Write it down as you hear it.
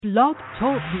Blog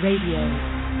Talk Radio.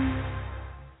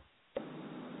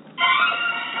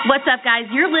 What's up, guys?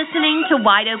 You're listening to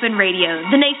Wide Open Radio,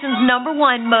 the nation's #1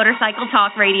 motorcycle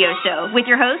talk radio show, with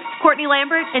your hosts, Courtney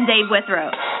Lambert and Dave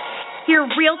Withrow. Hear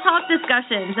real talk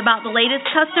discussions about the latest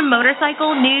custom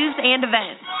motorcycle news and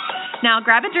events. Now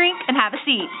grab a drink and have a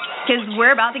seat, because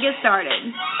we're about to get started.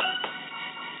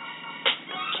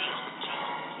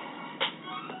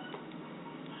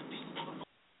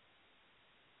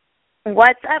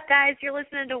 What's up, guys? You're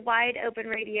listening to Wide Open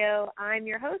Radio. I'm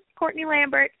your host, Courtney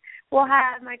Lambert. We'll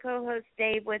have my co-host,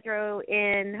 Dave Withrow,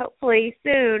 in hopefully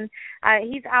soon.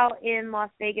 He's out in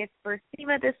Las Vegas for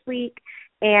SEMA this week,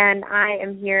 and I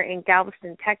am here in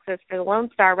Galveston, Texas for the Lone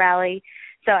Star Rally.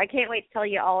 So I can't wait to tell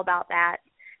you all about that.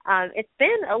 It's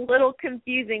been a little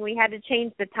confusing. We had to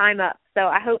change the time up, so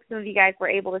I hope some of you guys were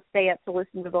able to stay up to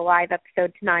listen to the live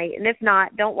episode tonight. And if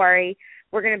not, don't worry.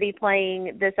 We're going to be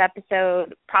playing this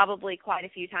episode probably quite a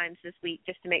few times this week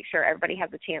just to make sure everybody has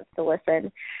a chance to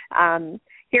listen.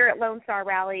 Here at Lone Star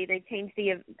Rally, they changed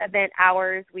the event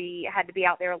hours. We had to be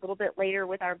out there a little bit later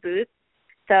with our booth.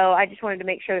 So I just wanted to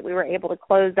make sure that we were able to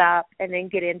close up and then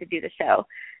get in to do the show.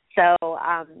 So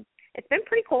it's been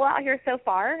pretty cool out here so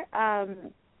far.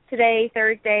 Today,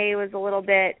 Thursday, was a little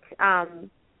bit, kind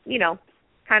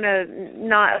of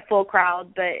not a full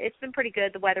crowd, but it's been pretty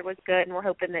good. The weather was good, and we're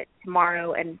hoping that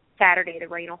tomorrow and Saturday the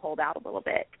rain will hold out a little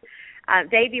bit.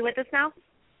 Dave, you with us now?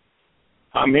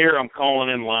 I'm here. I'm calling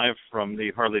in live from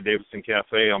the Harley-Davidson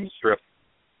Cafe on the Strip.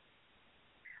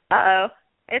 Uh-oh.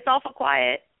 It's awful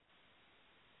quiet.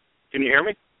 Can you hear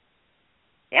me?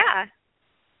 Yeah.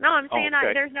 No, I'm saying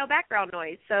okay. There's no background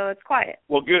noise, so it's quiet.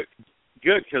 Well, good,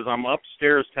 because I'm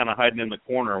upstairs kind of hiding in the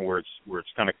corner where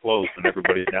it's kind of closed and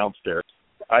everybody's downstairs.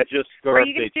 I just scarfed Are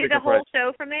you going to do the whole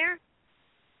show from there?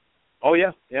 Oh,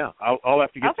 yeah. I'll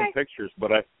have to get okay. some pictures,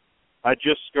 but I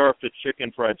just scarfed a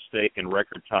chicken fried steak in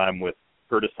record time with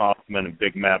Curtis Hoffman and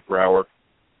Big Matt Brower.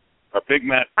 Big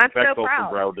Matt Beckville from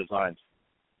Brower Designs.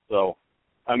 So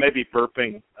I may be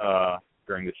burping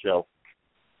during the show.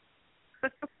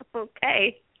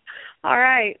 Okay. All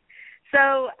right.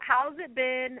 So how's it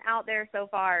been out there so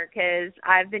far? Because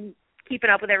I've been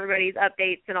keeping up with everybody's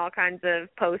updates and all kinds of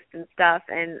posts and stuff,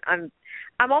 and I'm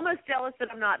almost jealous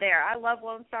that I'm not there. I love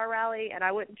Lone Star Rally, and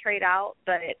I wouldn't trade out,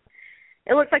 but it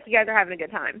looks like you guys are having a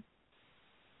good time.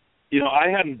 I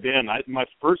hadn't been. My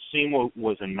first SEMA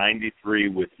was in '93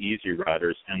 with Easy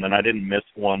Riders, and then I didn't miss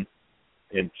one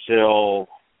until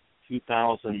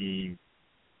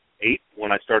 2008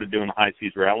 when I started doing the High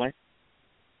Seas Rally.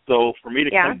 So for me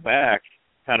to come back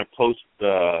kind of post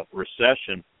the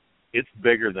recession, it's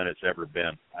bigger than it's ever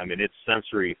been. I mean, it's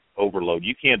sensory overload.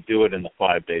 You can't do it in the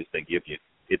 5 days they give you.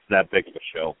 It's that big of a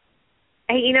show.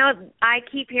 Hey, I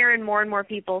keep hearing more and more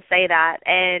people say that,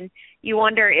 and you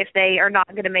wonder if they are not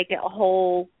going to make it a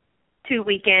whole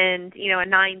 2-weekend, a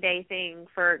 9-day thing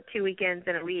for 2 weekends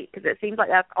in a week, because it seems like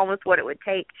that's almost what it would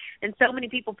take. And so many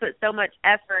people put so much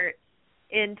effort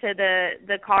into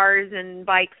the cars and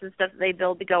bikes and stuff that they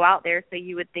build to go out there, so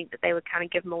you would think that they would kind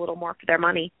of give them a little more for their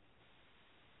money.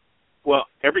 Well,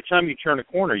 every time you turn a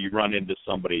corner, you run into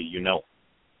somebody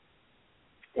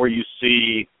or you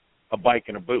see a bike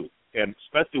in a booth, and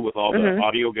especially with all the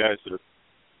audio guys that are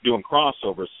doing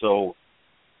crossovers. So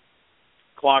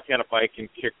Clock had a bike in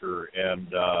Kicker,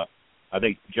 and I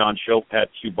think John Shope had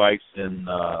 2 bikes in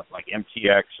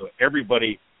MTX. So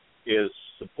everybody is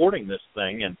supporting this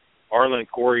thing, and Arlen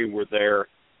and Corey were there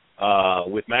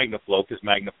with MagnaFlow, because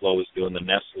MagnaFlow is doing the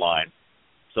Nest line.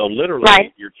 So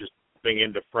literally, You're just being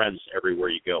into friends everywhere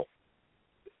you go.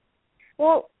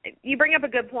 Well, you bring up a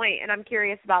good point, and I'm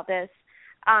curious about this.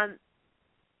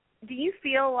 Do you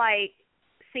feel like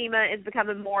SEMA is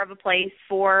becoming more of a place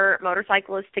for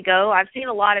motorcyclists to go? I've seen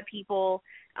a lot of people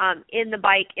in the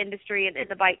bike industry and in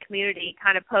the bike community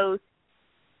kind of post.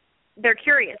 They're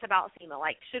curious about SEMA.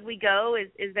 Like, should we go?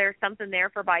 Is there something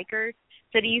there for bikers?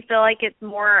 So do you feel like it's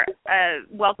more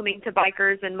welcoming to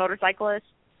bikers and motorcyclists?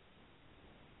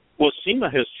 Well, SEMA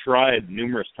has tried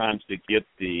numerous times to get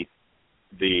the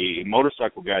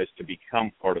motorcycle guys to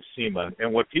become part of SEMA,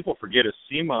 and what people forget is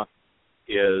SEMA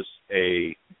is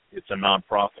it's a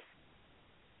nonprofit,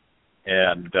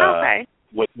 and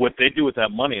what they do with that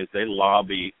money is they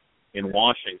lobby in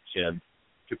Washington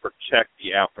to protect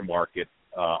the aftermarket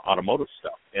automotive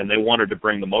stuff, and they wanted to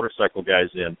bring the motorcycle guys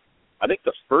in. I think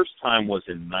the first time was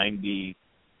in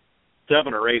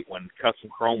 '97 or '8 when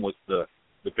Custom Chrome was the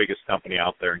biggest company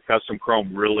out there, and Custom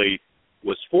Chrome really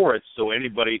was for it, so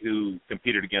anybody who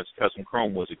competed against Custom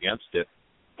Chrome was against it.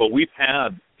 But we've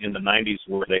had in the 90s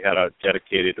where they had a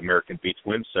dedicated American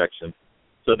B-Twin section,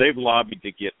 so they've lobbied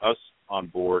to get us on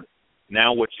board.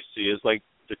 Now what you see is like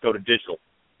Dakota Digital.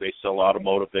 They sell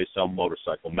automotive. They sell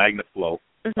motorcycle. Magnet Flow.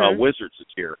 Wizards is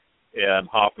here. And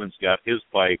Hoffman's got his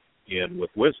bike in with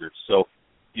Wizards. So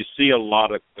you see a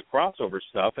lot of the crossover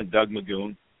stuff, and Doug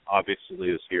McGoon obviously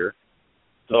is here.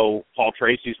 So Paul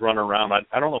Tracy's running around.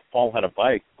 I don't know if Paul had a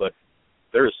bike, but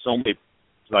there's so many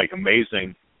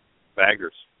amazing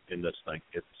baggers in this thing.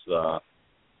 It's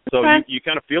so you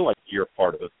kind of feel like you're a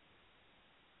part of it.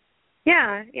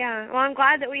 Yeah. Well, I'm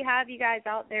glad that we have you guys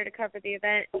out there to cover the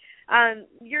event.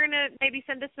 You're gonna maybe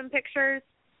send us some pictures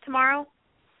tomorrow.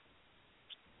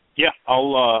 Yeah,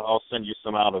 I'll send you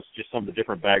some out of just some of the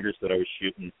different baggers that I was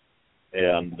shooting,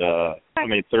 and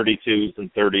 32s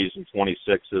and 30s and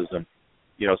 26s, and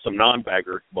some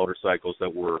non-bagger motorcycles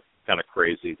that were kind of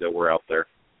crazy that were out there.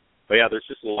 But yeah, there's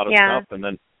just a lot of stuff, and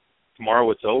then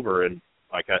tomorrow it's over, and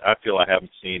I feel I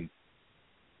haven't seen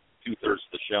 2/3 of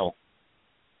the show.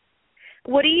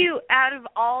 What do you out of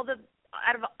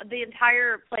the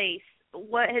entire place?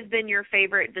 What has been your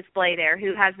favorite display there?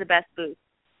 Who has the best booth?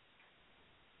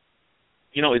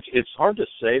 It's hard to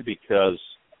say because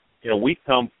we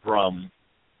come from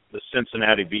the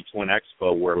Cincinnati V-Twin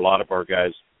Expo where a lot of our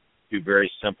guys do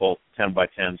very simple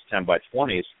 10x10s,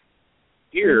 10x20s.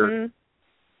 Here,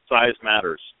 size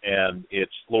matters, and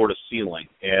it's floor to ceiling.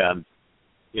 And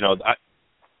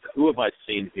who have I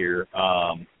seen here?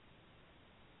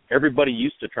 Everybody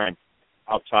used to try and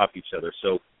out-top each other.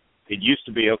 So it used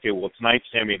to be, okay, well, tonight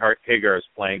Sammy Hagar is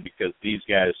playing because these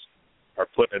guys are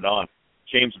putting it on.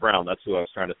 James Brown, that's who I was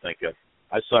trying to think of.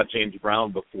 I saw James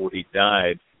Brown before he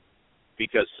died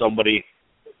because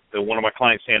one of my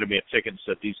clients handed me a ticket and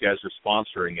said, these guys are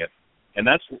sponsoring it. And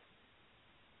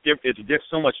it's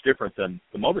so much different than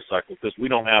the motorcycle because we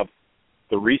don't have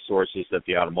the resources that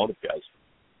the automotive guys.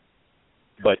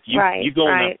 But you go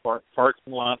in that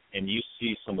parking lot and you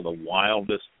see some of the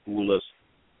wildest, coolest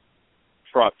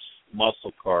trucks,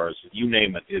 muscle cars, you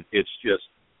name it. It's just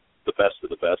the best of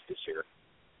the best this year.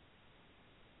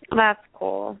 That's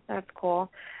cool.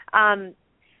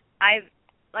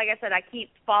 Like I said, I keep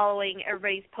following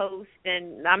everybody's posts,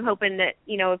 and I'm hoping that,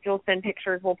 if you'll send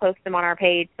pictures, we'll post them on our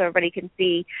page so everybody can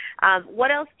see.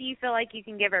 What else do you feel like you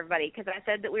can give everybody? Because I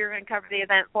said that we were going to cover the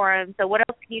event for them. So what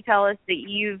else can you tell us that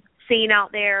you've seen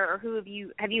out there, or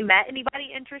have you met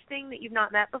anybody interesting that you've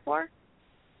not met before?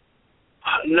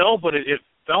 No, but it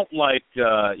felt like,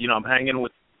 I'm hanging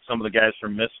with some of the guys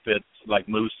from Misfits, like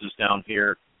Moose is down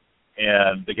here,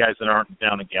 and the guys that aren't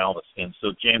down in Galveston.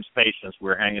 So James Patience, we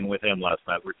were hanging with him last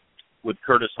night. We're with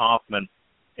Curtis Hoffman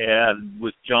and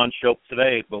with John Shope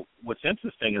today. But what's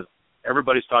interesting is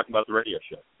everybody's talking about the radio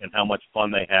show and how much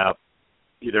fun they have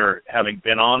either having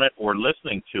been on it or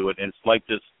listening to it. And it's like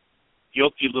this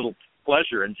guilty little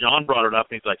pleasure. And John brought it up,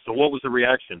 and he's like, so what was the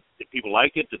reaction? Did people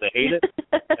like it? Did they hate it?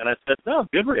 And I said, no,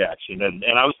 good reaction. And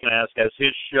I was going to ask, has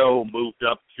his show moved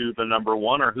up to the number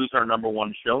one, or who's our number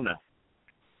one show now?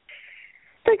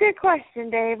 That's a good question,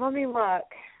 Dave. Let me look.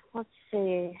 Let's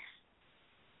see.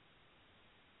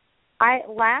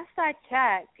 Last I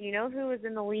checked, who was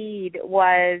in the lead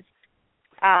was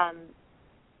our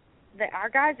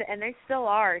guys, and they still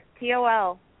are.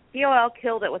 TOL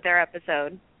killed it with their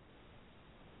episode.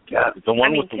 Yeah, the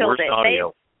one with the worst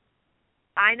audio.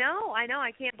 I know.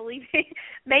 I can't believe it.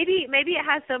 Maybe it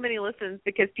has so many listens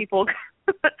because people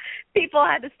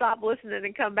had to stop listening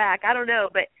and come back. I don't know,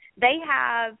 but they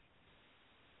have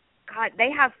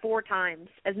 4 times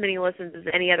as many listens as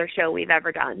any other show we've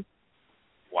ever done.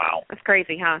 Wow. That's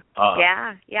crazy, huh?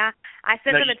 Yeah. I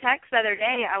sent them a text the other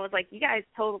day. I was like, you guys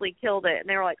totally killed it. And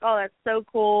they were like, oh, that's so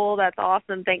cool. That's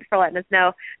awesome. Thanks for letting us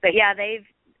know. But, yeah, they've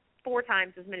 4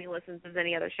 times as many listens as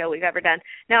any other show we've ever done.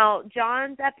 Now,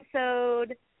 John's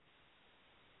episode,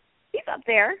 he's up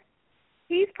there.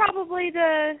 He's probably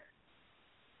the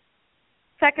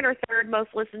second or third most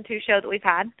listened to show that we've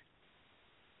had.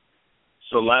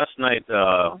 So last night,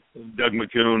 Doug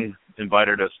McGoon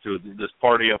invited us to this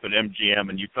party up at MGM,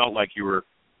 and you felt like you were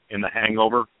in The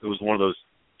Hangover. It was one of those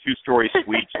 2-story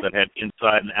suites that had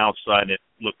inside and outside. It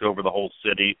looked over the whole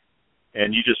city,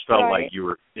 and you just felt like you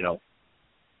were,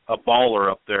 a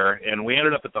baller up there. And we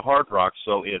ended up at the Hard Rock,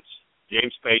 so it's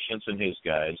James Patience and his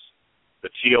guys, the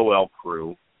TOL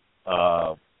crew,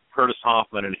 Curtis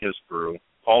Hoffman and his crew,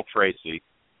 Paul Tracy,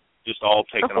 just all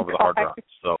taking over the Hard Rock.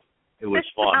 So it was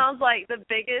fun. Sounds like the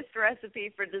biggest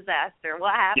recipe for disaster.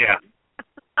 What happened?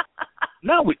 Yeah.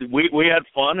 No, we had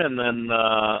fun, and then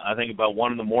I think about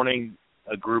 1 a.m,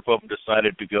 a group of them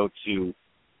decided to go to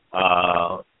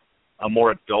a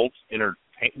more adult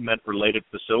entertainment-related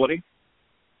facility.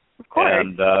 Of course.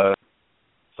 And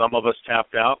some of us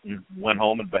tapped out and went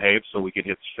home and behaved so we could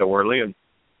hit the show early, and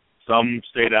some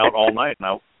stayed out all night.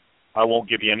 Now, I won't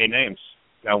give you any names.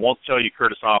 I won't tell you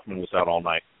Curtis Hoffman was out all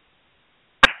night.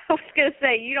 I was going to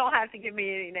say, you don't have to give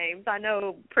me any names. I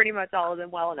know pretty much all of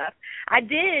them well enough. I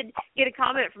did get a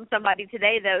comment from somebody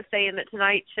today, though, saying that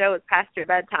tonight's show is past your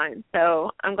bedtime.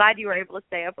 So I'm glad you were able to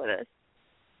stay up with us.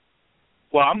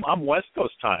 Well, I'm West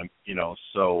Coast time,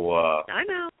 so I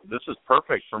know. This is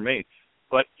perfect for me.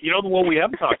 But, what we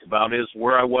haven't talked about is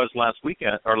where I was last week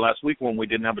when we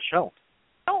didn't have a show.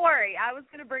 Don't worry. I was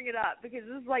going to bring it up because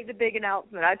this is like the big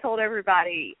announcement. I told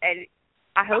everybody, and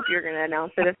I hope you're going to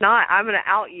announce it. If not, I'm going to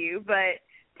out you. But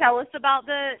tell us about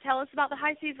the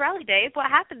High Seas Rally, Dave. What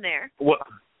happened there?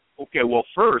 Well,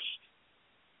 first,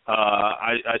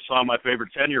 I saw my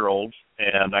favorite 10-year-old,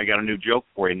 and I got a new joke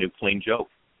for you, a new clean joke.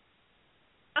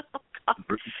 Oh,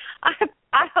 God.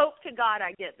 I hope to God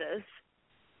I get this.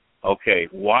 Okay,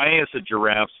 why is a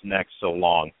giraffe's neck so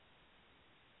long?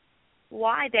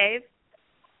 Why, Dave?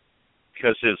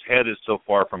 Because his head is so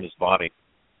far from his body.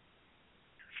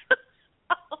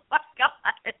 Oh, my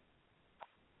God.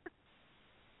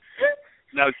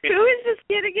 Now, who is this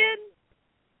kid again?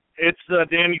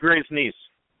 It's Danny Gray's niece.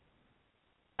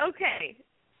 Okay.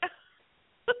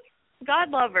 God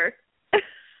love her.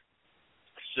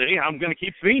 See, I'm going to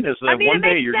keep feeding this. I mean, one it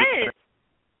day makes you're sense.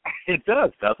 It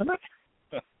does, doesn't it?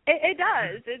 It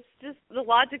does. It's just the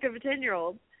logic of a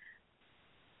 10-year-old.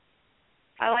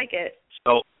 I like it.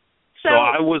 So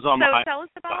I was on tell us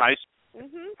about the high.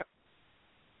 Mm-hmm.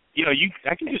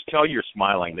 I can just tell you're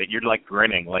smiling, that you're like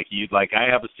grinning, like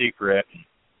I have a secret.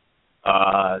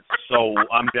 So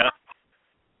I'm down.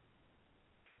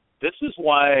 This is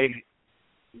why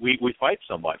we fight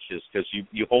so much, is because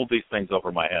you hold these things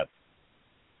over my head.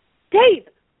 Dave,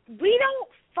 we don't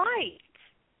fight.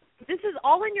 This is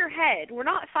all in your head. We're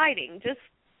not fighting. Just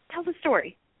tell the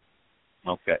story.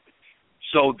 Okay.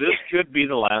 So this could be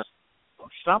the last.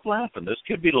 Stop laughing. This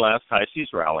could be the last High Seas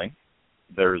Rally.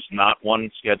 There's not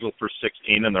one scheduled for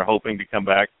 16, and they're hoping to come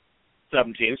back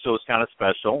 17, so it's kind of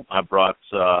special. I brought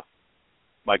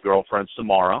my girlfriend,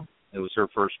 Samara. It was her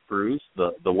first cruise.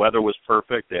 The weather was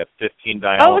perfect. They had 15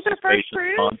 dialysis it was her first patients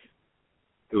cruise? on.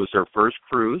 It was her first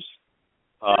cruise.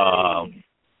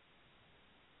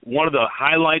 One of the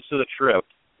highlights of the trip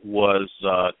was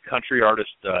country artist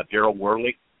Daryl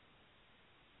Worley,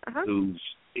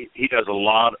 he does a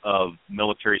lot of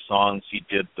military songs. He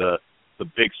did the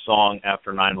big song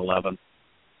after 9/11,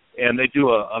 and they do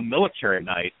a military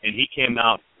night, and he came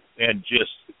out and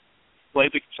just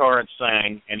played the guitar and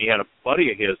sang, and he had a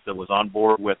buddy of his that was on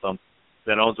board with him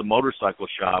that owns a motorcycle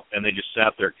shop, and they just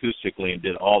sat there acoustically and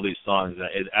did all these songs.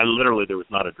 I literally, there was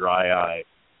not a dry eye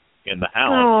in the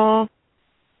house. Aww.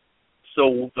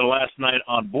 So the last night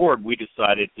on board, we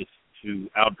decided to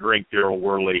outdrink Daryl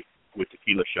Worley with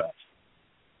tequila shots.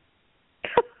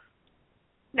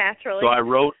 Naturally. So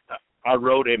I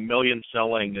wrote a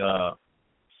million-selling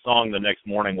song the next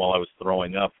morning while I was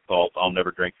throwing up called "I'll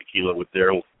Never Drink Tequila with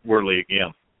Daryl Worley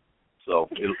Again." So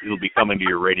it'll be coming to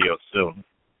your radio soon.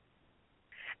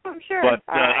 I'm sure. But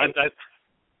right.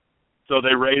 so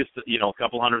they raised a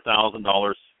couple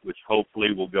 $100,000, which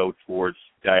hopefully will go towards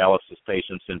dialysis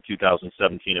patients in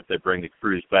 2017 if they bring the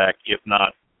cruise back. If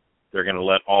not, they're going to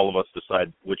let all of us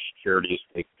decide which charities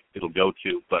it'll go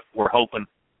to. But we're hoping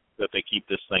that they keep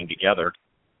this thing together.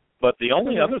 But the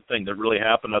only other thing that really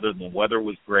happened other than the weather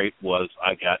was great was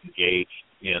I got engaged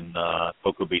in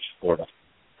Cocoa Beach, Florida.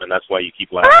 And that's why you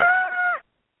keep laughing.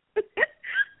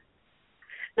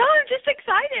 No, I'm just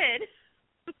excited.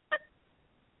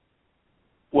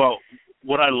 Well,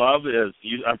 what I love is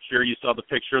I'm sure you saw the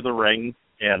picture of the ring,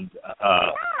 and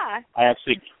Yeah. I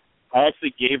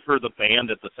actually gave her the band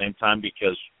at the same time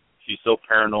because she's so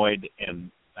paranoid,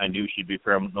 and I knew she'd be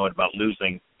paranoid about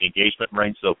losing the engagement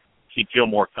ring, so she'd feel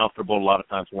more comfortable a lot of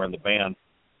times wearing the band.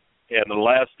 And the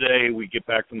last day we get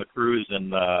back from the cruise,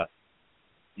 and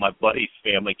my buddy's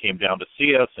family came down to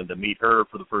see us and to meet her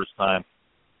for the first time.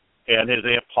 And his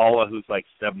Aunt Paula, who's like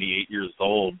 78 years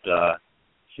old,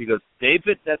 she goes,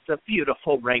 "David, that's a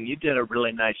beautiful ring. You did a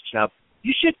really nice job.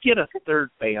 You should get a third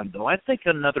band, though. I think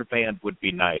another band would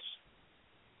be nice."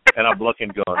 And I'm looking,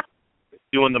 going,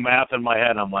 doing the math in my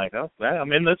head. I'm like, "Oh,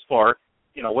 I'm in this far.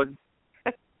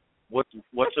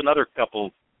 What's another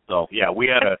couple?" So, yeah, we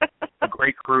had a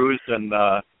great cruise, and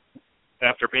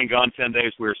after being gone 10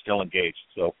 days, we were still engaged.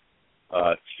 So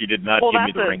she did not give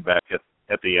me the ring back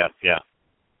at the end, yeah.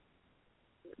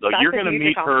 So you're going to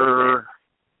meet her,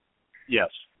 yes,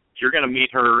 you're going to meet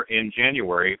her in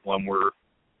January when we're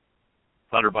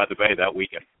Thunder by the Bay that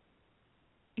weekend.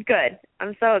 Good.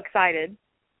 I'm so excited.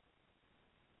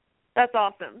 That's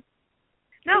awesome.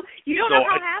 No, you don't know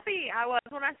how happy I was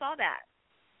when I saw that.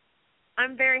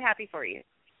 I'm very happy for you.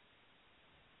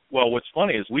 Well, what's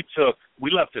funny is we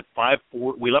left at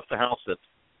 5:40. We left the house at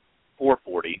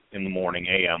 4:40 in the morning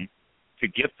a.m. to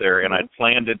get there, and I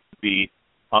planned it to be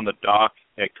on the dock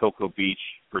at Cocoa Beach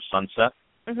for sunset,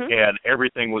 and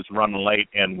everything was running late,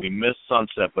 and we missed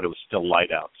sunset, but it was still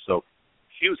light out. So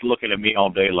she was looking at me all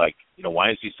day like,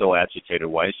 why is he so agitated?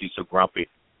 Why is he so grumpy?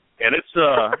 And it's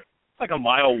like a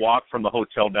mile walk from the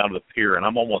hotel down to the pier, and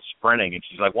I'm almost sprinting, and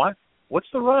she's like, "Why? What's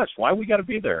the rush? Why we got to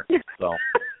be there?" So.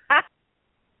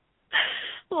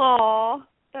 Aw,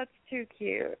 that's too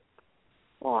cute.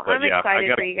 Well, I'm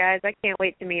excited for you guys. I can't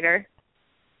wait to meet her.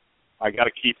 I got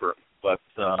to keep her, but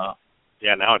now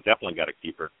I definitely got to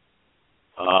keep her.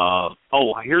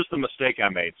 Here's the mistake I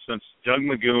made. Since Doug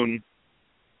McGoon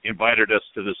invited us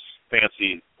to this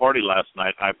fancy party last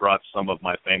night, I brought some of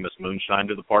my famous moonshine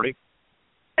to the party.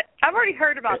 I've already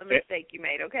heard about the mistake you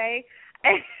made, okay?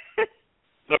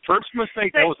 The first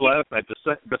mistake, that was last night.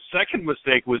 The second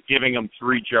mistake was giving him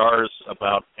 3 jars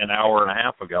about an hour and a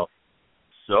half ago.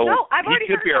 So no, I've already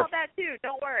heard about that too.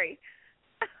 Don't worry.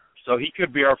 So he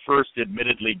could be our first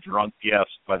admittedly drunk guest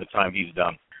by the time he's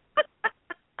done.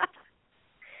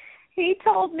 He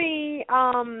told me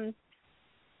that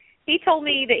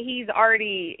he's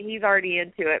already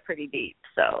into it pretty deep.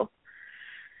 So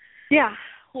yeah,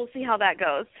 we'll see how that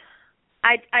goes.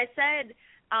 I said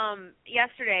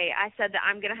yesterday, I said that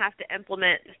I'm going to have to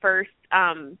implement the first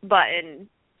button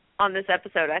on this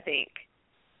episode, I think.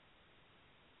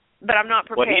 But I'm not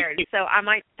prepared, so I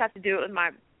might have to do it with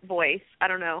my voice. I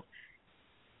don't know.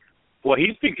 Well,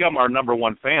 he's become our number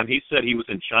one fan. He said he was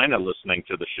in China listening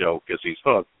to the show because he's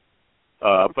hooked.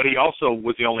 But he also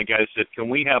was the only guy who said, "Can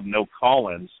we have no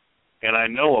call-ins?" And I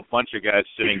know a bunch of guys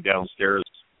sitting downstairs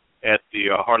at the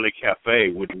Harley Cafe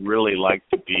would really like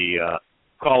to be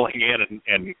calling in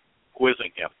and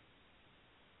quizzing him.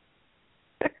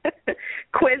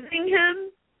 Quizzing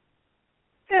him?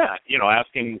 Yeah,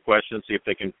 asking questions, see if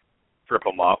they can trip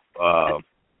him up.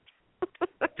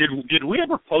 Did we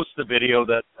ever post the video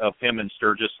of him in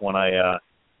Sturgis when I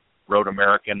wrote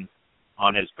American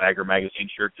on his Bagger magazine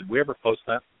shirt? Did we ever post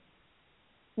that?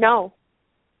 No.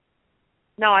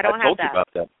 No, I don't have that. I told you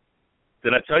about that.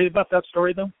 Did I tell you about that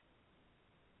story, though?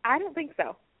 I don't think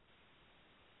so.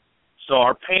 So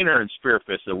our painter and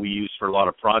spearfish that we use for a lot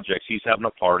of projects, he's having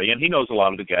a party, and he knows a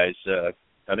lot of the guys.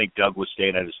 I think Doug was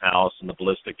staying at his house, and the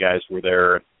ballistic guys were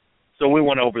there. So we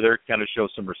went over there to kind of show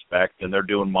some respect, and they're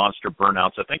doing monster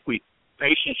burnouts. I think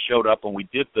Patience showed up, and we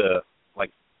did the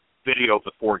video of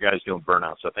the 4 guys doing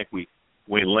burnouts. I think we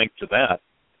linked to that.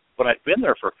 But I'd been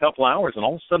there for a couple hours, and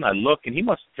all of a sudden I look, and he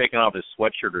must have taken off his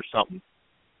sweatshirt or something.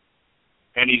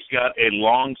 And he's got a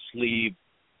long-sleeve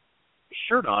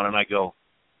shirt on, and I go,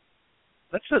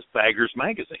 "That says Baggers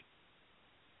Magazine."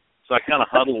 So I kind of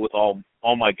huddled with all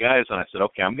my guys, and I said,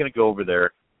 "Okay, I'm going to go over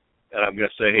there, and I'm going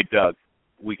to say, hey, Doug,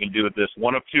 we can do it this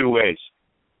one of 2 ways.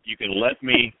 You can let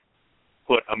me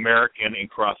put American and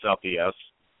cross out the S,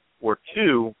 or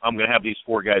 2, I'm going to have these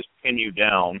 4 guys pin you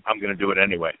down. I'm going to do it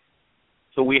anyway."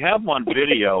 So we have him on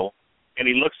video, and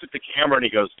he looks at the camera, and he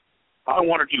goes, "I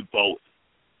want to do both."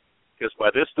 Because by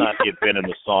this time, he had been in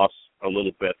the sauce a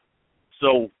little bit.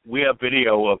 So we have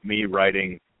video of me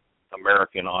writing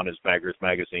American on his Baggers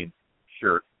Magazine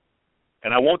shirt.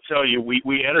 And I won't tell you,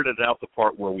 we edited out the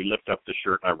part where we lift up the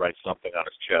shirt and I write something on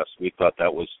his chest. We thought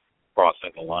that was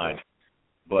crossing the line.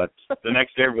 But the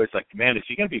next day, everybody's like, "Man, is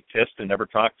he going to be pissed and never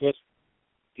talk to us?"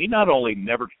 He not only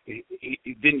he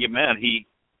didn't get mad, he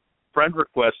friend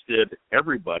requested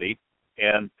everybody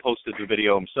and posted the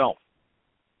video himself.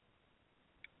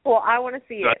 Well, I want to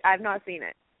see it. I've not seen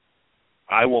it.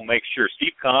 I will make sure.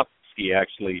 Steve Kopsky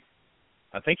actually,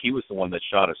 I think he was the one that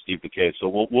shot at Steve DeKay, so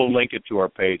we'll link it to our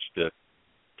page to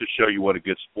show you what a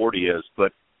good sport he is.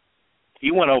 But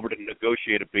he went over to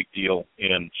negotiate a big deal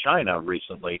in China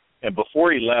recently, and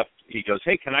before he left, he goes,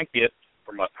 "Hey, can I get,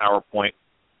 for my PowerPoint,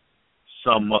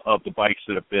 some of the bikes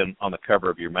that have been on the cover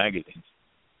of your magazines?"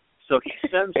 So he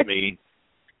sends me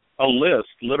a list,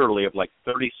 literally, of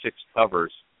 36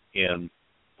 covers in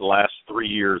the last 3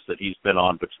 years that he's been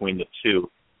on between the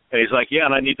 2. And he's like, "Yeah,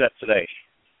 and I need that today."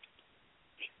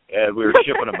 And we were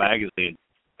shipping a magazine,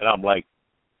 and I'm like,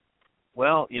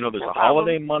 "Well, there's a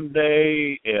holiday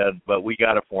Monday, but we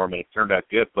got it for him, and it turned out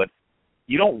good." But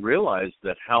you don't realize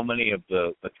that how many of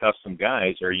the custom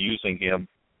guys are using him,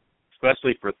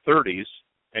 especially for 30s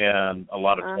and a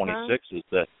lot of 26s,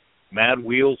 that Mad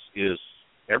Wheels is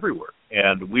everywhere.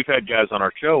 And we've had guys on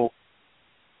our show,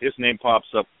 his name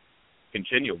pops up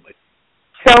continually.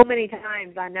 So many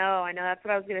times, I know. That's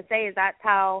what I was going to say, is that's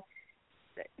how,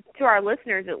 to our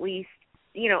listeners at least,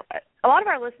 a lot of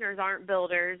our listeners aren't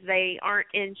builders. They aren't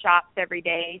in shops every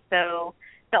day. So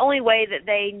the only way that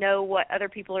they know what other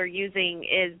people are using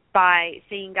is by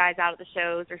seeing guys out at the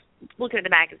shows or looking at the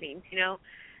magazines, you know.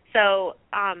 So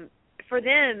for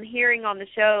them, hearing on the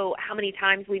show how many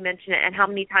times we mention it and how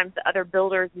many times the other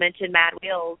builders mention Mad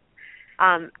Wheels,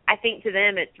 I think to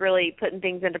them it's really putting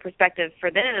things into perspective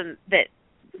for them that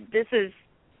this is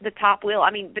the top wheel.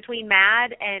 I mean, between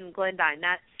Mad and Glendyne,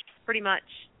 that's pretty much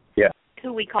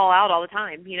who we call out all the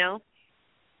time, you know.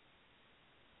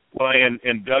 Well,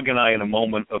 and Doug and I, in a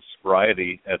moment of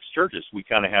sobriety at Sturgis, we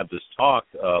kind of had this talk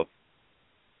of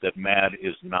that Mad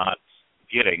is not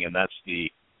getting, and that's the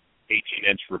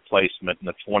 18-inch replacement and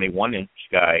the 21-inch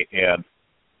guy. And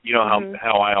you know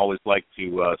how I always like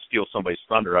to steal somebody's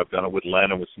thunder. I've done it with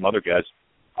Len and with some other guys.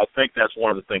 I think that's one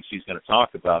of the things he's going to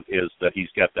talk about is that he's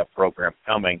got that program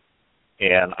coming.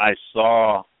 And I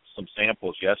saw some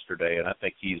samples yesterday, and I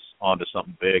think he's onto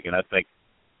something big. And I think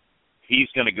he's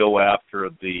going to go after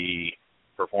the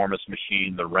Performance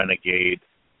Machine, the Renegade,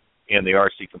 and the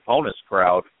RC Components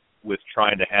crowd with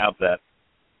trying to have that.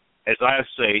 As I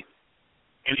say,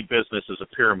 any business is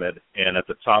a pyramid, and at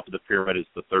the top of the pyramid is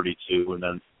the 32, and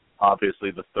then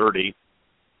obviously the 30.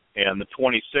 And the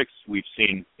 26 we've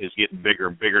seen is getting bigger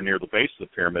and bigger near the base of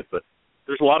the pyramid, but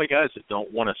there's a lot of guys that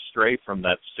don't want to stray from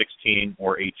that 16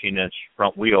 or 18-inch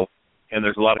front wheel, and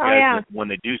there's a lot of guys that when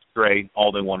they do stray,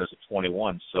 all they want is a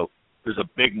 21. So there's a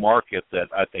big market that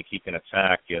I think he can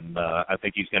attack, and I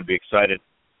think he's going to be excited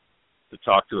to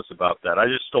talk to us about that. I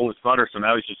just stole his thunder, so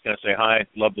now he's just going to say, hi,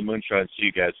 love the moonshine, see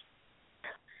you guys.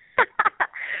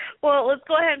 Well, let's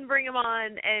go ahead and bring him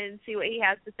on and see what he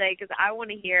has to say, because I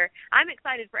want to hear. I'm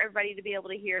excited for everybody to be able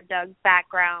to hear Doug's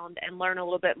background and learn a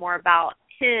little bit more about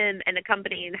him and the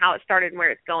company and how it started and where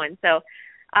it's going. So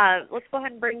let's go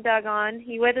ahead and bring Doug on.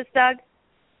 You with us, Doug?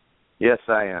 Yes,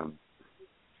 I am.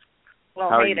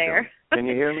 Well, how hey there. Can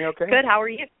you hear me okay? Good. How are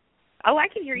you? Oh, I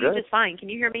can hear you good. just fine. Can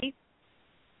you hear me?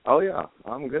 Oh yeah,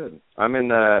 I'm good. I'm in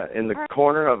the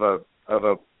corner of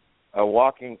a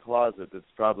walk-in closet that's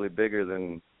probably bigger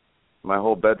than my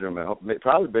whole bedroom at home,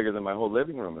 probably bigger than my whole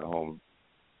living room at home,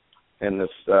 in this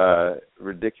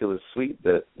ridiculous suite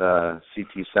that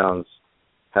CT Sounds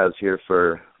has here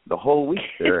for the whole week.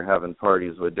 They're having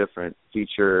parties with different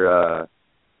feature, I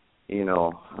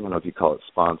don't know if you call it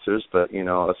sponsors, but,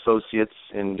 associates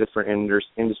in different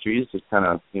industries to kind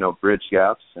of, bridge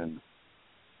gaps and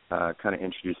kind of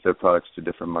introduce their products to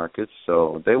different markets.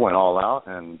 So they went all out,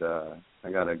 and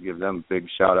I got to give them a big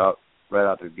shout-out right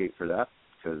out the gate for that,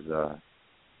 because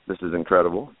this is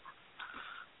incredible.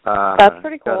 That's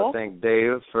pretty cool. Got to thank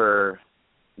Dave for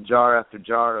jar after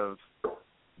jar of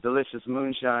delicious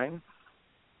moonshine.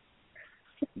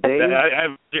 Dave?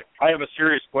 I have a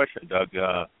serious question, Doug.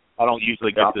 I don't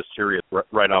usually get this serious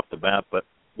right off the bat, but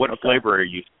what flavor are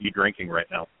you drinking right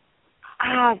now?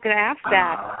 I was going to ask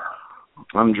that.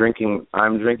 I'm drinking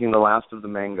the last of the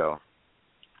mango.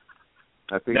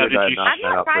 I figured I'd knock that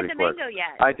out pretty quick. I've not tried the mango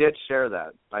yet. I did share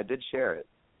that. I did share it.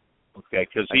 Okay,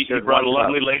 because he brought a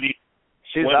lovely lady.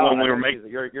 She's when out. We were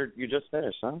making. You just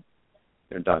finished, huh?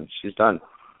 You're done. She's done.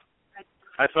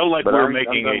 I felt like we were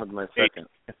making I'm done with my second.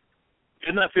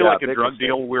 Didn't that feel like a drug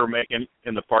deal we were making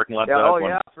in the parking lot? Yeah,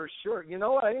 yeah, for sure. You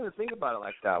know what? I didn't even think about it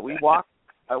like that. We walked.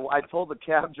 I told the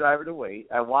cab driver to wait.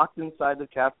 I walked inside the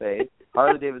cafe,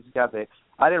 Harley Davidson Cafe.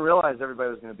 I didn't realize everybody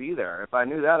was going to be there. If I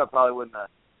knew that, I probably wouldn't have.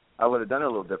 I would have done it a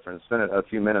little different, spent a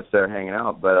few minutes there hanging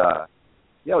out. But,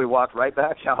 we walked right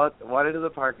back out, went into the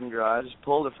parking garage,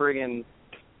 pulled a friggin',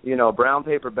 brown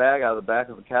paper bag out of the back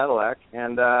of a Cadillac,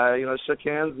 and, shook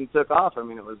hands and took off. I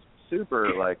mean, it was super,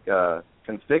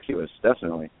 conspicuous,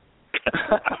 definitely.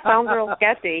 Sounds real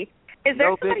sketchy. Is there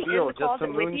no somebody big deal, in the just closet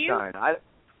some with moonshine. you?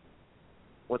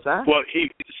 What's that? Well, he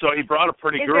brought a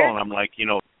pretty girl, and I'm like,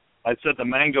 I said the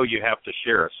mango you have to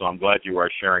share, so I'm glad you are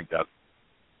sharing, Doug.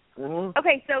 Mm-hmm.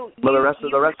 Okay, so the rest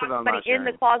of them somebody in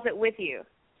the closet with you.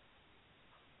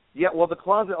 Yeah, well, the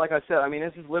closet, like I said, I mean,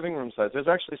 this is living room size. There's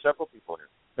actually several people here.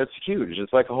 It's huge.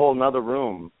 It's like a whole nother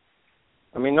room.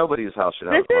 I mean, nobody's house should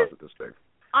have a closet this big.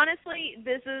 Honestly,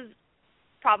 this is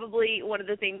probably one of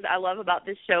the things I love about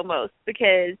this show most,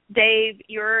 because, Dave,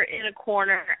 you're in a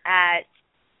corner at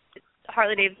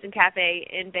Harley Davidson Cafe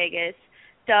in Vegas.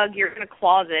 Doug, you're in a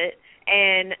closet,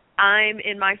 and I'm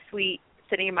in my suite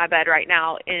sitting in my bed right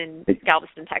now in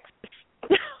Galveston, Texas.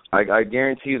 I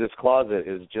guarantee you this closet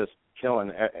is just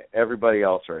killing everybody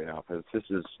else right now, because this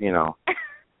is,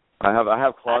 I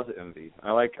have closet envy.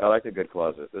 I like a good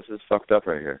closet. This is fucked up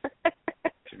right here.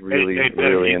 It's really,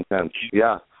 really intense.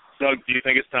 Yeah. Doug, do you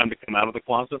think it's time to come out of the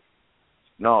closet?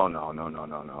 No. Not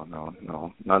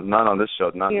on this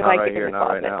show. Not right here, not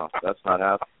right now. That's not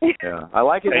happening. Yeah. I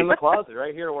like it in the closet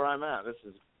right here where I'm at.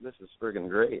 This is friggin'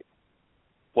 great.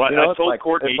 Well, you know, I told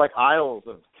Courtney, it's like aisles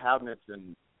of cabinets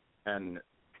and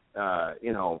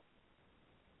you know,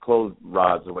 clothes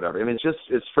rods or whatever. I mean,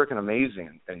 it's freaking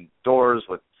amazing. And doors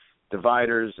with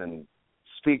dividers and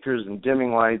speakers and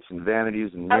dimming lights and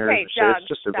vanities and mirrors. Okay, Doug,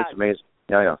 It's amazing.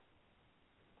 Yeah.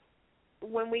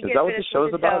 When we Is get that what the finished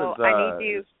show's with the about? show, I need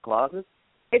you. Is closet?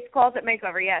 It's Closet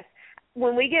Makeover, yes.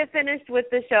 When we get finished with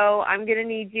the show, I'm going to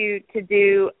need you to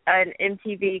do an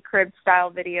MTV Cribs style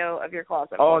video of your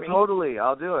closet. Oh, for me. Totally.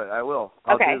 I'll do it. I will.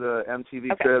 I'll Okay. do the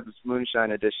MTV Okay. Cribs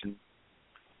Moonshine edition.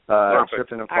 Perfect.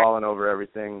 Tripping and All right. falling over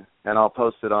everything, and I'll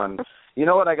post it on. You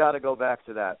know what? I got to go back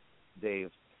to that,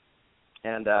 Dave.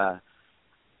 And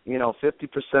you know,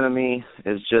 50% of me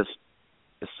is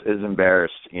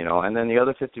embarrassed, you know, and then the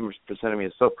other 50% of me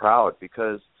is so proud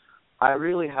because I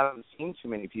really haven't seen too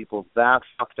many people that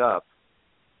fucked up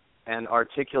and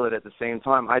articulate at the same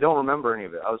time. I don't remember any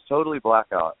of it. I was totally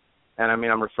blackout. And I mean,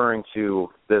 I'm referring to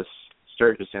this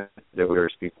Sturgis incident that we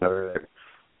were speaking of earlier.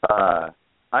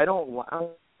 I'm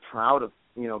proud of,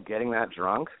 you know, getting that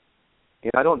drunk.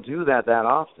 You know, I don't do that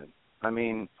often. I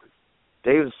mean,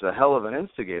 Dave's a hell of an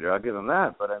instigator. I'll give him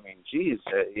that. But I mean, geez,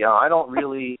 you know, I don't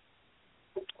really.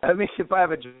 I mean, if I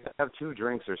have 2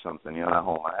 drinks or something, you know, at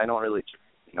home, I don't really,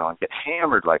 you know, I get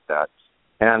hammered like that.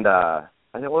 And I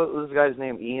think what was the guy's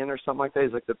name, Ian or something like that.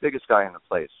 He's like the biggest guy in the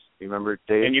place. You remember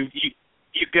Dave? and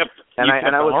you kept and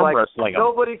I was arm like, wrestling him.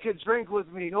 nobody could drink with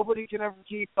me. Nobody can ever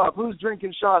keep up. Who's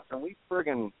drinking shots? And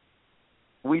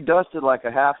we dusted like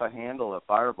a half a handle of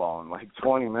Fireball in like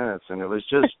 20 minutes, and it was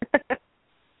just.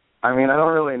 I mean, I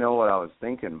don't really know what I was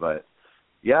thinking, but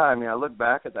yeah, I mean, I look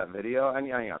back at that video, and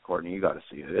yeah, Courtney, you got to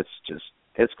see it.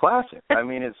 It's classic. I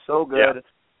mean, it's so good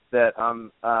that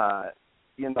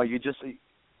you know,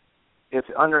 if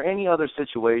under any other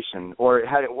situation, or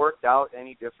had it worked out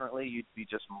any differently, you'd be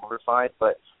just mortified.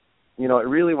 But you know, it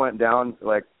really went down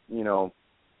like, you know,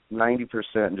 90%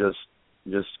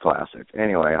 just classic.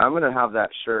 Anyway, I'm gonna have that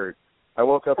shirt. I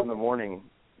woke up in the morning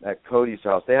at Cody's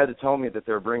house. They had to tell me that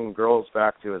they were bringing girls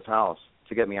back to his house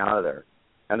to get me out of there,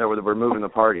 and they were moving the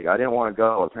party. I didn't want to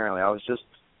go. Apparently, I was just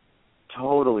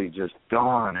totally just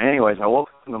gone. Anyways, I woke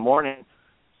up in the morning.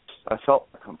 I felt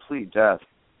a complete death,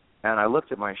 and I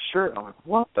looked at my shirt. I'm like,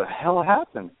 what the hell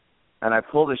happened? And I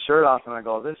pulled his shirt off, and I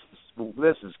go, this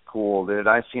is cool, dude.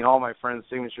 I've seen all my friends'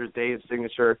 signatures, Dave's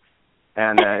signature,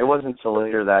 and it wasn't until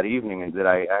later that evening that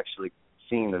I actually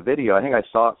seen the video. I think I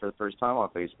saw it for the first time on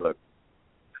Facebook.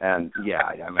 And yeah,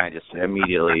 I mean, I just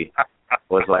immediately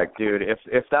was like, dude,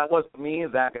 if that wasn't me,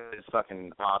 that guy is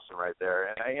fucking awesome right there.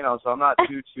 And you know, so I'm not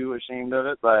too ashamed of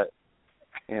it, but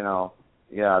you know,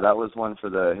 yeah, that was one for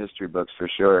the history books for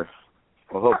sure.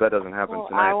 We'll hope that doesn't happen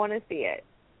tonight. I want to see it.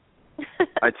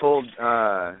 I told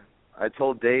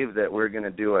Dave that we're going to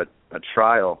do a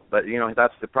trial, but you know,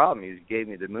 that's the problem. He gave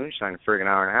me the moonshine for an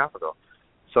hour and a half ago.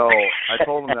 So I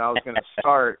told him that I was going to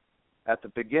start at the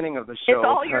beginning of the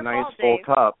show with a nice full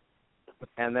cup,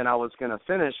 and then I was going to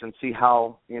finish and see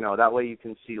how, you know, that way you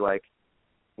can see, like,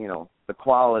 you know, the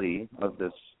quality of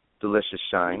this delicious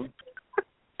shine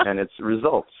and its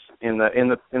results in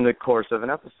the course of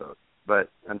an episode. But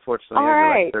unfortunately,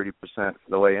 I'm like 30%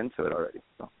 the way into it already.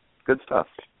 So good stuff.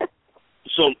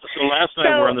 So last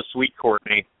night we're in the suite,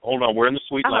 Courtney. Hold on, we're in the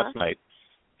suite last night,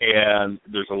 and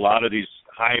there's a lot of these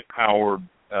high-powered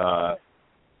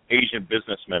Asian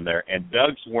businessmen there, and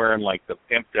Doug's wearing like the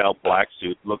pimped out black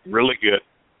suit, looked really good.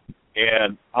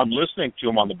 And I'm listening to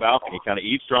him on the balcony, kind of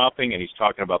eavesdropping, and he's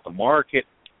talking about the market,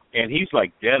 and he's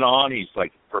like dead on. He's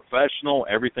like professional.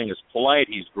 Everything is polite.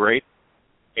 He's great.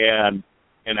 And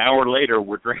an hour later,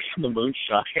 we're drinking the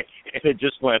moonshine, and it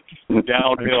just went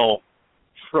downhill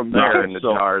from there. And the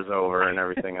jar's over and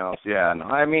everything else. Yeah, no,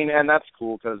 I mean, and that's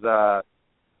cool because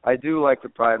I do like to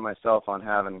pride myself on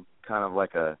having kind of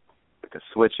like a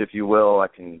switch, if you will. I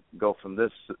can go from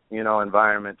this, you know,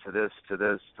 environment to this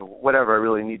to whatever I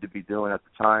really need to be doing at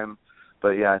the time.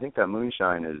 But yeah, I think that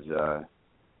moonshine is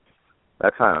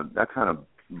that kind of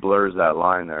blurs that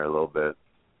line there a little bit.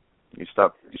 You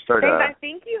start. Dave, I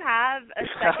think you have a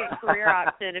second career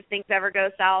option if things ever go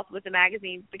south with the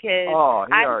magazines, because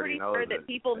I'm pretty sure that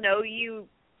people know you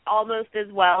almost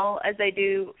as well as they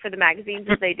do for the magazines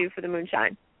as they do for the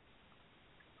moonshine.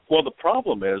 Well, the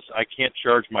problem is I can't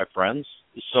charge my friends,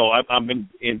 so I'm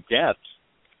in debt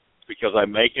because I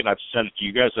make it. I've sent it to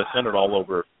you guys. I sent it all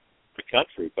over the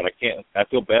country, but I can't. I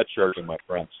feel bad charging my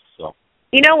friends. So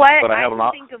you know what? But I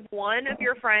can think of one of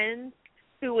your friends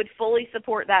who would fully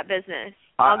support that business.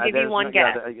 I'll give you one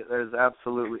guess. Yeah, there's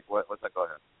absolutely. What's that? Go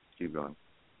ahead. Keep going.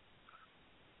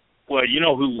 Well, you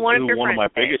know who one of my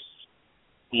biggest,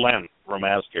 Len from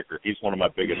Ass Kicker. He's one of my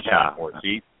biggest supporters.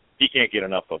 He can't get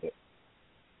enough of it.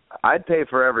 I'd pay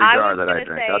for every jar that I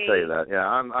drink. Say, I'll tell you that. Yeah,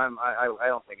 I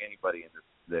don't think anybody in this,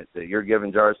 that you're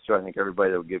giving jars to. I think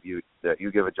everybody that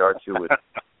you give a jar to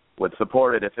would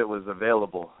support it if it was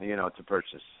available, to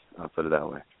purchase. I'll put it that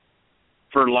way.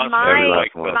 For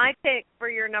my pick for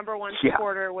your number one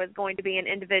supporter was going to be an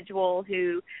individual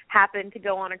who happened to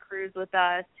go on a cruise with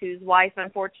us, whose wife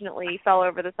unfortunately fell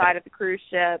over the side of the cruise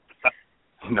ship.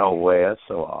 No way, that's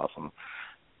so awesome.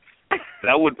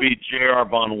 That would be J.R.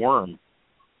 Von Worm.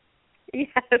 Yes.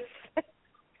 I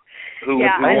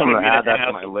want to add that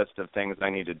to my list of things I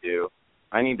need to do.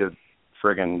 I need to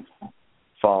friggin'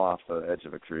 fall off the edge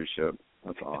of a cruise ship.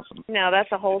 That's awesome. No, that's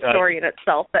a whole story in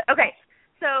itself. But okay,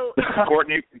 so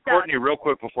Courtney, real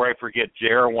quick before I forget,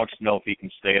 J.R. wants to know if he can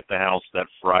stay at the house that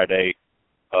Friday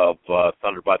of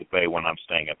Thunder by the Bay when I'm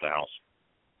staying at the house.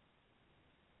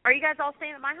 Are you guys all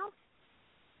staying at my house?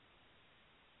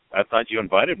 I thought you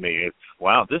invited me.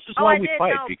 Wow, this is why we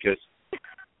fight, because.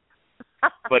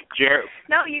 But Jared.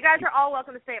 No, you guys are all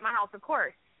welcome to stay at my house, of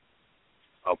course.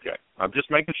 Okay, I'm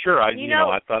just making sure. I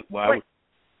thought.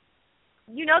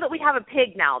 You know that we have a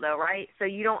pig now, though, right? So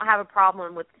you don't have a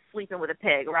problem with sleeping with a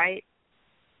pig, right?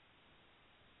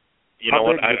 You know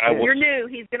what? You're new.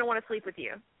 He's going to want to sleep with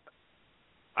you.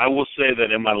 I will say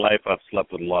that in my life, I've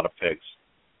slept with a lot of pigs.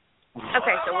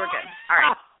 Okay, so we're good. All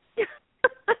right.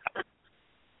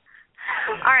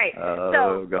 All right.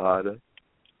 Oh, God.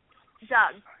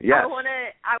 Doug, yes. I want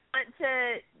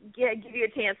to give you a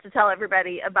chance to tell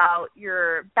everybody about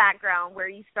your background, where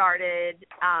you started,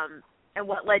 and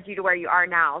what led you to where you are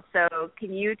now. So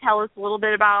can you tell us a little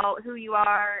bit about who you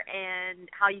are and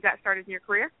how you got started in your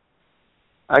career?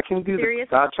 I can do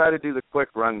I'll try to do the quick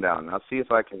rundown. I'll see if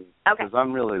I can, because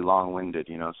I'm really long-winded,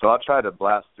 So I'll try to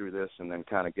blast through this and then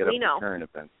kind of get up to current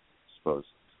events, I suppose.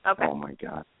 Okay. Oh, my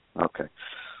God. Okay.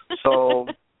 So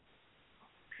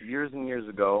years and years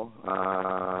ago,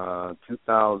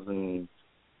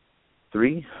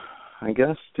 2003, I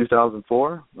guess,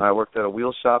 2004, I worked at a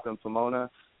wheel shop in Pomona,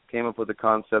 came up with the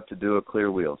concept to do a clear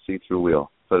wheel, see-through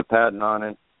wheel. Put a patent on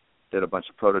it, did a bunch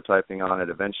of prototyping on it,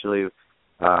 eventually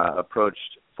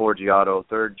approached Forgiato,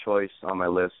 third choice on my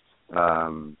list,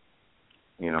 of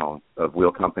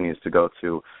wheel companies to go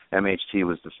to. MHT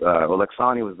was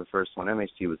Lexani was the first one,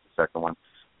 MHT was the second one,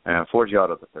 and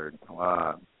Forgiato the third.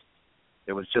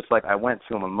 It was just like I went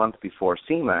to him a month before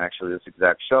SEMA, actually, this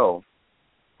exact show.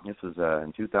 This was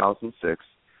in 2006,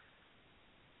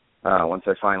 once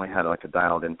I finally had a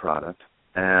dialed-in product.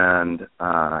 And,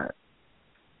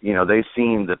 they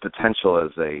seen the potential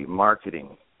as a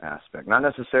marketing aspect. Not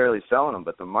necessarily selling them,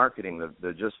 but the marketing,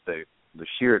 the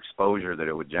sheer exposure that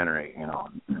it would generate,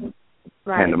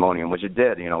 pandemonium, which it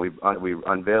did. We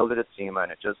unveiled it at SEMA,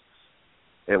 and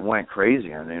it went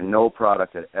crazy. I mean, no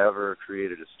product had ever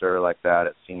created a stir like that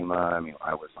at SEMA. I mean,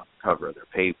 I was on the cover of their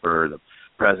paper. The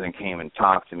president came and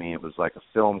talked to me. It was like a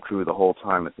film crew the whole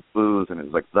time at the booth, and it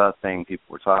was like the thing people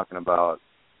were talking about.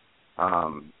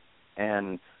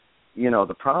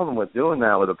 The problem with doing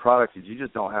that with a product that you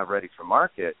just don't have ready for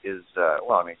market is,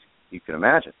 you can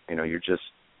imagine.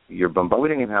 You're bombarded. We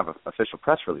didn't even have an official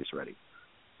press release ready.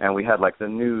 And we had, the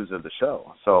news of the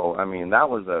show. So, I mean, that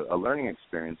was a learning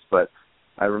experience, but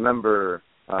I remember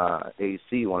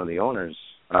AC, one of the owners,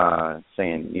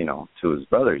 saying, to his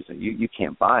brother, he said, you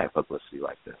can't buy publicity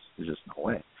like this. There's just no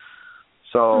way.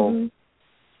 So,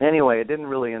 anyway, it didn't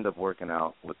really end up working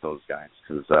out with those guys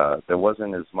because there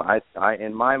wasn't as much.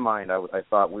 In my mind, I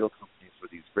thought wheel companies were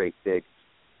these great big,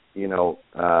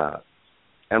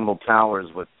 Emerald Towers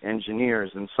with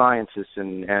engineers and scientists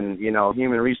and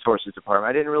human resources department.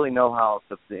 I didn't really know how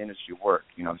the industry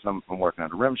worked, because I'm working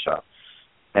at a rim shop.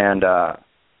 And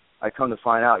I come to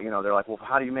find out, they're like, well,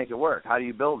 how do you make it work? How do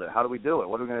you build it? How do we do it?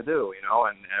 What are we going to do? And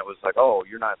it was like, oh,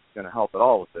 you're not going to help at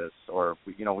all with this, or,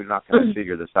 we're not going to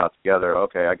figure this out together.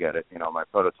 Okay, I get it. My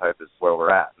prototype is where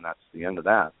we're at, and that's the end of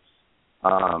that.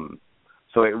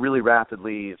 So it really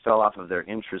rapidly fell off of their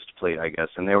interest plate, I guess,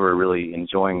 and they were really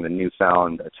enjoying the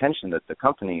newfound attention that the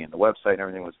company and the website and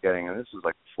everything was getting. And this was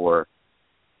before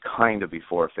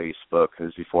Facebook. It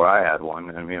was before I had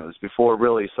one. I mean, it was before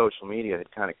really social media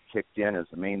had kind of kicked in as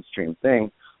a mainstream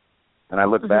thing. And I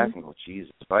look back and go,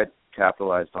 Jesus, if I'd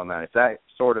capitalized on that, if that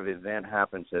sort of event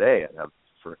happened today, I'd have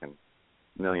freaking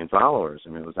 1 million followers. I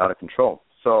mean, it was out of control.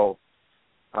 So,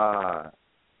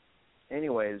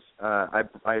 anyways, I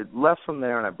left from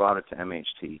there and I brought it to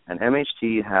MHT. And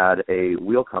MHT had a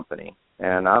wheel company.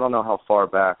 And I don't know how far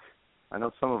back. I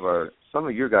know some of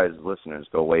your guys' listeners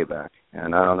go way back,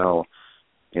 and I don't know,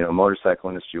 motorcycle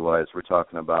industry-wise, we're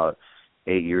talking about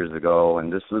 8 years ago, and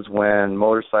this was when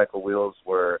motorcycle wheels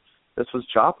this was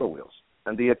chopper wheels,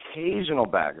 and the occasional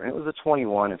bagger, and it was a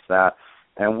 21, if that,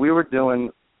 and we were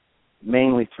doing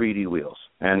mainly 3D wheels.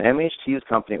 And MHT's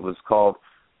company was called,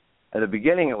 at the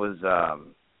beginning it was,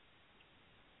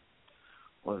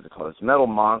 what was it called? It's Metal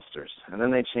Monsters. And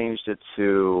then they changed it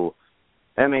to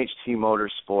MHT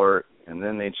Motorsport, and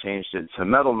then they changed it to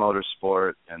Metal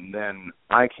Motorsport, and then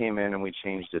I came in and we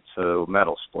changed it to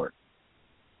Metal Sport.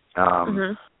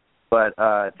 But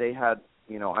they had,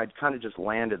 I'd kind of just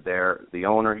landed there. The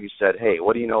owner, he said, "Hey,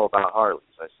 what do you know about Harleys?"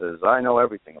 I says, "I know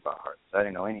everything about Harleys." I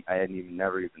didn't know any. I had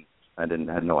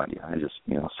no idea. I just,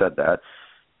 said that.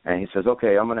 And he says,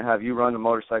 "Okay, I'm going to have you run the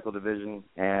motorcycle division,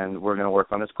 and we're going to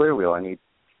work on this clear wheel. I need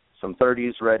some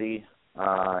 30s ready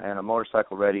and a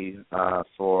motorcycle ready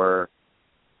for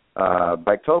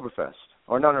Biketoberfest."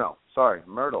 Or no, sorry,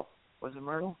 Myrtle. Was it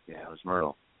Myrtle? Yeah, it was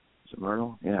Myrtle. Was it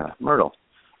Myrtle? Yeah, Myrtle.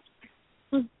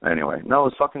 Anyway, no, it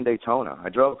was fucking Daytona. I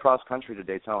drove across country to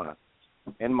Daytona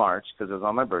in March because it was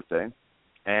on my birthday,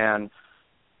 and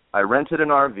I rented an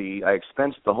RV. I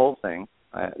expensed the whole thing.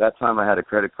 At that time I had a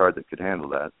credit card that could handle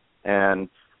that, and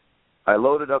I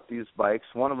loaded up these bikes,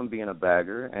 one of them being a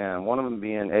bagger, and one of them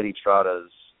being Eddie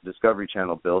Trotta's Discovery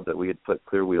Channel build that we had put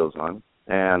clear wheels on,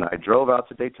 and I drove out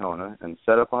to Daytona and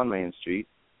set up on Main Street,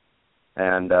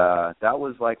 and that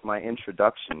was like my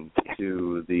introduction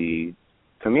to the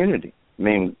community. I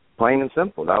mean, plain and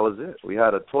simple, that was it. We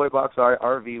had a toy box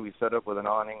RV we set up with an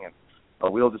awning and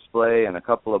a wheel display and a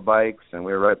couple of bikes, and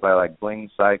we were right by like Bling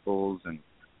Cycles and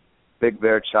Big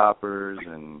Bear Choppers,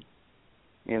 and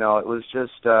it was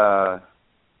just it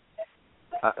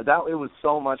was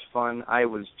so much fun. I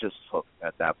was just hooked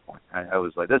at that point. I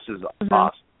was like, this is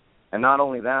awesome. And not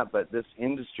only that, but this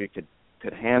industry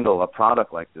could handle a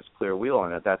product like this clear wheel,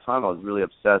 and at that time I was really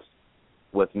obsessed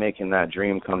with making that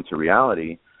dream come to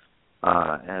reality.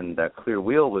 And that clear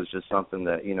wheel was just something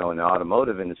that, in the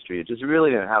automotive industry, it just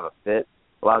really didn't have a fit.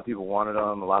 A lot of people wanted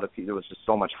them. A lot of people, there was just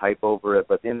so much hype over it.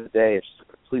 But at the end of the day, it's just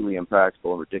a completely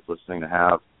impractical and ridiculous thing to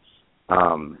have.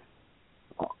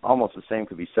 Almost the same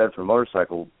could be said for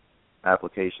motorcycle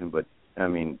application, but, I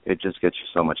mean, it just gets you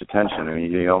so much attention. I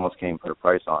mean, you almost can't put a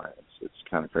price on it. It's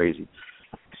kind of crazy.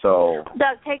 So,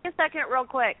 Doug, take a second real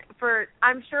quick.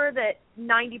 I'm sure that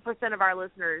 90% of our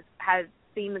listeners have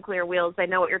seen the clear wheels. They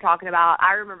know what you're talking about.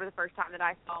 I remember the first time that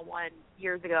I saw one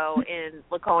years ago in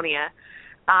Laconia.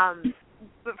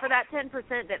 But for that 10%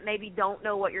 that maybe don't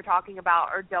know what you're talking about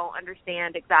or don't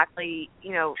understand exactly,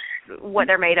 what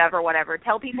they're made of or whatever,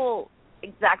 tell people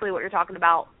exactly what you're talking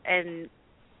about and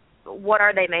what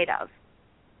are they made of?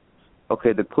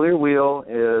 Okay, the clear wheel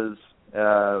is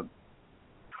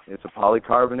it's a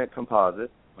polycarbonate composite.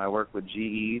 I work with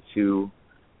GE to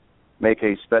make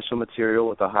a special material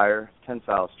with a higher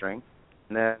tensile strength,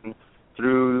 and then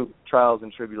through trials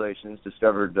and tribulations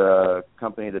discovered a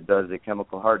company that does a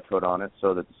chemical hard coat on it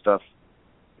so that the stuff,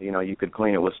 you could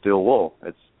clean it with steel wool.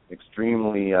 It's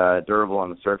extremely durable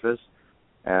on the surface,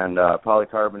 and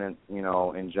polycarbonate,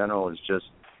 in general is just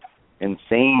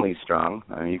insanely strong.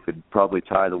 I mean, you could probably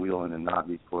tie the wheel in a knot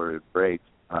before it breaks.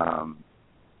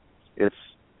 It's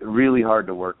really hard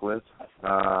to work with.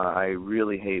 I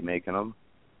really hate making them.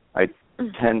 I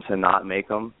tend to not make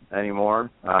them anymore,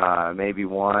 maybe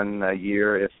one a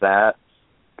year, if that,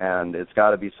 and it's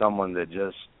got to be someone that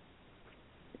just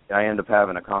I end up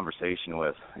having a conversation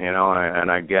with,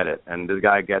 and I get it, and the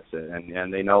guy gets it,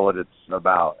 and they know what it's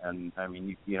about. And, I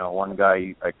mean, one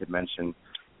guy I could mention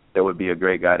that would be a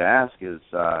great guy to ask is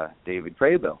David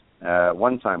Craybill,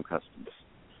 One Time Customs.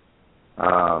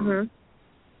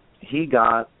 He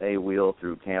got a wheel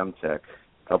through Camtech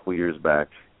a couple years back,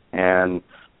 and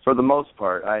for the most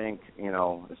part, I think,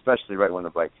 especially right when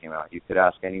the bike came out, you could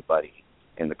ask anybody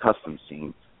in the custom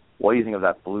scene, what do you think of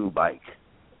that blue bike?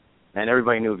 And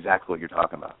everybody knew exactly what you're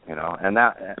talking about, and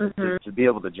that to be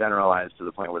able to generalize to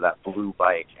the point where that blue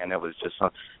bike, and it was just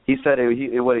he said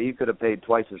he could have paid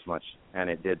twice as much, and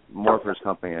it did more for his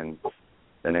company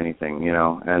than anything,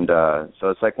 and so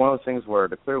it's like one of those things where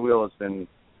the clear wheel has been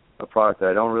a product that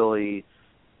I don't really,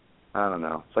 I don't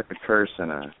know, it's like a curse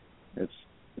and it's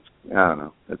I don't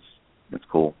know, it's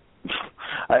cool.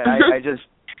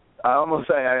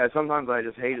 Sometimes I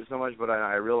just hate it so much, but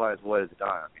I realize what it's done.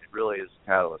 I mean, it really is a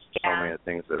catalyst for so many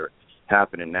things that are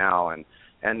happening now, and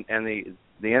the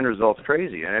end result's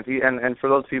crazy. And and for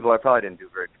those people, I probably didn't do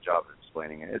a very good job of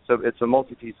explaining it. It's a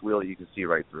multi-piece wheel you can see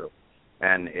right through,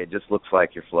 and it just looks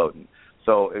like you're floating.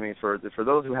 So I mean, for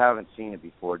those who haven't seen it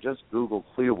before, just Google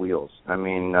clear wheels. I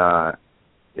mean,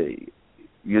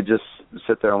 you just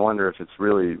sit there and wonder if it's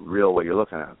really real what you're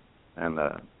looking at, and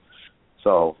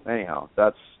so anyhow,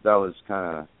 that was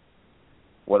kind of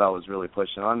what I was really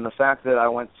pushing on. The fact that I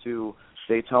went to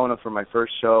Daytona for my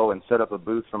first show and set up a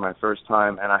booth for my first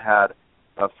time, and I had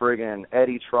a friggin'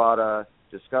 Eddie Trotta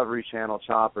Discovery Channel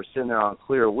chopper sitting there on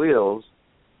clear wheels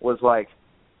was like,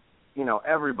 you know,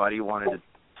 everybody wanted to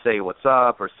say what's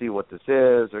up or see what this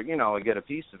is or, you know, get a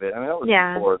piece of it. I mean, that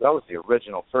was that was the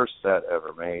original first set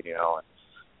ever made, you know.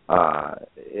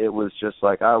 It was just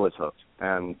like I was hooked.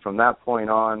 And from that point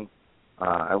on,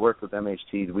 I worked with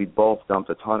MHT. We both dumped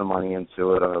a ton of money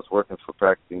into it. I was working for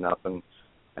practically nothing.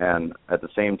 And at the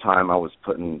same time, I was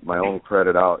putting my own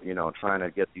credit out, you know, trying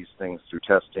to get these things through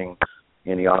testing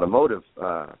in the automotive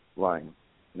line.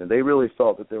 And they really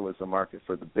felt that there was a market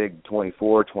for the big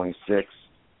 24, 26,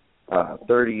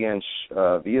 30-inch,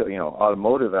 you know,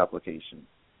 automotive application.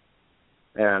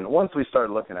 And once we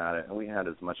started looking at it, and we had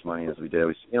as much money as we did,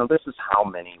 we said, you know, this is how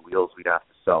many wheels we'd have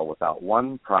to sell without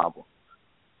one problem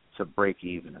to break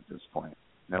even at this point.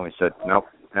 And we said, nope.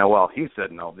 And, well, he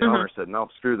said no. The owner said, nope,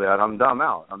 screw that. I'm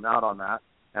out. I'm out on that.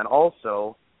 And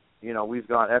also, you know, we've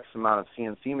got X amount of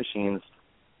CNC machines.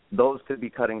 Those could be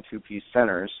cutting two-piece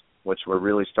centers, which were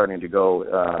really starting to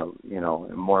go, you know,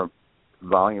 more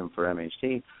volume for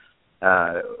MHT.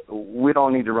 We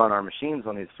don't need to run our machines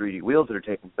on these 3D wheels that are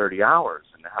taking 30 hours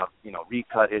and have, you know,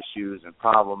 recut issues and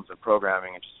problems and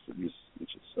programming. It's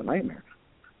just a nightmare.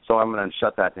 So I'm going to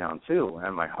shut that down too.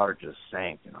 And my heart just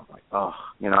sank. And I'm like, oh,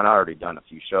 you know, and I already done a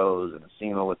few shows and a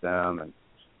SEMA with them. And,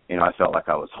 you know, I felt like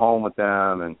I was home with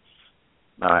them. And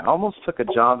I almost took a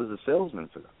job as a salesman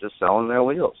for them, just selling their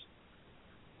wheels.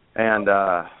 And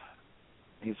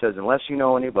he says, unless you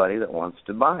know anybody that wants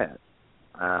to buy it.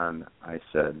 And I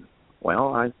said,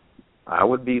 well, I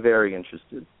would be very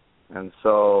interested. And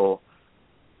so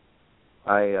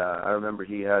I remember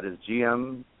he had his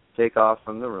GM take off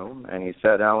from the room, and he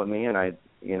sat down with me, and I,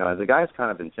 you know, the guy's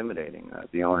kind of intimidating,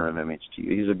 the owner of MHT.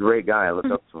 He's a great guy. I look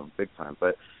up to him big time,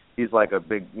 but he's like a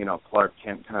big, you know, Clark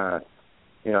Kent kind of,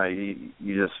 you know,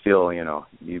 you just feel, you know,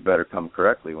 you better come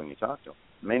correctly when you talk to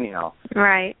him. Anyhow,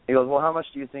 right. He goes, well, how much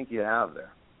do you think you have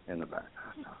there in the back?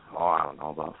 Oh, I don't know,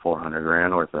 about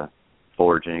 $400,000 worth of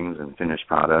forgings and finished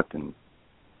product and,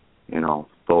 you know,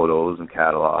 photos and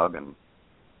catalog, and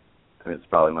I mean, it's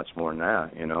probably much more than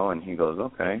that, you know. And he goes,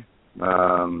 okay,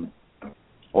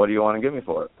 what do you want to give me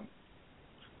for it?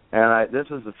 And this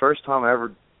is the first time I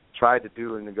ever tried to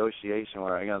do a negotiation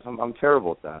where I guess I'm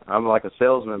terrible at that. I'm like a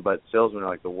salesman, but salesmen are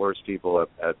like the worst people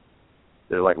at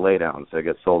they're like laydowns. They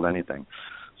get sold anything.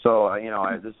 So, you know,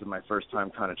 this is my first time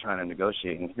kind of trying to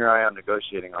negotiate, and here I am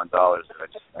negotiating on dollars that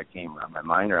I can't wrap my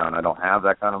mind around. I don't have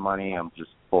that kind of money. I'm just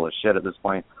full of shit at this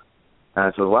point. And I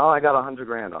said, well, I got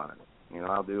 $100,000 on it. You know,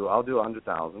 I'll do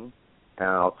 $100,000, and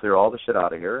I'll clear all the shit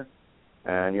out of here,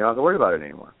 and you don't have to worry about it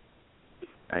anymore.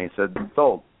 And he said,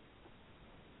 sold.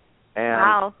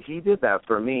 And he did that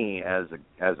for me as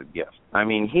a gift. I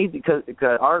mean, because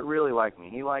Art really liked me.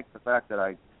 He liked the fact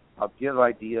that I'll give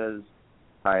ideas.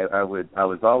 I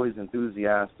was always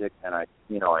enthusiastic, and I'd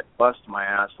bust my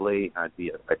ass late. I'd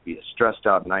be a stressed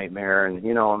out nightmare, and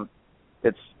you know,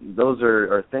 those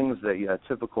are things that a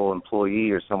typical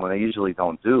employee or someone, they usually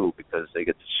don't do because they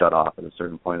get to shut off at a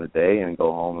certain point of the day and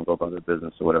go home and go about their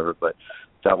business or whatever. But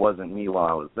that wasn't me while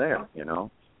I was there. You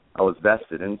know, I was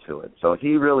vested into it. So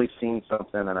he really seen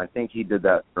something, and I think he did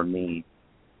that for me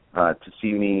to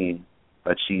see me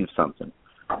achieve something.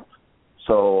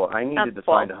 So I needed to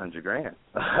find $100,000.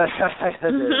 I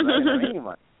didn't have any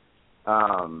money.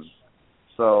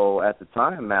 So at the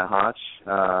time, Matt Hotch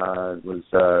was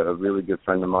a really good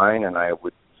friend of mine, and I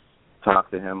would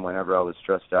talk to him whenever I was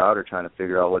stressed out or trying to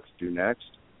figure out what to do next.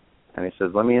 And he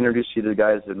says, let me introduce you to the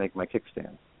guys that make my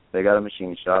kickstands. They got a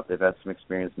machine shop. They've had some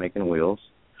experience making wheels.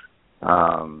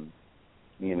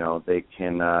 You know, they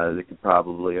can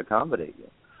probably accommodate you.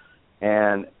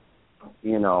 And,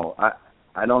 you know,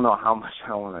 I don't know how much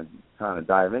I want to kind of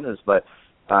dive into this, but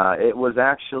it was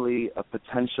actually a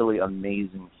potentially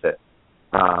amazing fit.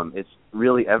 It's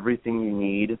really everything you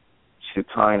need to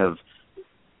kind of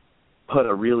put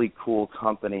a really cool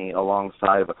company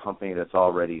alongside of a company that's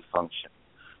already functioning.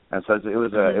 And so it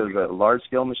was a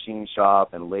large-scale machine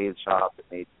shop and lathe shop that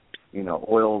made, you know,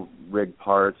 oil rig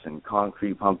parts and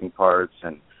concrete pumping parts,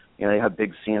 and you know, they had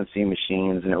big CNC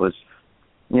machines, and it was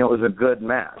a good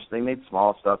match. They made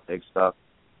small stuff, big stuff,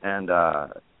 and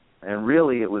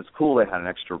really it was cool. They had an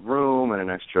extra room and an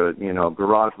extra, you know,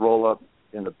 garage roll-up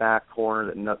in the back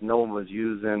corner that no one was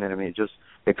using, and I mean,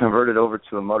 it converted over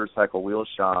to a motorcycle wheel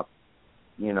shop,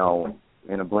 you know,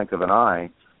 in a blink of an eye,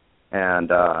 and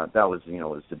that was, you know,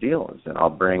 was the deal. Is that I'll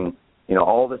bring, you know,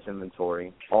 all this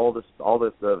inventory, all the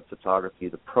photography,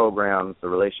 the programs, the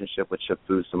relationship with Chip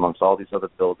Foose amongst all these other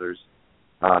builders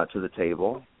to the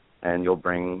table, and you'll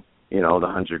bring, you know, the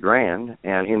 $100,000,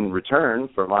 and in return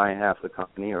for my half the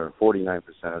company, or 49%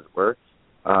 as it were,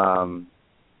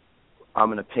 I'm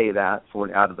going to pay that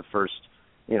out of the first,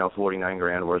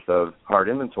 $49,000 worth of hard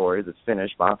inventory that's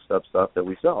finished, boxed up stuff that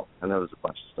we sell. And there was a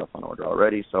bunch of stuff on order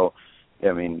already. So,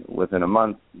 I mean, within a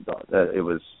month, it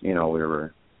was,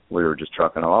 we were just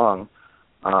trucking along.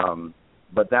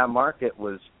 But that market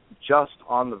was just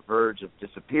on the verge of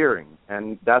disappearing,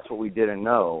 and that's what we didn't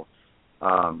know.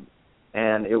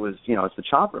 And it was, it's the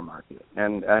chopper market.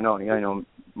 And I know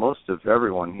most of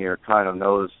everyone here kind of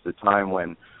knows the time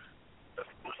when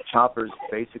choppers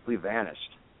basically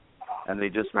vanished, and they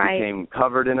just became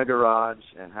covered in a garage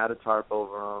and had a tarp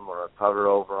over them or a cover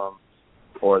over them,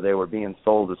 or they were being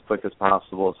sold as quick as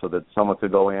possible so that someone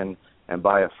could go in and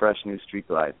buy a fresh new street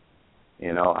glide.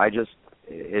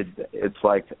 It's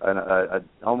like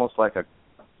almost like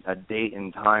a date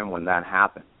in time when that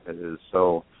happened. It is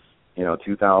so,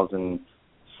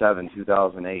 2007,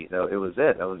 2008. It was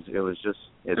it. It was just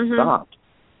stopped.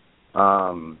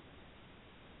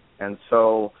 And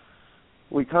so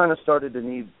we kind of started to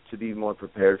need to be more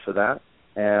prepared for that.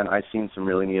 And I seen some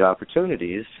really neat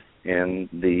opportunities in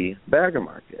the bagger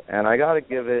market. And I got to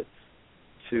give it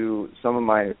to some of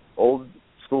my old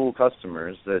school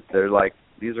customers that they're like,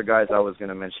 these are guys I was going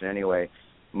to mention anyway,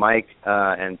 Mike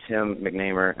and Tim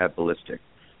McNamer at Ballistic.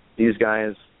 These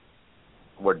guys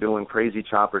were doing crazy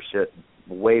chopper shit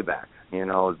way back,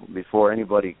 before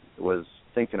anybody was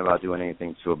thinking about doing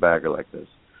anything to a bagger like this.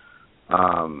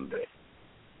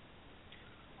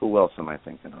 Who else am I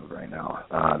thinking of right now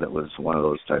that was one of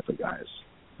those type of guys?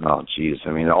 Oh, geez.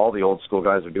 I mean, all the old school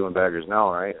guys are doing baggers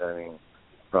now, right? I mean,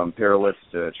 from Pirowitz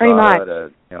to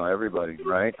Trotta to, everybody,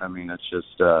 right? I mean, it's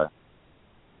just...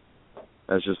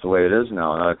 that's just the way it is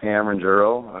now. Cameron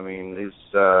Juro, I mean,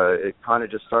 it kind of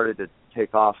just started to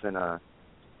take off in a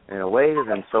wave,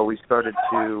 and so we started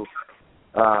to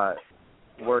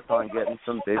work on getting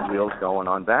some big wheels going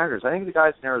on baggers. I think the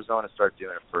guys in Arizona started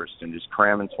doing it first and just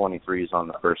cramming 23s on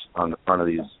the front of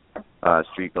these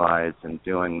street glides and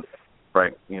doing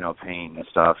bright, paint and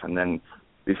stuff. And then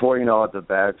before you know it, the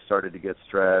bags started to get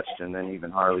stretched, and then even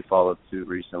Harley followed suit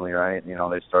recently, right?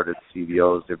 They started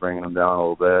CVOs, they're bringing them down a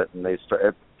little bit, and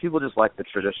people just like the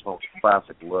traditional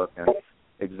classic look, and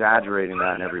exaggerating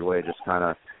that in every way just kind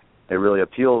of, it really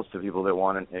appeals to people that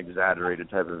want an exaggerated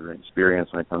type of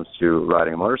experience when it comes to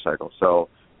riding a motorcycle. So,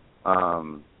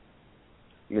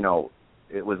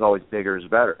 it was always bigger is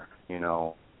better,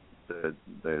 the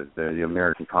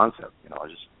American concept,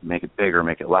 just make it bigger,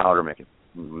 make it louder, make it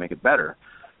better.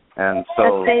 And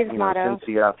so,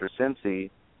 Cincy after Cincy,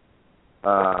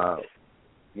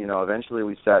 eventually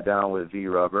we sat down with V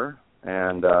Rubber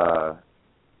and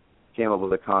came up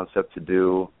with a concept to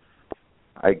do.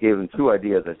 I gave them two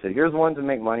ideas. I said, here's one to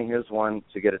make money, here's one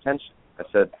to get attention. I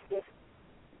said,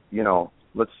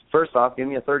 let's first off, give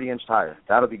me a 30-inch tire.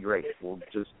 That'll be great. We'll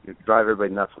just drive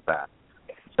everybody nuts with that.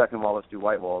 Second of all, let's do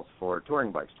white walls for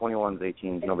touring bikes. 21s,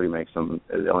 18s, nobody makes them.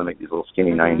 They only make these little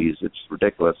skinny 90s. It's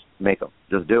ridiculous. Make them.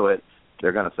 Just do it.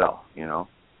 They're going to sell,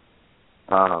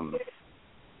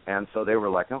 And so they were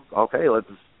like, oh, okay,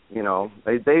 let's,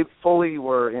 they fully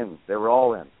were in. They were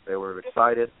all in. They were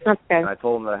excited. Okay. And I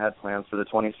told them that I had plans for the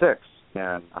 26th.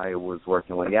 And I was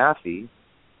working with Yaffe.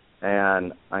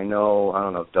 And I don't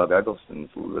know if Doug Eggleston's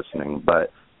listening,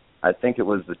 but I think it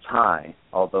was the tie,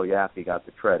 although Yaffe got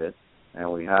the credit. And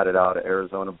we had it out at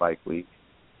Arizona Bike Week.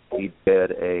 He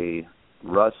did a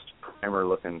rust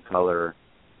primer-looking color,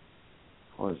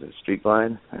 what was it, street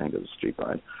glide? I think it was street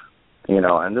glide.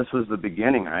 And this was the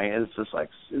beginning, right? It's just like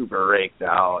super raked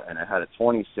out, and it had a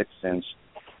 26-inch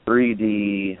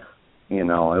 3D, it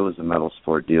was a metal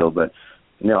sport deal, but,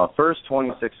 a first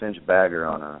 26-inch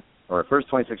bagger first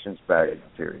 26-inch bagger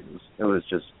period. It was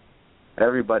just,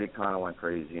 everybody kind of went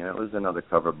crazy, and it was another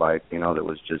cover bike, that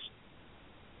was just,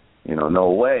 no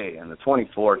way. And the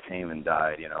 24 came and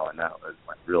died, and that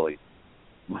went really,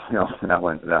 that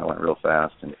went real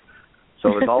fast. And so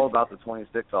it was all about the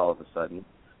 26 all of a sudden.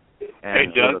 And hey,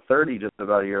 Doug, the 30 just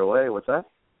about a year away. What's that?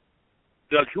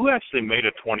 Doug, who actually made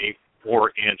a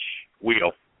 24-inch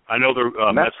wheel? I know the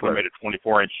Metzler made a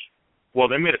 24-inch. Well,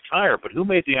 they made a tire, but who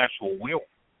made the actual wheel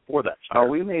for that tire? Oh,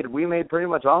 we made pretty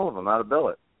much all of them out of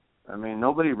billet. I mean,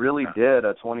 nobody really did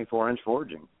a 24-inch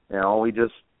forging.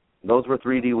 Those were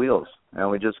 3D wheels,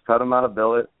 and we just cut them out of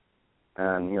billet,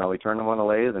 and, we turned them on a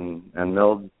lathe and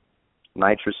milled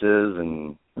nitruses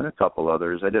and a couple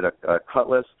others. I did a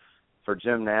Cutlass for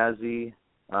Jim Nazi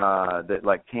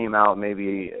that, came out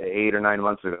maybe 8 or 9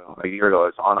 months ago, a year ago.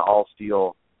 It's on an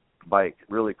all-steel bike,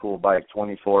 really cool bike,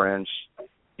 24-inch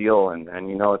steel, and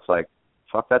it's like,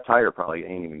 fuck, that tire probably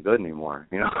ain't even good anymore.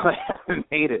 I haven't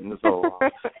made it in so long.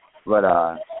 But,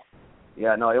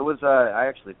 it was, I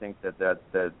actually think that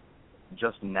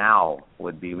just now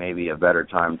would be maybe a better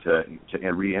time to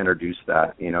reintroduce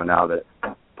that. Now that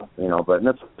but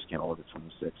Mitzler just came out with the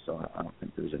 26, so I don't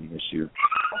think there's any issue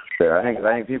there. I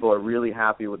think people are really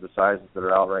happy with the sizes that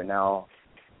are out right now,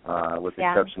 with the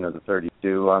exception of the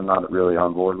 32. I'm not really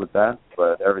on board with that,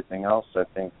 but everything else, I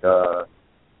think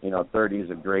 30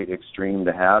 is a great extreme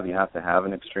to have. You have to have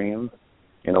an extreme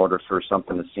in order for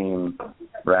something to seem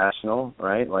rational,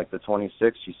 right? Like the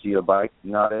 26, you see a bike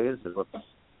nowadays, it looks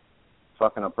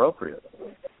fucking appropriate,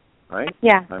 right?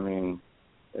 Yeah. I mean,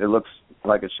 it looks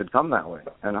like it should come that way.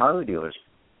 And Harley dealers,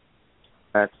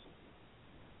 that's...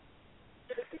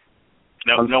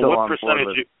 Now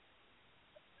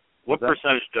what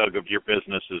percentage, Doug, of your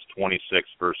business is 26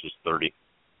 versus 30?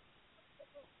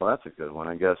 Well, that's a good one,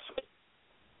 I guess.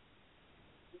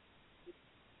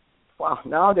 Wow,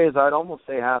 nowadays I'd almost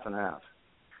say half and half.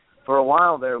 For a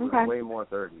while there was way more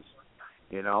 30s,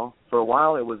 For a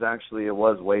while it was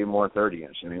way more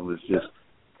 30-inch. I mean, it was just,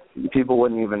 people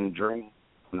wouldn't even drink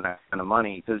that kind of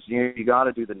money because you got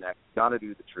to do the neck, you got to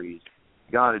do the trees,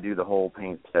 you got to do the whole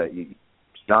paint set, you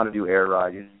got to do air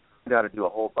ride, you got to do a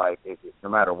whole bike, no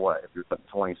matter what, if you're putting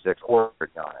 26 or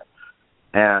on it.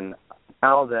 And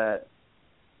now that,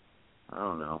 I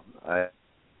don't know,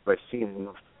 I've seen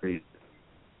enough trees,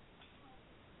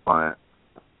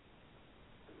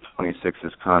 26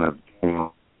 is kind of gaining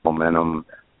momentum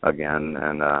again,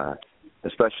 and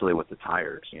especially with the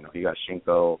tires. You got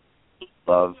Shinko,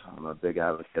 Love. I'm a big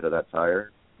advocate of that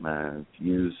tire. I've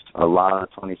used a lot of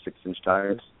 26-inch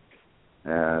tires,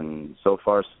 and so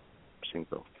far,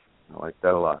 Shinko. I like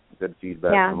that a lot. Good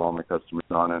feedback from all my customers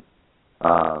on it.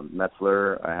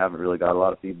 Metzler, I haven't really got a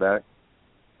lot of feedback.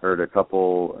 Heard a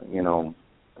couple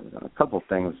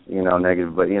things,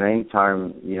 negative, but,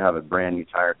 anytime you have a brand new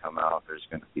tire come out, there's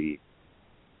going to be,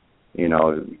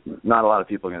 not a lot of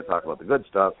people are going to talk about the good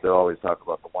stuff. They'll always talk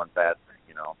about the one bad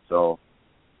thing, So,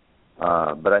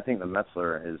 but I think the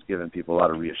Metzler is giving people a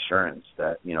lot of reassurance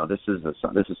that, this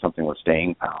is something with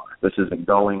staying power. This isn't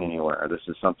going anywhere. This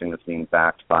is something that's being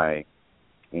backed by,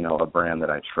 a brand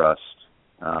that I trust.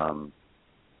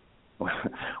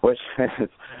 Which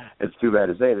it's too bad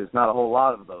to say. There's not a whole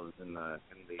lot of those in the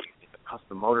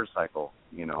custom motorcycle,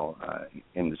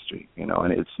 industry,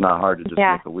 and it's not hard to just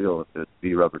make a wheel with a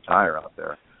V-rubber tire out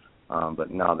there.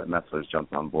 But now that Metzler's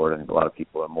jumped on board, I think a lot of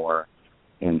people are more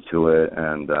into it,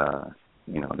 and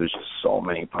there's just so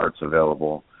many parts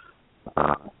available.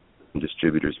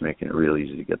 Distributors making it real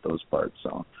easy to get those parts.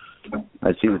 So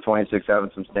I see the 26 having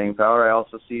some staying power. I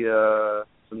also see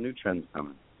some new trends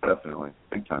coming. Definitely,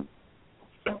 big time.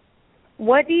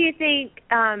 What do you think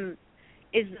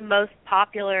is the most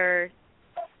popular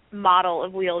model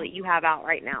of wheel that you have out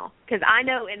right now? Because I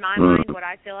know in my mind what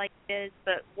I feel like it is,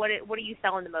 but what are you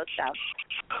selling the most of?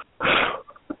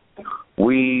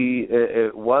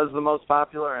 It was the most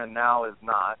popular and now is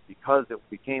not, because it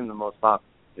became the most popular,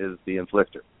 is the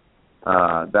Inflictor.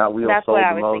 That wheel That's sold what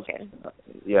I the was most. Thinking.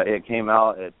 It came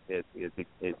out. It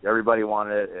everybody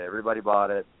wanted it. Everybody bought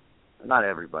it. Not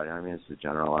everybody. I mean, it's a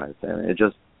generalized. It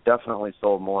just definitely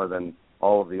sold more than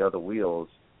all of the other wheels.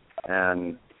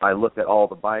 And I look at all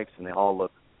the bikes, and they all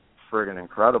look friggin'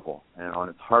 incredible. And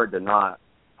it's hard to not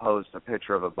post a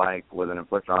picture of a bike with an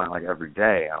Inflictor on it like every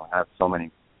day. I have so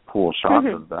many cool shots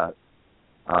of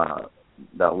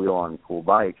that wheel on cool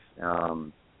bikes.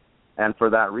 And for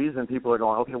that reason, people are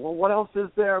going, okay, well, what else is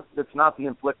there that's not the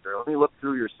Inflictor? Let me look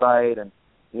through your site, and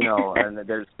and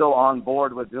they're still on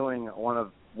board with doing one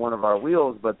of our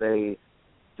wheels, but they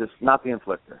just not the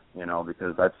Inflictor,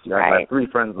 because I have 3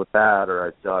 friends with that, or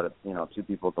I saw it, 2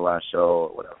 people at the last show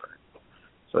or whatever.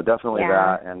 So definitely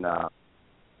that,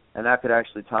 and that could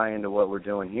actually tie into what we're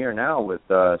doing here now with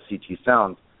CT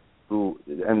Sounds,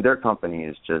 and their company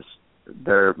is just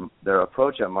their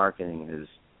approach at marketing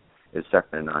is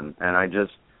second to none. And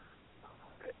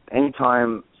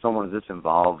anytime someone's this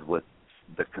involved with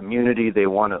the community they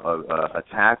want to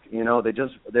attack,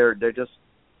 they're just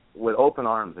with open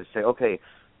arms. They say, okay,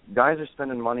 guys are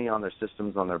spending money on their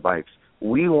systems, on their bikes.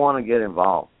 We want to get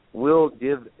involved. We'll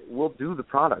do the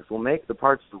products. We'll make the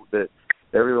parts that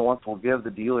everyone wants. We'll give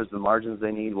the dealers the margins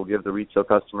they need. We'll give the retail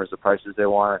customers the prices they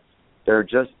want.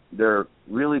 They're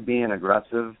really being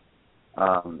aggressive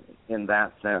in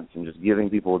that sense, and just giving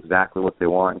people exactly what they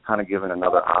want, and kind of giving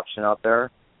another option out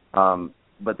there.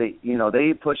 But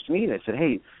they pushed me. They said,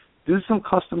 hey, do some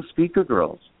custom speaker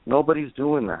grills. Nobody's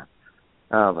doing that.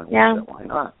 I was like, well, shit, why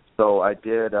not? So I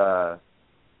did,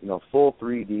 full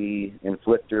 3D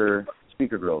Inflictor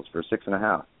speaker grills for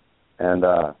 $6.5, and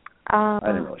I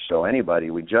didn't really show anybody.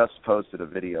 We just posted a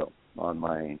video on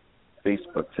my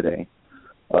Facebook today,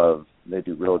 They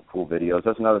do really cool videos.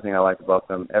 That's another thing I like about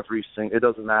them. It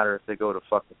doesn't matter if they go to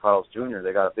Fuck the Puddles Jr.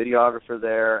 They got a videographer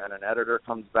there, and an editor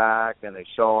comes back, and they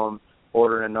show them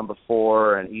ordering a number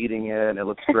 4 and eating it, and it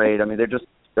looks great. I mean,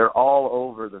 they're all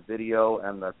over the video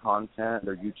and the content.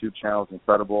 Their YouTube channel is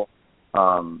incredible.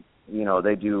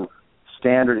 They do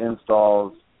standard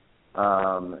installs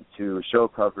to show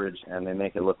coverage, and they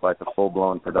make it look like a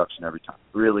full-blown production every time.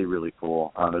 Really, really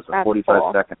cool. There's a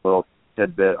 45-second little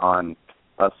tidbit on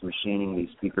us machining these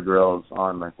speaker grills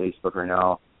on my Facebook right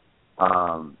now.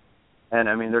 And,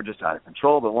 I mean, they're just out of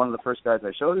control. But one of the first guys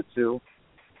I showed it to,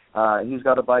 he's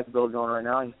got a bike build going right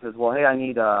now. He says, well, hey, I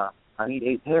need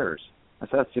 8 pairs. I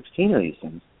said, 16 of these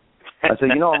things. I said,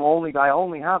 I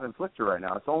only have Inflictor right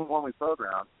now. It's the only one we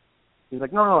programmed. He's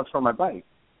like, no, it's for my bike.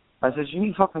 I said, you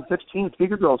need fucking 16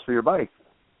 speaker grills for your bike.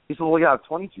 He said, well, yeah, I have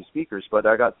 22 speakers, but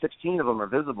I got 16 of them are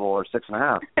visible or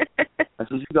 6.5. I said,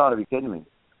 you got to be kidding me.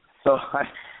 So I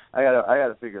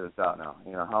gotta figure this out now.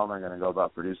 How am I going to go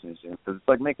about producing these things? Because it's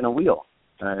like making a wheel.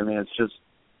 I mean, it's just,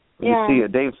 you see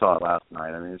it. Dave saw it last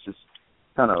night. I mean, it's just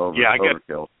kind of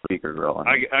overkill speaker grill.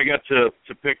 I got to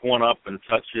pick one up and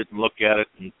touch it and look at it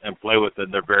and play with it.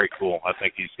 They're very cool. I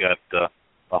think he's got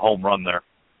a home run there.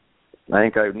 I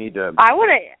think I need to. I want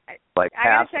to. I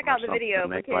gotta check out the video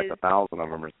make because like 1,000 of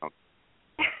them or something.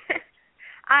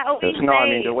 I always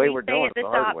say the way we're doing it the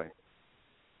hard way.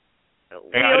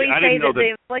 We always say that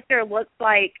the Inflictor looks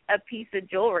like a piece of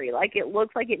jewelry. Like it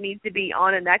looks like it needs to be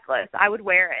on a necklace. I would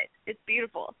wear it. It's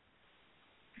beautiful.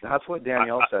 That's what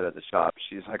Danielle said at the shop.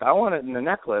 She's like, I want it in a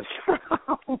necklace.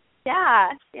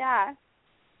 Yeah.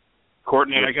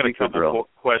 Courtney, I got a couple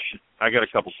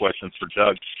questions for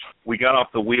Doug. We got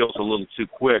off the wheels a little too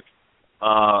quick.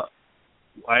 I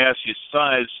asked you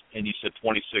size, and you said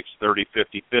 26, 30,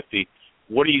 50, 50.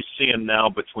 What are you seeing now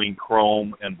between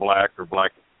chrome and black or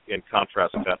black and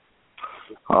contrast cut?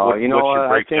 You know what?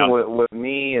 I think with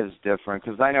me is different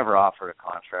because I never offered a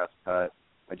contrast cut.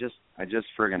 I just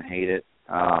friggin' hate it.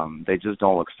 They just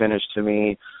don't look finished to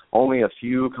me. Only a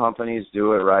few companies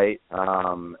do it right,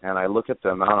 and I look at the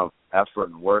amount of effort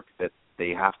and work that they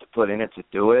have to put in it to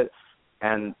do it,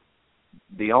 and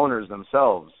the owners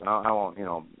themselves, I won't,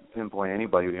 pinpoint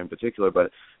anybody in particular,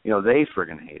 but, they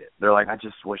friggin' hate it. They're like, I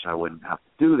just wish I wouldn't have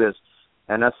to do this,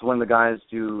 and that's when the guys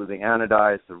do the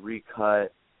anodize, the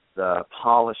recut, the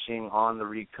polishing on the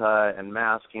recut, and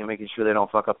masking, and making sure they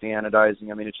don't fuck up the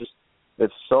anodizing. I mean,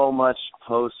 it's so much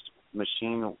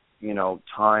post-machine,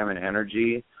 time and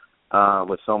energy,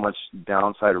 with so much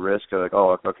downside risk. Like,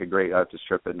 oh, okay, great, I have to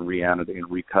strip it and re-anodate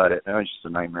and recut it. And it's just a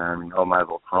nightmare. I mean, I might as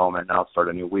well chrome it, now start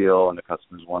a new wheel, and the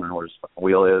customer's wondering where his fucking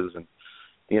wheel is. And,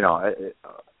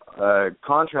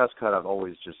 contrast cut, I've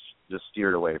always just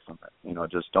steered away from it.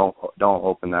 Just don't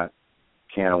open that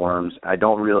can of worms. I'm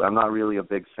not really a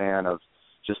big fan of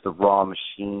just the raw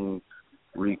machine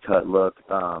recut look.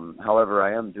 However,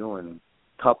 I am doing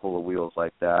a couple of wheels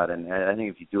like that, and I think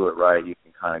if you do it right, you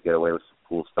can kind of get away with some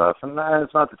cool stuff. And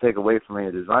it's not to take away from any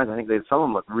of the designs. I think some of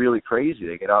them look really crazy.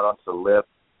 They get out onto the lip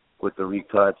with the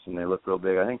recuts, and they look real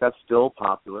big. I think that's still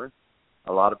popular.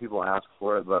 A lot of people ask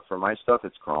for it, but for my stuff,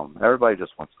 it's chrome. Everybody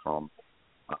just wants chrome.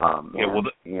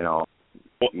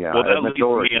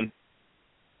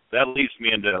 That leads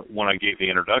me into when I gave the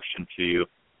introduction to you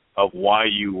of why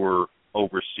you were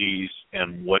overseas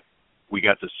and what we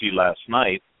got to see last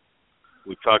night.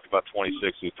 We've talked about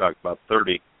 26, we've talked about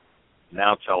 30.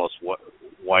 Now tell us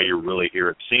why you're really here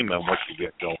at SEMA and what you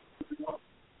get going.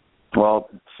 Well,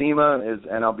 SEMA is,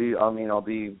 and I'll be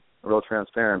real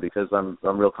transparent because I'm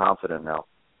real confident now,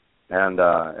 and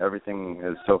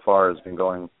everything so far has been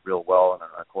going real well and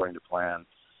according to plan.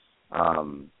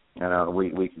 And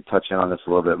we can touch in on this a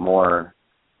little bit more.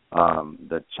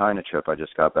 The China trip I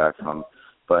just got back from,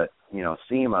 but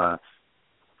SEMA,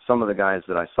 some of the guys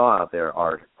that I saw out there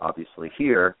are obviously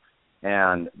here,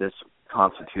 and this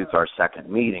constitutes our second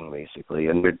meeting basically.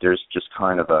 And there's just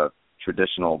kind of a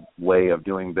traditional way of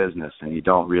doing business, and you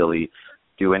don't really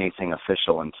do anything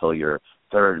official until your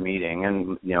third meeting.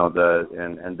 And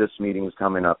and this meeting is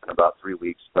coming up in about 3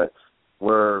 weeks, but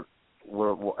we're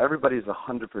everybody's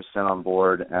 100% on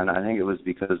board, and I think it was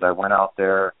because I went out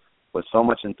there with so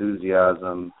much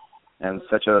enthusiasm and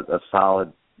such a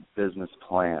solid business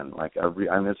plan. Like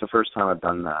it's the first time I've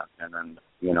done that, and then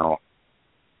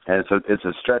and it's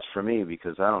a stretch for me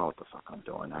because I don't know what the fuck I'm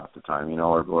doing half the time,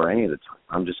 or any of the time.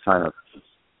 I'm just kind of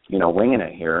winging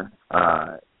it here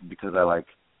because I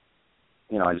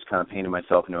just kind of painted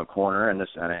myself into a corner, and I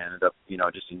ended up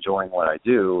just enjoying what I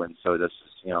do, and so this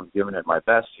is I'm giving it my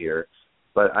best here.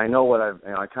 But I know what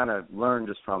I kind of learned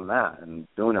just from that, and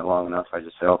doing it long enough, I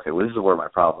just say, okay, well, this is where my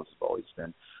problems have always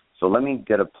been. So let me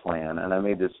get a plan. And I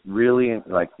made this really,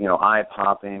 like, you know,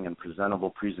 eye-popping and presentable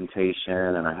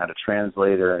presentation, and I had a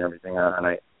translator and everything.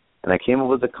 And I came up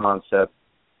with the concept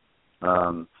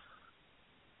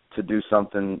to do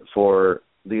something for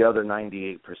the other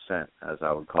 98%, as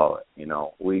I would call it. You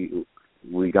know, we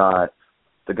got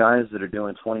the guys that are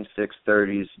doing 26,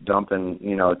 30s, dumping,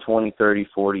 you know, 20, 30,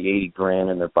 40, 80 grand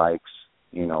in their bikes,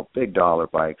 you know, big dollar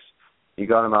bikes. You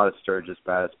got them out at Sturgis,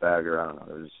 Baddest Bagger, I don't know,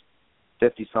 there's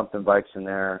 50-something bikes in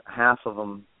there, half of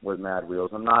them with mad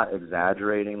wheels. I'm not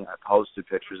exaggerating. I posted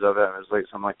pictures of it. It was like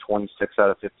something like 26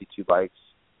 out of 52 bikes.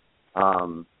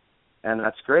 And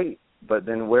that's great. But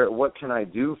then what can I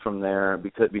do from there?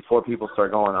 Because before people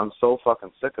start going, I'm so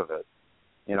fucking sick of it.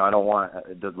 You know, I don't want,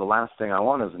 the last thing I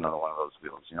want is another one of those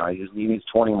wheels. You know, I just need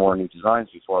 20 more new designs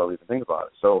before I even think about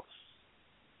it. So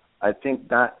I think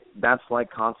that's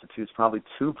like constitutes probably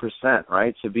 2%,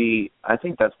 right? I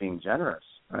think that's being generous,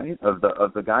 right? Of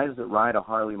the guys that ride a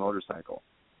Harley motorcycle.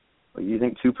 But you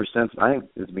think 2%, I think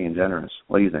is being generous.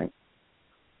 What do you think?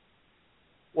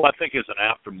 Well, I think as an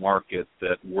aftermarket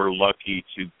that we're lucky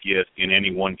to get in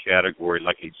any one category,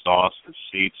 like exhaust or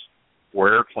seats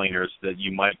or air cleaners, that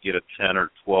you might get a 10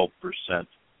 or 12%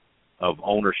 of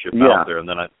ownership out there. And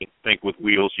then I think with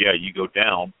wheels, you go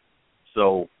down.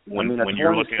 So when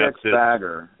you're looking at this,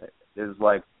 bagger is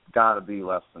like got to be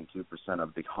less than 2%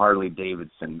 of the Harley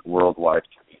Davidson worldwide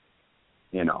community.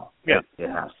 You know, it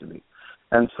has to be.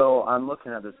 And so I'm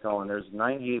looking at this going, there's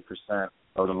 98%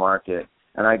 of the market.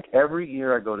 And every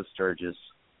year I go to Sturgis.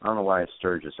 I don't know why it's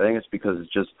Sturgis. I think it's because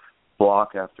it's just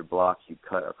block after block you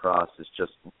cut across. It's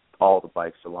just all the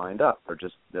bikes are lined up, or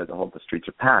just the streets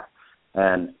are packed,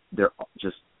 and they're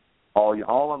just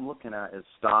all I'm looking at is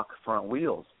stock front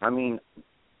wheels. I mean,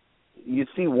 you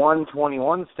see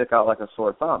 121 stick out like a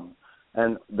sore thumb,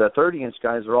 and the 30-inch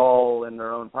guys are all in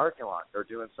their own parking lot or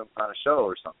doing some kind of show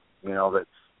or something. You know, but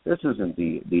this isn't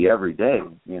the everyday.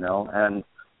 You know, and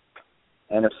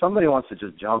if somebody wants to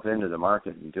just jump into the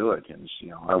market and do it, and you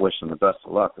know, I wish them the best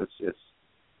of luck. It's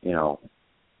you know,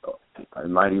 I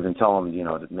might even tell them, you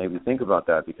know, to maybe think about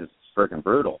that because it's freaking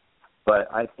brutal. But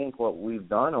I think what we've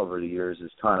done over the years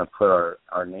is kind of put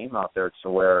our name out there to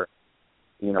where,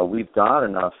 you know, we've got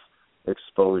enough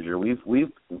exposure. We've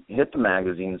hit the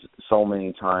magazines so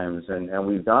many times, and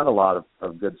we've got a lot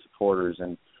of good supporters.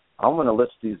 And I'm going to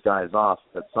list these guys off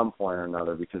at some point or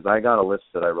another because I got a list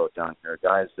that I wrote down here,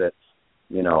 guys that,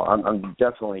 you know, I'm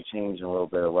definitely changing a little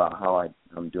bit about how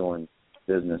I'm doing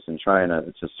business and trying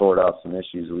to sort out some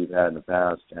issues we've had in the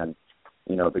past. And,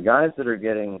 you know, the guys that are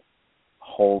getting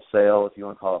wholesale, if you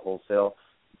want to call it wholesale,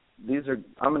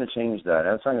 I'm going to change that.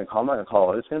 I'm not going to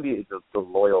call it. It's going to be the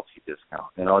loyalty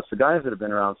discount. You know, it's the guys that have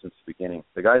been around since the beginning.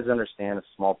 The guys that understand it's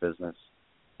small business.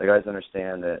 The guys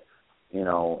understand that, you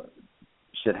know,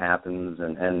 shit happens,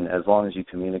 and as long as you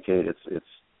communicate,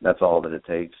 that's all that it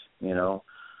takes, you know.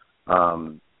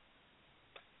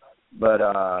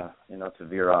 You know, to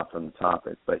veer off from the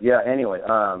topic. But, yeah, anyway,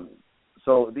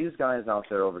 so these guys out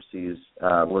there overseas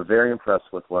were very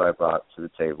impressed with what I brought to the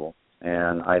table.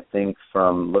 And I think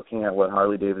from looking at what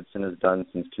Harley-Davidson has done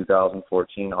since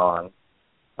 2014 on,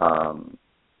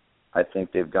 I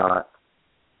think they've got,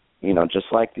 you know, just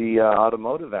like the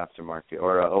automotive aftermarket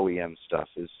or OEM stuff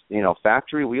is, you know,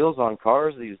 factory wheels on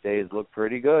cars these days look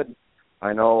pretty good.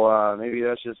 I know maybe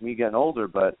that's just me getting older,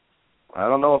 but I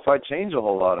don't know if I'd change a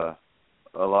lot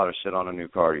of shit on a new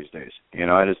car these days. You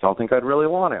know, I just don't think I'd really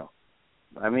want to.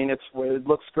 I mean, it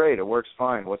looks great. It works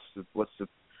fine. What's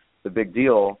the big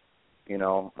deal? You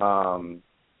know,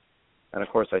 and of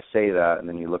course I say that, and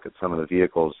then you look at some of the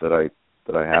vehicles that I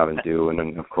have and do, and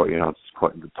then of course, you know, it's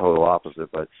quite the total opposite.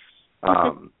 But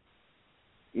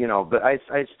you know, but I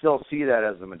still see that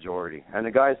as the majority, and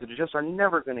the guys that are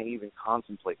never going to even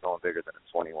contemplate going bigger than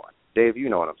a 21. Dave, you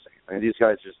know what I'm saying? I mean, these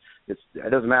guys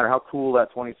it doesn't matter how cool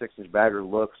that 26-inch bagger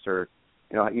looks, or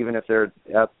you know, even if they're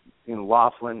in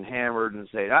Laughlin hammered and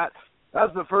say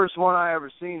that's the first one I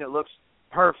ever seen. It looks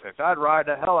perfect. I'd ride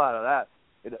the hell out of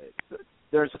that.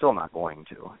 They're still not going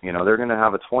to. You know, they're going to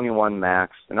have a 21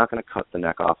 Max. They're not going to cut the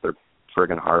neck off their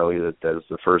friggin' Harley that is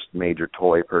the first major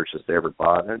toy purchase they ever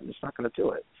bought. They're just not going to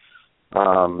do it.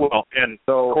 Well, and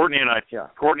so Courtney and I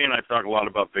talk a lot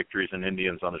about victories and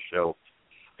Indians on the show,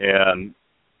 and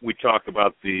we talk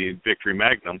about the Victory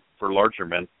Magnum for larger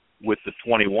men with the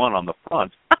 21 on the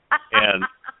front, and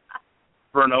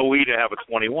for an OE to have a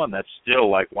 21, that's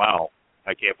still like, wow,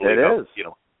 I can't believe it is. You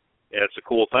know, it's a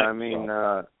cool thing. I mean,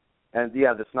 and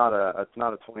yeah, it's not a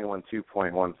 21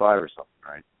 2.15 or something,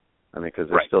 right? I mean, because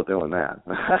they're still doing that.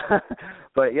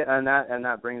 But yeah, and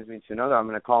that brings me to another. I'm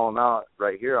going to call him out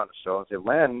right here on the show and say,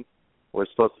 Len, we're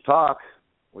supposed to talk.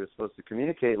 We're supposed to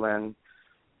communicate, Len.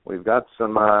 We've got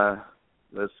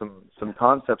there's some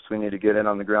concepts we need to get in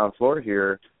on the ground floor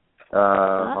here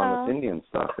on this Indian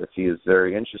stuff, if he is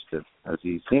very interested, as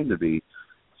he seemed to be.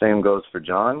 Same goes for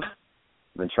John.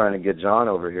 I've been trying to get John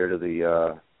over here to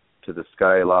the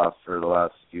Sky Loft for the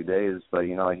last few days, but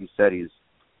he said he's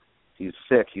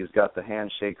sick. He's got the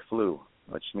handshake flu,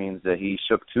 which means that he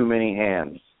shook too many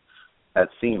hands at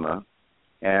SEMA,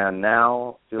 and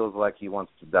now feels like he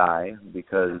wants to die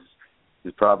because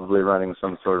he's probably running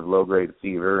some sort of low-grade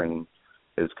fever and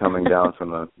is coming down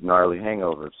from a gnarly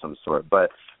hangover of some sort.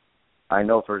 But I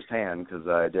know firsthand because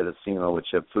I did a SEMA with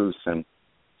Chip Foose, and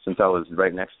since I was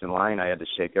right next in line, I had to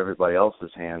shake everybody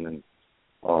else's hand, and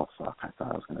oh fuck, I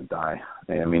thought I was going to die.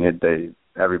 I mean,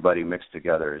 everybody mixed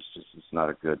together. It's not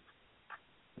a good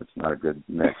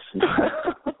mix.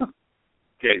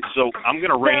 Okay, so I'm going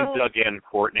to rein Doug in,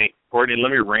 Courtney. Courtney, let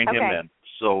me rein him in.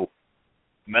 So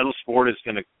Metal Sport is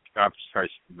going to,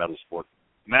 Metal Sport.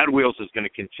 Mad Wheels is going to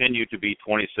continue to be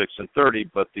 26 and 30,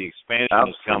 but the expansion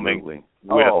is coming with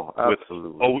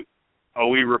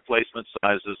OE replacement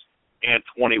sizes and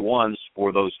 21s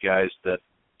for those guys that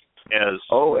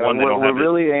we're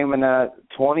really aiming at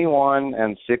 21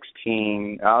 and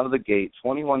 16 out of the gate.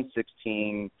 21,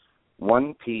 16,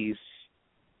 one piece,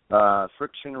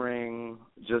 friction ring,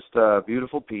 just a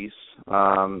beautiful piece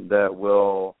that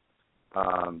will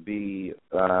be,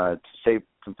 to say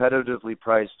competitively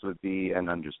priced would be an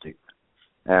understatement.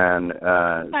 And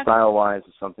style-wise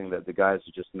is something that the guys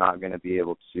are just not going to be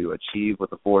able to achieve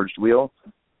with a forged wheel.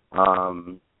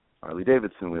 Harley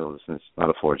Davidson wheels, it's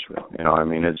not a forged wheel.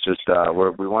 It's just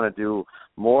we want to do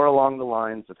more along the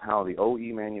lines of how the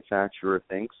OE manufacturer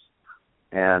thinks.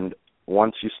 And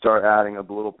once you start adding a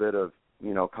little bit of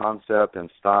concept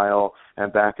and style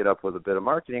and back it up with a bit of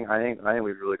marketing, I think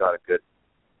we've really got a good.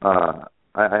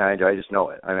 I just know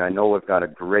it. I know we've got a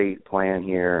great plan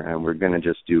here, and we're going to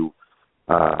just do.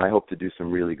 I hope to do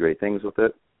some really great things with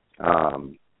it.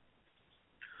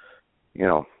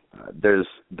 There's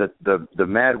the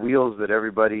Mad Wheels that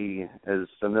everybody is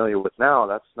familiar with now.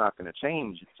 That's not going to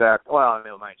change. In fact, it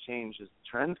might change as the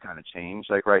trends kind of change.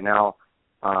 Like right now,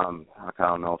 I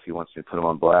don't know if he wants me to put him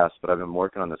on blast, but I've been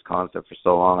working on this concept for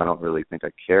so long, I don't really think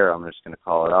I care. I'm just going to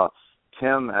call it out.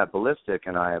 Tim at Ballistic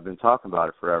and I have been talking about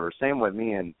it forever. Same with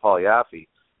me and Paul Yaffe.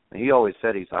 He always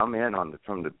said I'm in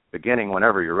from the beginning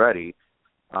whenever you're ready.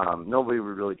 Nobody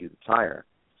would really do the tire.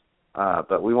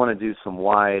 But we want to do some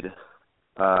wide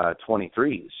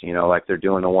 23s, like they're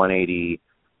doing the 180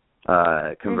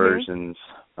 conversions,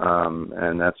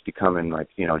 and that's becoming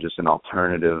just an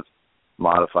alternative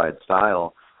modified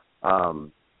style.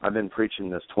 I've been preaching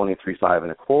this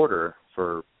 23.5 1/4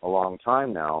 for a long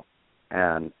time now,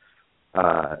 and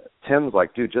Tim's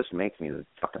like, dude, just make me the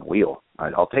fucking wheel.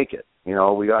 I'll take it. We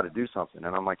got to do something.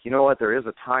 And I'm like, you know what? There is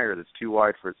a tire that's too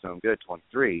wide for its own good,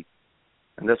 23.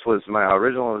 And this was my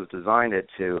original was designed it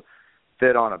to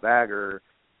fit on a bagger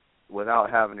without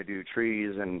having to do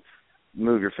trees and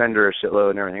move your fender a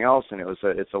shitload and everything else. And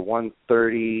it's a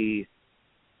 130.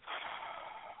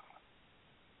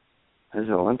 Is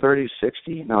it 130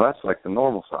 60? No, that's like the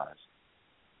normal size.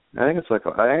 I think it's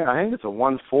a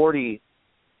 140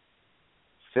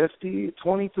 50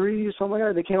 23 something like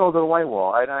that. They came over to the white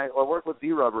wall. I worked with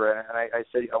V-Rubber, and I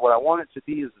said what I want it to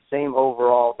be is the same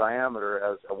overall diameter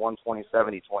as a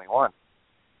 120/70/21.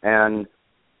 And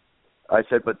I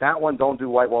said, but that one don't do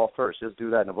white wall first. Just do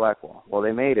that in a black wall. Well,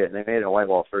 they made it in a white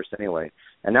wall first anyway.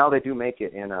 And now they do make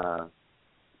it in a.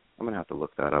 I'm gonna have to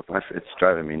look that up. It's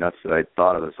driving me nuts that I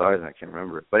thought of the size and I can't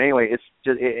remember it. But anyway, it's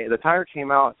just the tire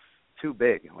came out too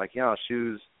big. Like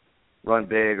shoes run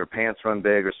big or pants run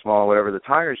big or small, whatever. The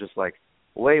tire is just like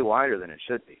way wider than it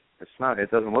should be. It's not. It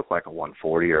doesn't look like a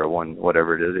 140 or a one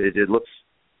whatever it is. It looks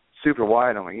super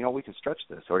wide. I'm like, we can stretch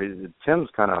this. Or Tim's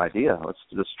kind of idea. Let's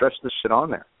just stretch this shit on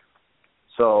there.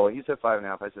 So he said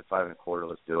 5.5. I said 5 1/4.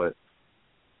 Let's do it.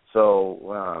 So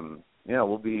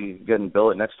we'll be getting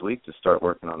billet next week to start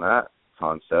working on that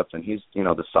concept. And he's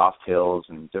the soft tails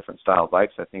and different style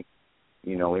bikes. I think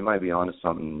we might be onto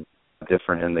something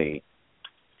different in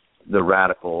the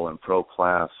radical and pro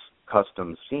class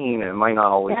custom scene. It might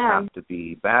not always have to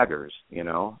be baggers.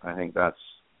 I think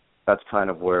that's kind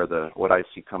of where what I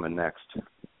see coming next.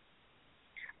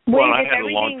 Wait, if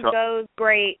everything goes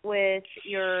great with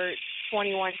your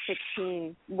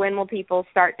 21/16, when will people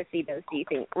start to see those, do you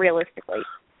think, realistically?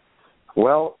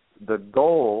 Well, the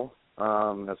goal,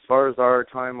 as far as our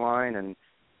timeline and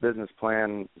business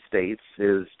plan states,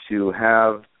 is to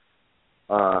have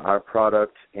our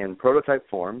product in prototype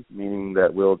form, meaning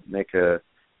that we'll make a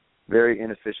very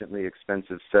inefficiently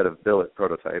expensive set of billet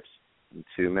prototypes,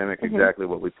 to mimic exactly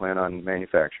what we plan on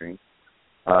manufacturing,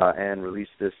 and release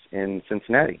this in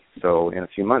Cincinnati. So in a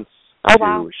few months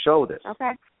to show this.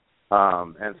 Okay.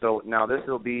 And so now this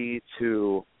will be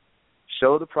to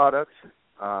show the product.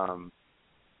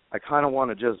 I kind of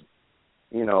want to just,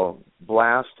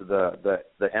 blast the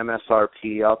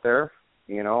MSRP out there.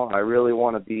 I really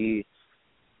want to be,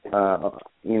 as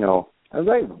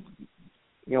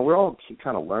we're all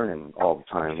kind of learning all the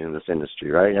time in this industry,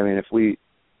 right? I mean,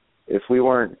 if we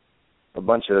weren't a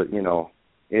bunch of,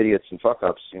 idiots and fuck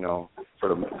ups, for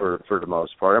the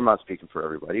most part. I'm not speaking for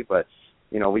everybody, but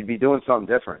we'd be doing something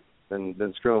different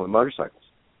than screwing with motorcycles.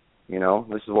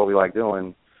 This is what we like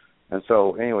doing, and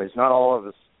so anyways, not all of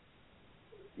us,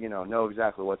 know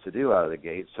exactly what to do out of the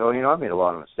gate. So I've made a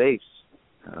lot of mistakes.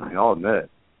 I'll admit it,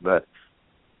 but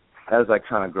as I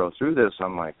kind of grow through this,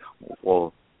 I'm like,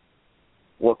 well,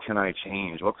 what can I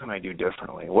change? What can I do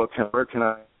differently? Where can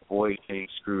I avoid getting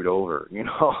screwed over?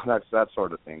 That's that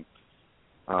sort of thing.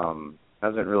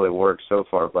 Hasn't really worked so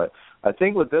far, but I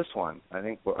think with this one, I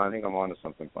think I'm onto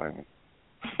something finally.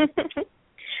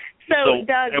 So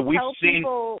Doug, tell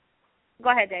people.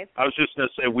 Go ahead, Dave. I was just going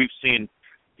to say we've seen,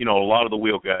 a lot of the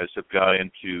wheel guys have got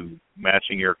into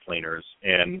matching air cleaners,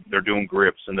 and they're doing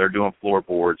grips and they're doing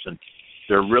floorboards, and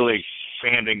they're really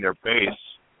expanding their base.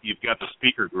 You've got the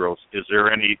speaker grills. Is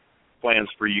there any plans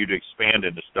for you to expand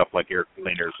into stuff like air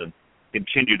cleaners and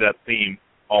continue that theme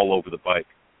all over the bike?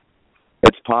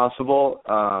 It's possible.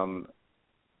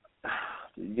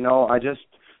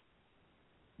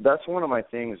 That's one of my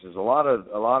things. Is a lot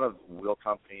of wheel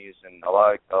companies and a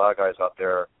lot of guys out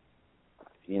there.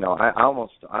 I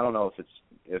don't know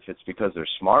if it's because they're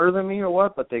smarter than me or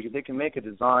what, but they can make a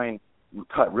design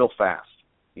cut real fast.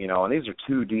 And these are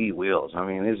 2D wheels. I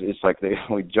mean, it's like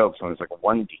we joke when it's like a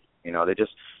 1D.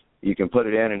 You can put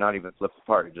it in and not even flip it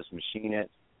apart. You just machine it,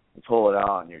 you pull it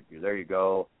out, and you're there. You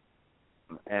go,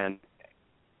 and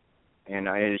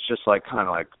it's just like kind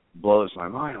of like blows my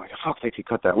mind. I'm like, fuck, they could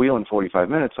cut that wheel in 45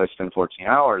 minutes. I spend 14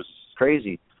 hours. It's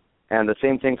crazy. And the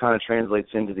same thing kind of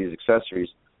translates into these accessories.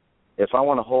 If I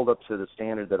want to hold up to the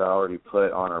standard that I already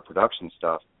put on our production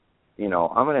stuff, I'm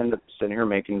going to end up sitting here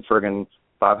making friggin'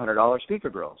 $500 speaker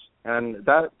grills. And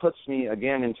that puts me,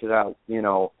 again, into that,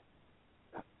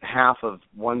 half of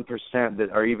 1% that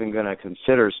are even going to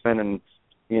consider spending,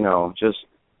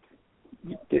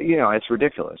 it's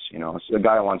ridiculous. A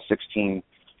guy wants 16,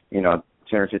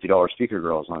 $250 speaker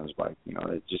grills on his bike.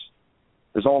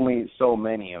 There's only so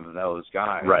many of those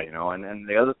guys, right? And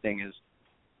the other thing is,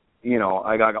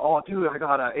 I got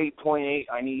a 8.8.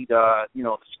 I need,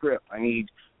 the script. I need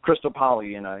crystal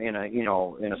poly in a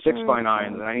 6x9,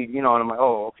 and I need, and I'm like,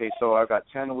 oh, okay, so I've got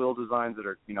 10 wheel designs that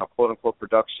are, quote unquote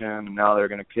production, and now they're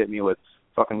going to kit me with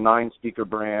fucking 9 speaker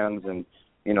brands and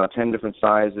 10 different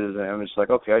sizes, and I'm just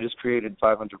like, okay, I just created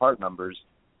 500 part numbers.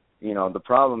 The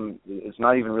problem is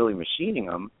not even really machining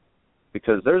them,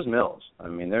 because there's mills. I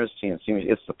mean, there's CNC.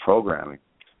 It's the programming.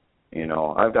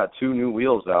 I've got 2 new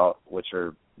wheels out, which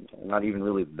are not even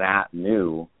really that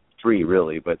new, 3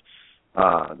 really, but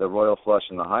the Royal Flush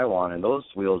and the Highwan, and those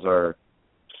wheels are,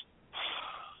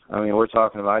 we're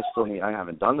talking about, I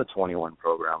haven't done the 21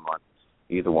 program on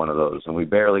either one of those, and we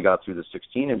barely got through the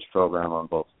 16-inch program on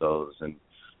both of those, and,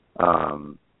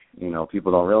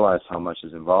 people don't realize how much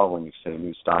is involved when you say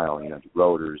new style. You got to do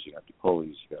rotors, you got to do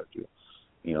pulleys, you got to do,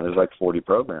 there's like 40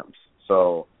 programs.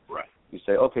 So right. You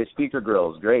say, okay, speaker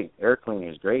grills, great, air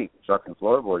cleaners, great, truck and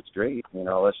floorboards, great,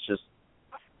 let's just,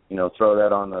 throw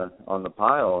that on the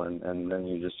pile, and then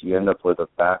you end up with a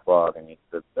backlog, and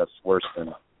that's worse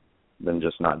than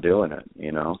just not doing it,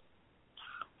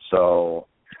 So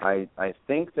I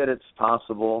think that it's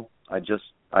possible.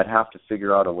 I'd have to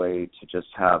figure out a way to just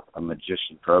have a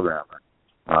magician programmer.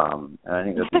 And I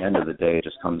think at the end of the day, it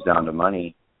just comes down to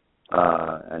money,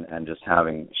 and just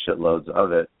having shitloads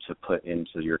of it to put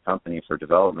into your company for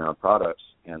development of products,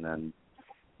 and then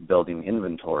building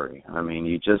inventory.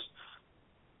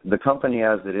 The company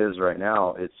as it is right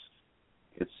now, it's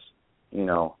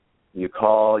you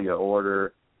call, you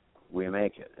order, we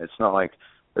make it. It's not like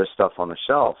there's stuff on the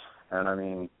shelf,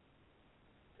 and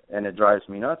it drives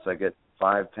me nuts. I get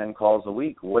 5-10 calls a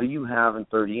week. What do you have in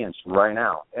 30-inch right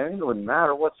now? And it wouldn't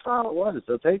matter what style it was,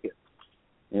 they'll take it.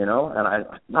 And I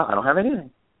don't have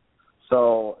anything.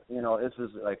 So this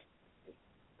is like,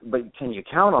 but can you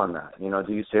count on that?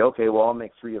 Do you say, okay, well, I'll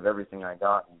make 3 of everything I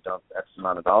got and dump X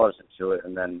amount of dollars into it,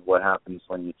 and then what happens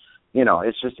when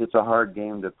it's a hard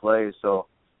game to play. So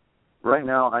right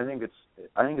now, I think it's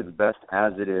best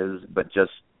as it is, but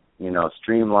just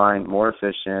streamlined, more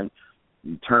efficient,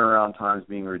 turnaround times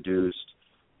being reduced,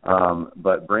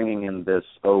 but bringing in this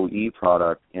OE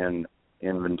product in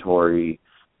inventory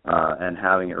and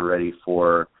having it ready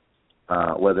for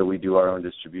whether we do our own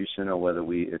distribution or whether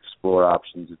we explore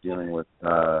options of dealing with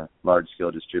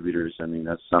large-scale distributors. I mean,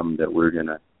 that's something that we're going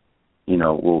to,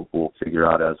 we'll figure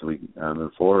out as we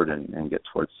move forward and get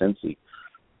towards Cincy.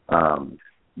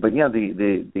 But yeah,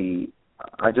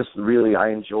 I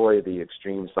enjoy the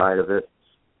extreme side of it.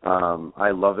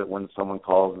 I love it when someone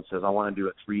calls and says, I want to do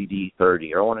a 3D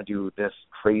 30, or I want to do this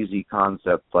crazy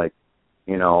concept, and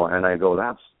I go,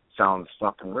 that sounds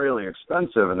fucking really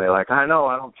expensive. And they're like, I know,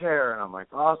 I don't care. And I'm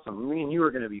like, awesome. Me and you are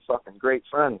going to be fucking great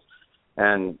friends.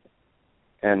 And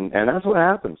that's what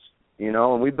happens,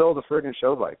 and we build a friggin'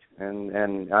 show bike.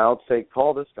 And I'll say,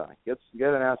 call this guy. Get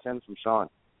an ass in from Sean.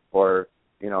 Or,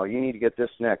 you need to get this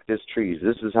neck, this trees.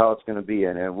 This is how it's going to be.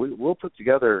 And we'll put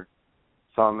together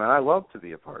something, and I love to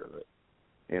be a part of it.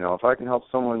 If I can help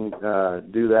someone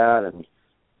do that and,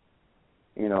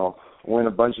 win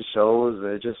a bunch of shows,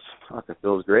 it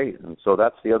feels great. And so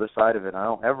that's the other side of it. I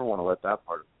don't ever want to let that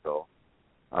part of it go.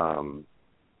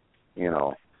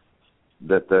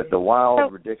 The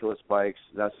wild, ridiculous bikes,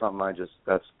 that's something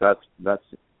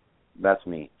that's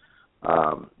me.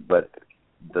 But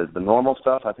the normal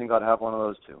stuff, I think I'd have one of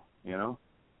those too,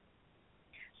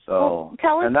 So, well,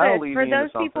 tell us this, for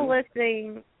those people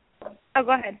listening. Oh,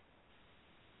 go ahead.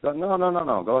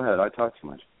 No, go ahead. I talk too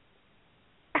much.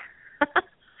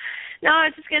 No, I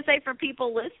was just going to say, for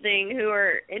people listening who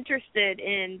are interested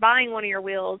in buying one of your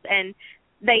wheels and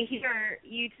they hear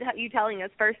you telling us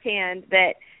firsthand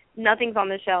that nothing's on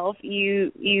the shelf,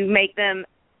 you make them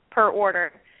per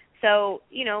order. So,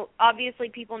 obviously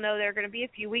people know they're going to be a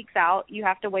few weeks out. You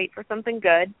have to wait for something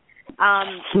good.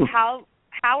 How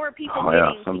are people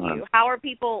getting to you? How are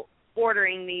people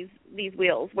ordering these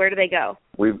wheels? Where do they go?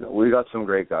 We've got some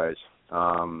great guys.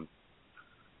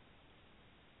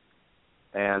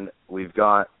 And we've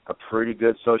got a pretty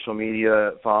good social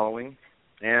media following.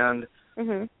 And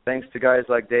thanks to guys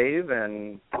like Dave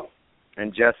and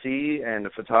Jesse and the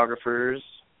photographers,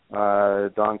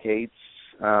 Don Cates,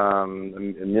 a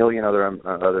million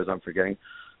others I'm forgetting,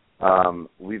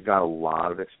 we've got a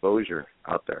lot of exposure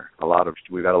out there.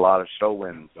 We've got a lot of show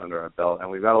wins under our belt, and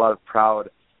we've got a lot of proud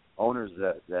owners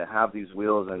that have these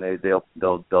wheels, and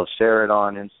they'll share it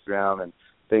on Instagram and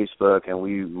Facebook, and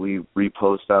we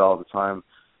repost that all the time.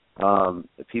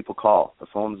 People call. The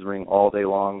phones ring all day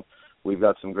long. We've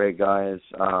got some great guys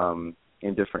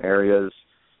in different areas.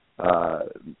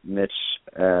 Mitch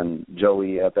and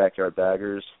Joey at Backyard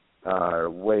Baggers are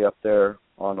way up there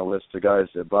on the list of guys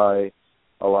that buy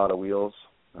a lot of wheels,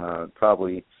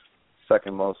 probably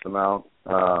second most amount.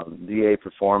 DA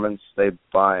Performance, they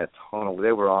buy a ton of.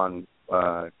 They were on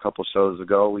a couple shows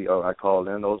ago. I called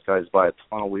in. Those guys buy a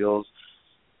ton of wheels.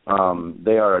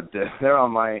 They're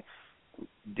on my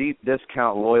deep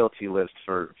discount loyalty list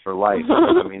for life.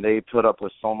 I mean, they put up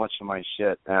with so much of my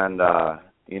shit, and I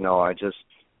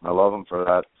love them for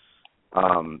that.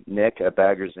 Nick at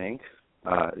Baggers Inc.,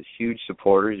 huge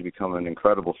supporter. He's become an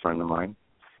incredible friend of mine.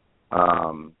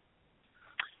 I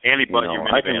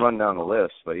can run down the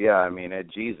list, but yeah, I mean,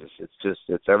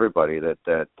 it's everybody that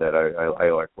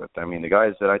I work with. I mean, the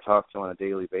guys that I talk to on a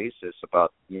daily basis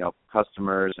about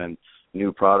customers and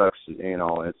new products.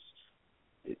 It's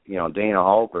Dana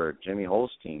Hallberg, Jimmy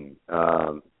Holstein,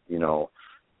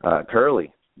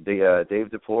 Curly, Dave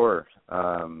DePore,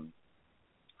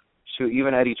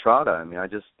 even Eddie Trotta. I mean,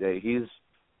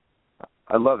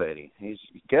 I love Eddie.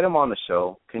 Get him on the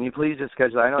show. Can you please just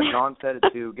schedule? I know John said it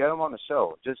too. Get him on the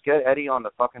show. Just get Eddie on the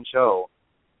fucking show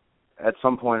at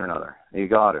some point or another. You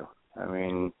got to. I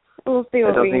mean, we'll see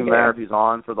what it doesn't even do. matter if he's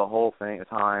on for the whole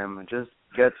time. Just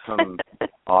get some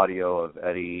audio of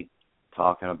Eddie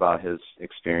talking about his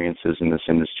experiences in this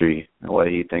industry and what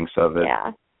he thinks of it.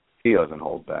 Yeah. He doesn't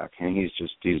hold back, and he's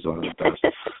one of the best.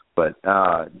 But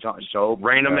John Shope,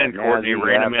 rein him in, Courtney.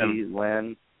 Rein him in.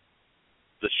 Len.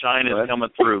 The shine is coming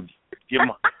through. Give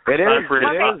him. It is.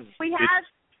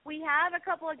 We have a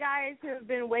couple of guys who have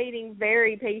been waiting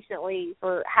very patiently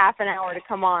for half an hour to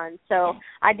come on. So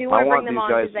I do want to bring them on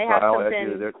because they have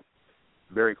something. They're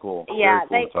very cool. Yeah,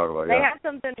 very cool to talk about. They have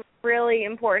something really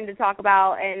important to talk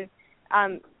about, and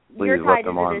you're tied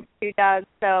into this too, Doug.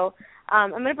 So I'm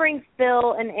going to bring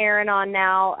Phil and Aaron on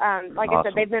now. Like awesome. I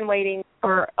said, they've been waiting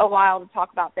for a while to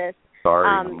talk about this. Sorry,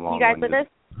 you guys with us?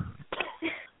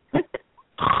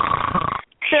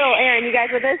 Phil, Aaron, you guys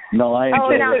with us? No, I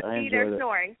enjoyed it. I enjoyed it.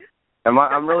 Snoring.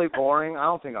 I'm really boring? I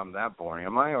don't think I'm that boring,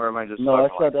 am I? Or am I just No, I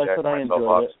said I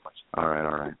enjoyed it. All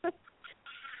right.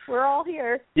 We're all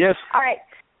here. Yes. All right.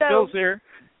 So Phil's here.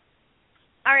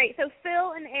 All right. So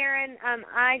Phil and Aaron,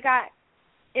 I got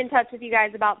in touch with you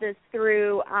guys about this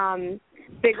through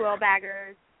Big Wheel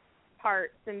Baggers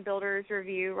Parts and Builders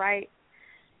Review, right?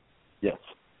 Yes.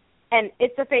 And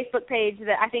it's a Facebook page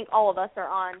that I think all of us are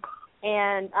on.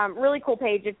 And really cool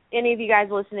page. If any of you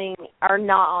guys listening are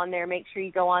not on there, make sure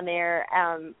you go on there,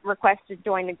 request to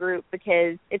join the group,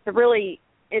 because it's really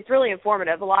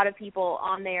informative. A lot of people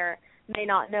on there may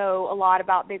not know a lot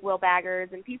about big wheel baggers,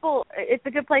 and it's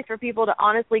a good place for people to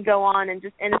honestly go on and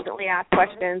just innocently ask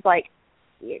questions like,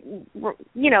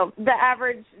 the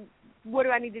average, what do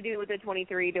I need to do with a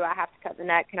 23? Do I have to cut the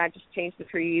neck? Can I just change the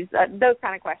trees? Those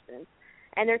kind of questions.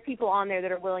 And there's people on there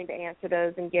that are willing to answer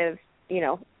those and give,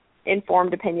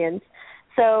 informed opinions.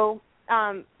 So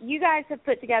you guys have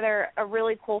put together a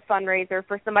really cool fundraiser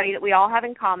for somebody that we all have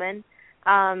in common,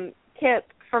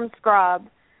 Kip from Scrub.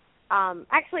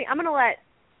 Actually, I'm going to let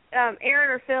Aaron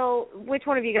or Phil, which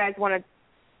one of you guys want to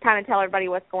kind of tell everybody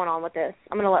what's going on with this?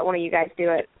 I'm going to let one of you guys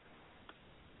do it.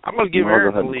 I'm going to give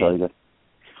Aaron the lead.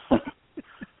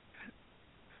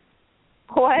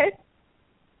 What?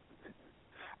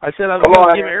 I said I was going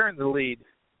to give Aaron the lead.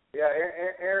 Yeah,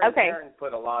 Aaron. Okay. Aaron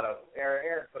put a lot of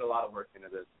work into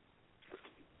this.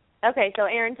 Okay, so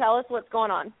Aaron, tell us what's going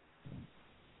on.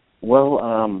 Well,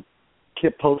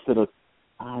 Kip posted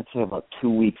I'd say about 2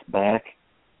 weeks back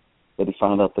that he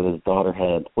found out that his daughter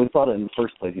had. Well, he thought it in the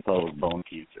first place. He thought it was bone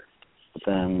cancer, but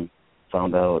then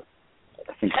found out,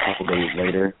 I think a couple days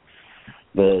later,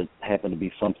 that it happened to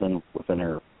be something within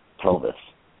her pelvis.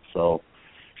 So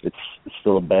it's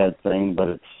still a bad thing, but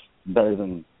it's better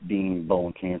than being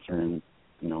bone cancer and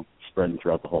spreading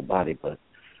throughout the whole body. But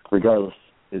regardless,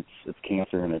 it's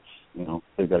cancer, and it's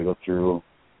they've got to go through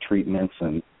treatments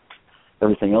and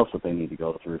everything else that they need to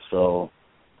go through. So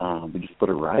we just put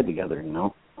a ride together. We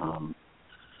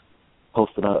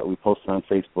posted on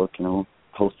Facebook.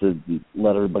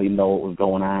 Let everybody know what was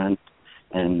going on,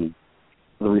 and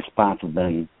the response has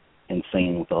been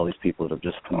insane with all these people that have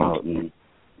just come out and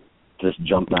just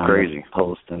jumped on the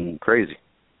post and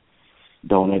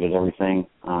donated everything.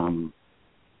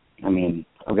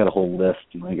 I've got a whole list.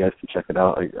 You guys can check it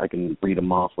out. I can read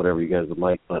them off, whatever you guys would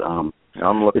like. But I'm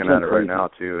looking at it right now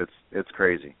too. It's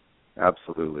crazy,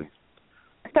 absolutely.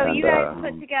 So you guys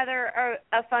put together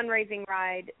a fundraising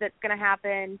ride that's going to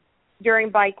happen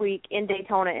during Bike Week in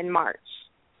Daytona in March.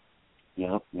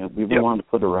 Yeah. We've been wanting to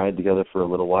put a ride together for a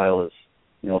little while as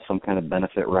some kind of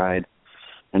benefit ride,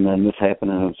 and then this happened,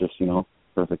 and it was just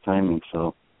perfect timing.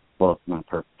 So. Well, not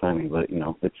perfect timing, but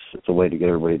it's a way to get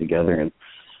everybody together, and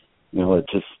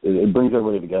it brings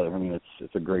everybody together.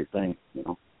 It's a great thing,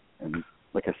 And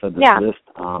like I said, this list,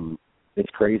 it's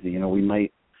crazy. What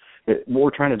we're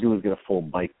trying to do is get a full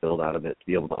bike build out of it to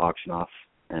be able to auction off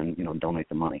and donate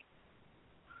the money.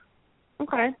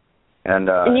 Okay. And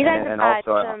you guys have had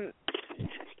also, some.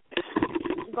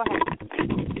 Go ahead.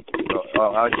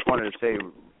 I just wanted to say,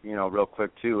 real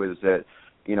quick too, is that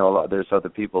there's other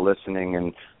people listening,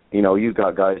 and you've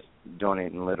got guys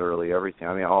donating literally everything.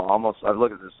 I've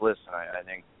looked at this list, and I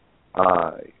think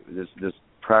there's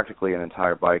practically an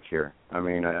entire bike here.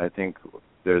 I think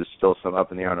there's still some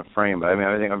up in the air on a frame, but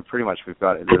I think pretty much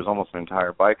there's almost an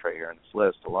entire bike right here in this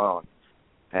list alone.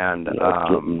 And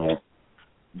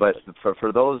but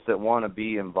for those that want to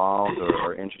be involved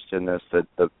or interested in this,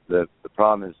 the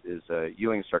problem is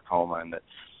Ewing sarcoma, and that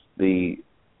the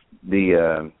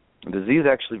disease is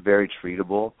actually very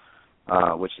treatable,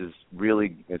 which is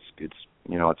really it's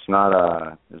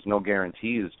not there's no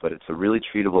guarantees, but it's a really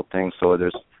treatable thing. So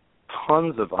there's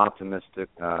tons of optimistic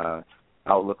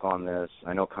outlook on this.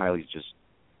 I know Kylie's just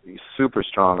super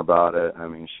strong about it.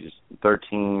 She's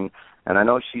 13, and I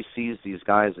know she sees these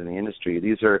guys in the industry.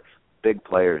 These are big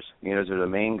players. These are the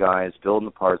main guys building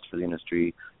the parts for the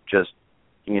industry, just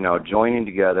joining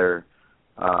together.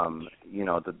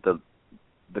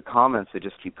 The comments, they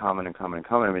just keep coming and coming and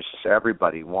coming. It's just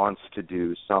everybody wants to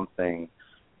do something,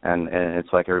 and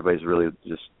it's like everybody's really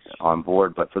just on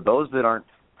board. But for those that aren't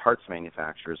parts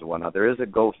manufacturers or whatnot, there is a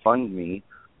GoFundMe,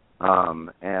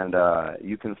 and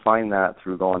you can find that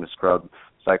through going to Scrub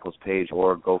Cycles page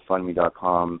or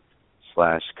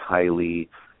GoFundMe.com/Kylie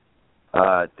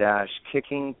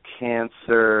Kicking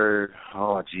Cancer.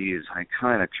 Oh, geez, I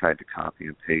kind of tried to copy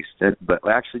and paste it, but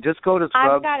actually just go to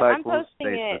Scrub Cycles. I'm posting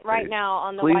Facebook it right page. now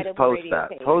on the Please Wide Open post Radio that.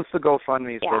 page. Post the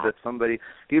GoFundMe so that somebody,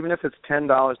 even if it's $10,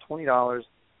 $20,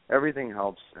 everything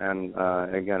helps. And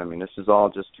again, this is all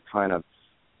just to kind of,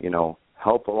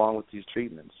 help along with these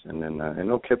treatments. And then I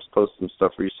know Kip's posted some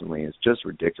stuff recently. It's just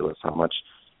ridiculous how much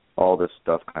all this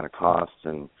stuff kind of costs,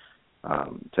 and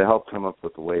to help come up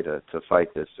with a way to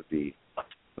fight this would be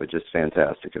just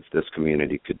fantastic if this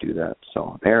community could do that.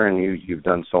 So, Aaron, you've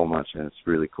done so much, and it's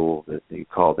really cool that you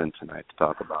called in tonight to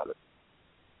talk about it.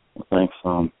 Well, thanks.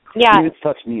 Yeah. It's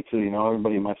touched me too. You know,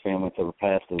 everybody in my family that's ever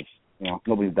passed is, you know,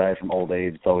 nobody's died from old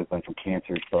age. It's always been from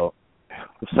cancer. So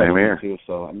same here. Too.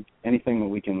 So anything that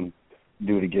we can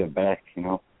do to give back, you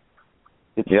know.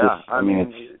 It's yeah, just, I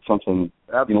mean, it's something.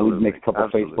 Absolutely. You know, we'd make a couple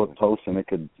absolutely. Facebook posts and it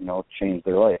could, you know, change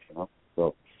their life. You know.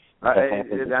 So.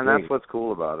 And that's what's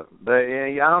cool about it.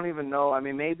 I don't even know. I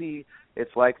mean, maybe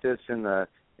it's like this in the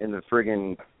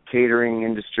friggin' catering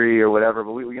industry or whatever.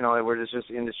 But we're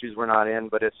just industries we're not in.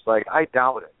 But it's like I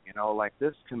doubt it. You know, like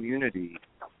this community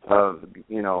of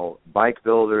bike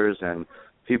builders and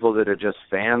people that are just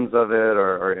fans of it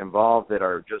or involved that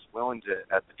are just willing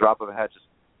to, at the drop of a hat, just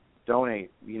donate.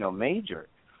 Major.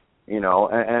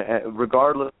 And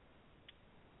regardless.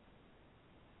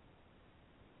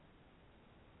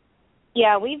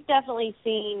 Yeah, we've definitely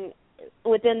seen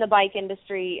within the bike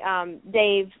industry,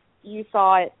 Dave, you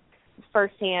saw it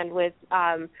firsthand with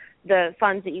the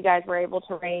funds that you guys were able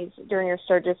to raise during your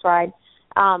Sturgis ride.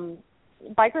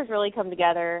 Bikers really come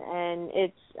together, and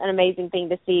it's an amazing thing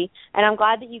to see. And I'm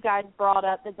glad that you guys brought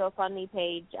up the GoFundMe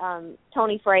page.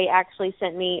 Tony Frey actually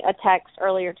sent me a text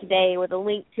earlier today with a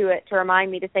link to it to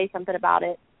remind me to say something about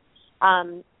it.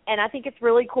 And I think it's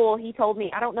really cool. He told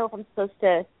me, I don't know if I'm supposed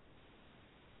to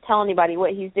tell anybody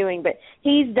what he's doing, but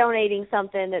he's donating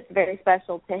something that's very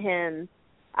special to him,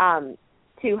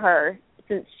 to her,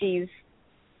 since she's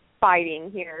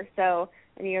fighting here. So,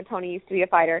 and Tony used to be a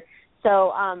fighter.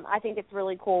 So I think it's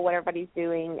really cool what everybody's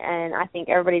doing, and I think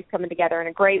everybody's coming together in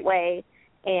a great way.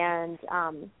 And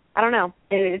I don't know,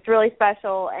 it's really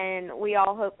special, and we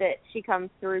all hope that she comes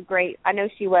through great. I know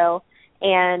she will,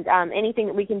 and anything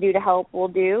that we can do to help, we'll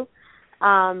do.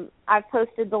 I've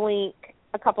posted the link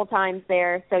a couple times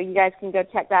there, so you guys can go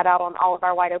check that out on all of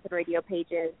our Wide Open Radio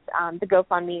pages, the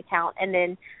GoFundMe account. And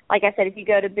then, like I said, if you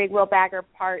go to Big Wheel Bagger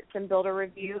Parts and Build a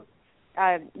Review,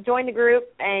 join the group,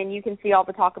 and you can see all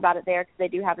the talk about it there, because they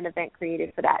do have an event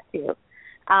created for that too.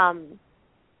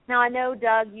 Now, I know,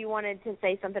 Doug, you wanted to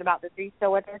say something about this. Are you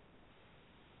still with us?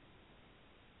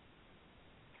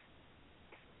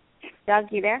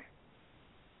 Doug, you there?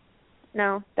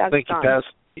 No, Doug's I think gone.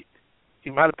 He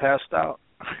might have passed out.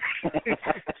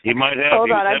 He might have. Hold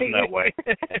he on, was I heading think that way.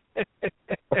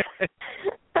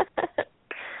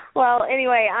 Well,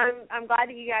 anyway, I'm glad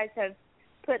that you guys have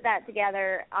put that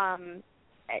together.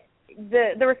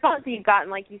 The response that you've gotten,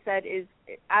 like you said, is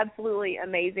absolutely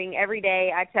amazing. Every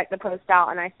day I check the post out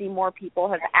and I see more people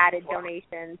have added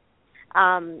donations.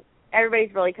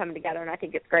 Everybody's really coming together, and I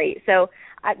think it's great. So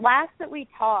last that we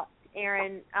talked,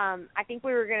 Aaron, I think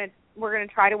we're gonna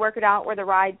try to work it out where the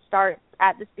ride starts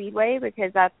at the Speedway,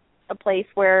 because that's a place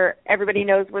where everybody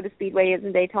knows where the Speedway is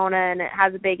in Daytona, and it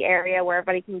has a big area where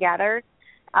everybody can gather.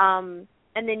 And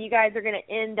then you guys are going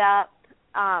to end up,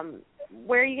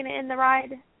 where are you going to end the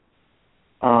ride?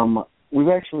 We've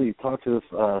actually talked to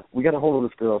this, we got a hold of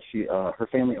this girl. She, her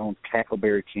family owns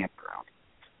Cackleberry Campground,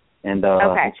 and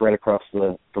it's right across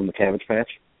from the Cabbage Patch.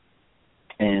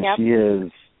 And she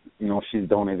is, she's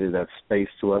donated that space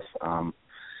to us.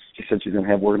 She said we're gonna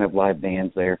have live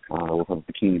bands there. We'll have a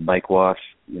bikini bike wash,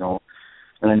 and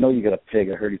I know you got a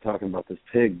pig. I heard you talking about this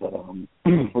pig, but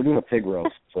we're doing a pig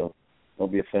roast, so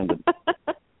don't be offended.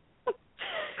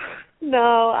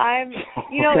 No,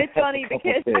 it's funny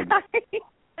because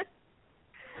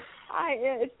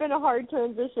it's been a hard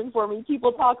transition for me.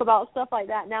 People talk about stuff like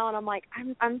that now, and I'm like,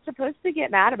 I'm supposed to get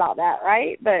mad about that,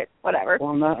 right? But whatever.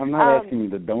 Well, I'm not asking you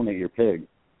to donate your pig.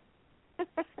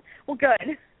 Well,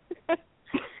 good.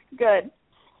 Good.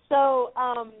 So,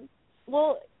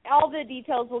 all the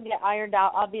details will get ironed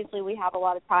out. Obviously, we have a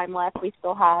lot of time left. We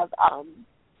still have,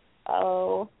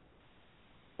 4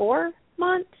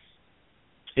 months?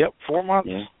 Yep, 4 months.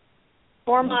 Yeah.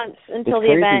 4 months until it's the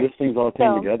crazy. event. This thing's all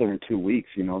came together in 2 weeks.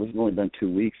 This has only been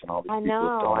 2 weeks, and all these people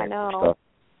have donated and stuff.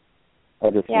 I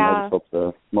just hope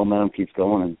the momentum keeps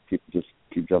going and people just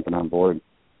keep jumping on board.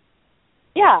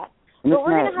 Yeah. And but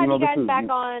we're going to have you guys back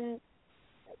on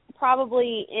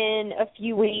probably in a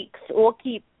few weeks. We'll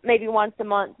keep maybe once a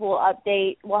month. We'll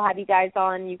update. We'll have you guys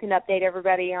on. You can update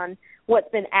everybody on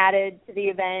what's been added to the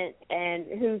event and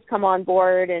who's come on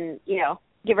board, and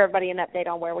give everybody an update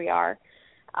on where we are.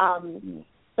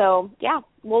 So yeah,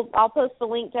 I'll post the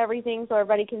link to everything so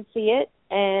everybody can see it.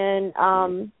 And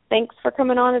thanks for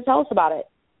coming on and tell us about it.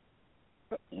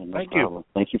 Yeah, Thank you.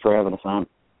 Thank you for having us on.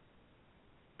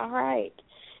 All right.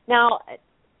 Now,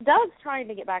 Doug's trying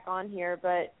to get back on here,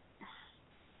 but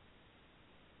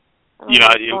you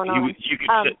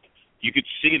could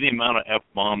see the amount of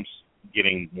F-bombs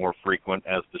getting more frequent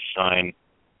as the shine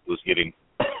was getting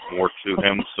more to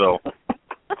him. So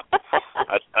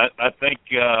I think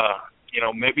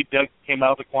maybe Doug came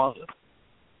out of the closet.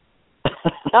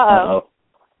 Uh-oh.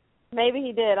 Maybe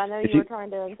he did. I know you were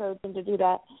trying to encourage him to do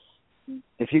that.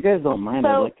 If you guys don't mind,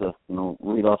 I'd like to,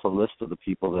 read off a list of the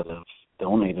people that have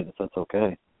donated, if that's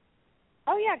okay.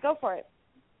 Oh, yeah, go for it.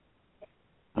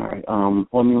 All right.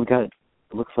 We got, it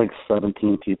looks like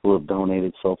 17 people have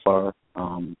donated so far.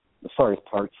 As far as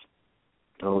parts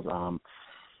goes,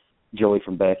 Joey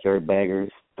from Backyard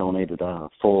Baggers donated a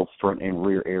full front and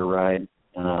rear air ride.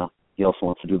 He also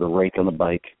wants to do the rake on the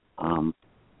bike.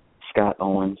 Scott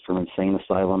Owens from Insane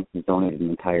Asylum, he donated an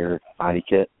entire body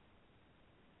kit.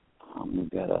 We've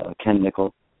got Ken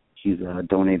Nickel. He's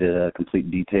donated a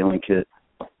complete detailing kit.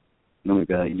 Then we've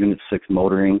got Unit 6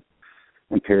 Motoring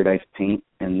and Paradise Paint,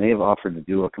 and they've offered to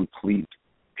do a complete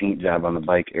paint job on the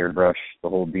bike, airbrush, the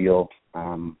whole deal,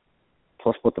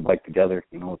 plus put the bike together,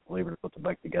 with the labor to put the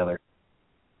bike together.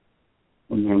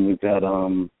 And then we've got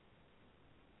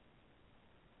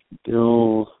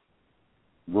Bill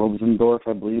Robsendorf,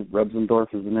 I believe.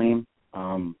 Robsendorf is the name.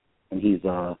 And he's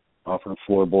offering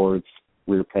floorboards,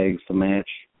 rear pegs to match.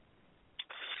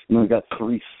 And then we've got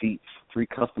 3 seats, 3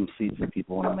 custom seats that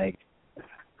people want to make.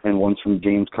 And one's from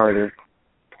James Carter,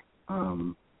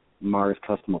 Mars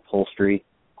Custom Upholstery,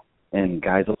 and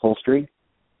Guy's Upholstery.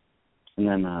 And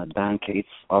then Don Cates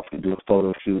offered to do a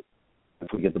photo shoot if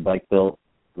we get the bike built,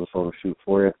 do a photo shoot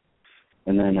for it.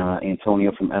 And then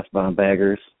Antonio from S-Bound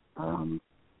Baggers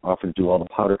offered to do all the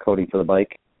powder coating for the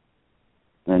bike.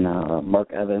 And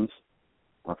Mark Evans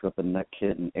offered up a neck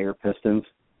kit and air pistons.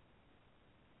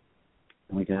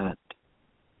 And we got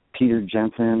Peter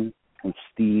Jensen and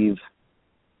Steve.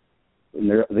 And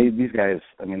these guys,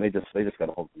 they just got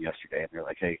a hold of me yesterday, and they're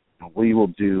like, hey, we will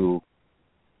do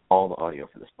all the audio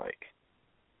for this bike.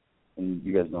 And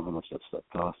you guys know how much that stuff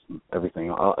costs and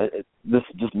everything. This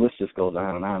list just goes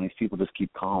on and on. These people just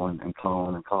keep calling and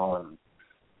calling and calling and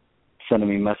sending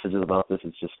me messages about this.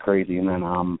 It's just crazy. And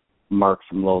then Mark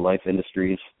from Low Life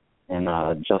Industries and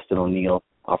Justin O'Neill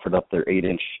offered up their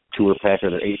 8-inch tour pack,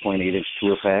 or their 8.8-inch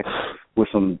tour pack with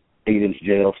some 8-inch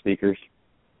JL speakers.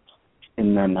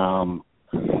 And then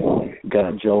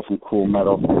got Joe from Cool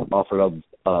Metal offered up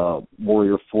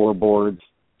Warrior floorboards,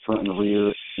 front and rear,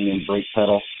 and then brake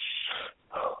pedal.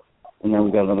 And then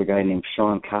we got another guy named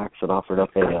Sean Cox that offered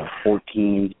up a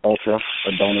 14 Ultra,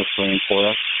 a donor frame for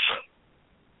us.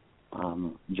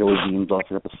 Joey Beams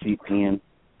offered up a seat pan.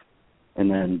 And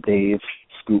then Dave,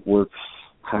 Scootworks,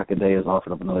 Hockaday has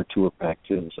offered up another tour pack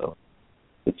too. So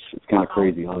it's kind of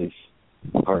crazy, all these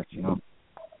parts,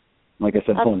 Like I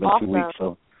said, it's only been 2 weeks,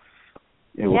 so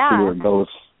we'll see where it goes.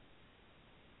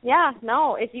 Yeah,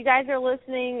 no, if you guys are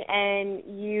listening and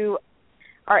you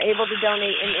are able to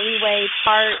donate in any way,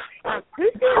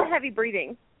 who's doing heavy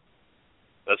breathing?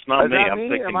 That's not me. I'm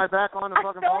thinking. Am I back on the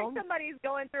fucking phone? I feel like somebody's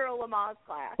going through a Lamaze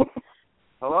class.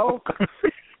 Hello?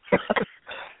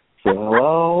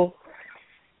 Hello?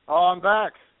 Oh, I'm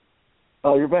back.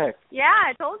 Oh, you're back. Yeah,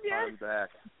 I told you. I'm back.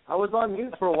 I was on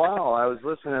mute for a while. I was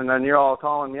listening, and then you're all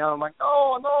calling me out. I'm like,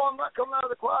 no, I'm not coming out of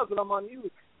the closet. I'm on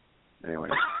mute. Anyway.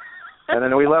 And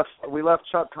then we left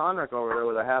Chuck Conrick over there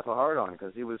with a half a heart on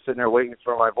because he was sitting there waiting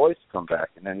for my voice to come back,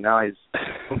 and then now he's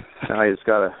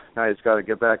got to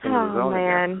get back into the zone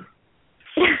again.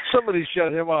 Somebody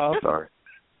shut him off. Sorry.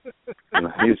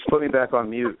 He just put me back on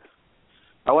mute.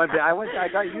 I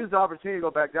got to use the opportunity to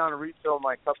go back down and refill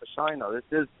my cup of shine though. This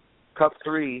is cup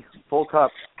 3, full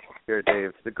cup here,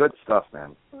 Dave. The good stuff,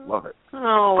 man. Love it.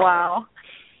 Oh wow.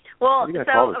 Well,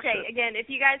 so, okay, shit? again, if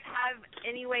you guys have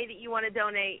any way that you want to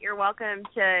donate, you're welcome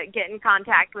to get in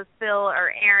contact with Phil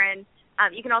or Aaron.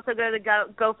 You can also go to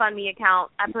the GoFundMe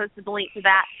account. I posted the link to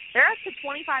that. They're up to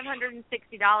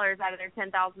 $2,560 out of their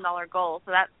 $10,000 goal,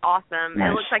 so that's awesome.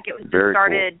 Nice. It looks like it was Very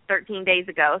started cool. 13 days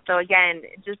ago. So, again,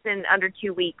 just in under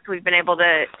 2 weeks, we've been able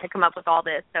to come up with all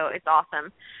this, so it's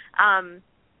awesome.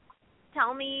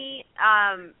 Tell me...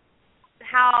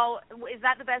 how is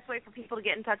that the best way for people to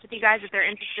get in touch with you guys if they're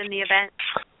interested in the event,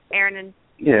 Aaron and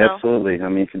Yeah, Phil? absolutely.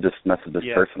 You can just message us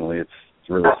personally. It's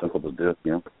really simple to do.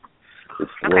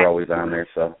 We're always on there.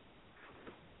 So.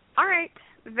 All right,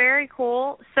 very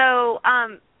cool. So,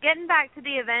 getting back to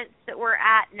the events that we're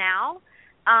at now,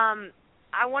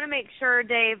 I want to make sure,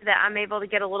 Dave, that I'm able to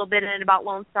get a little bit in about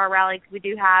Lone Star Rally because we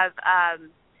do have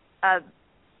a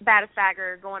Baddest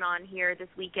Bagger going on here this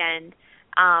weekend.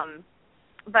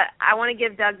 But I want to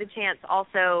give Doug the chance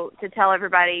also to tell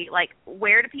everybody,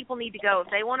 where do people need to go? If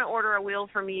they want to order a wheel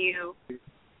from you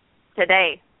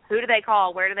today, who do they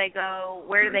call? Where do they go?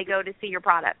 Where do they go to see your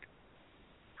product?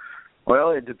 Well,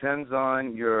 it depends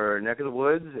on your neck of the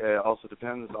woods. It also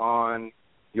depends on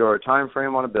your time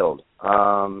frame on a build.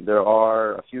 There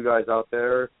are a few guys out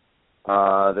there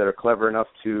that are clever enough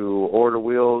to order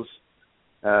wheels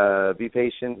be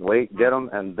patient, wait, get them,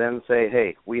 and then say,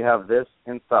 hey, we have this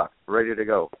in stock, ready to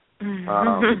go.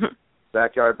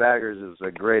 Backyard Baggers is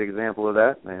a great example of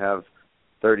that. They have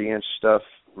 30-inch stuff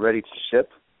ready to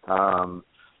ship.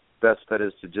 Best bet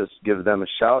is to just give them a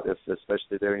shout,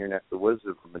 especially there in your neck of the woods.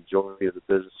 The majority of the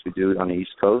business we do on the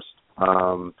East Coast.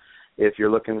 If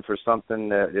you're looking for something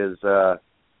that is,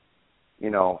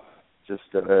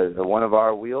 just one of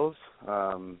our wheels,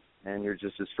 and you're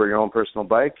just for your own personal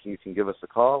bike, you can give us a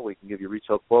call. We can give you a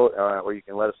retail quote, or you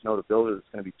can let us know the builder that's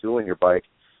going to be tooling your bike.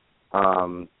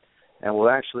 And we'll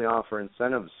actually offer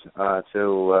incentives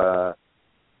to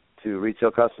retail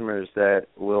customers that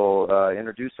will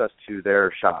introduce us to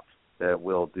their shop that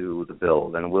will do the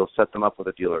build, and we'll set them up with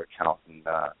a dealer account and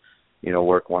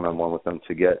work one-on-one with them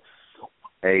to get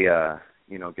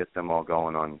get them all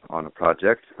going on a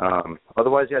project.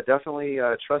 Otherwise, definitely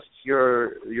trust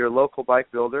your local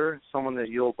bike builder, someone that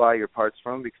you'll buy your parts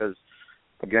from, because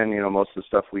again, most of the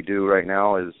stuff we do right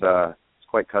now is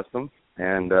quite custom,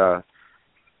 and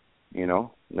you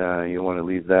want to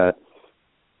leave that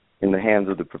in the hands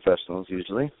of the professionals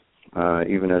usually,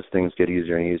 even as things get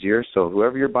easier and easier. So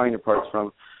whoever you're buying your parts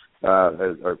from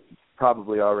are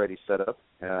probably already set up.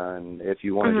 And if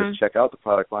you want to just check out the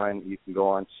product line, you can go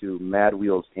on to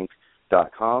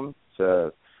madwheelsinc.com. It's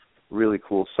a really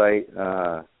cool site,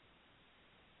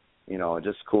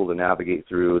 just cool to navigate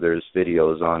through. There's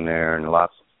videos on there and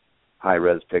lots of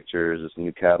high-res pictures. There's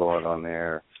new catalog on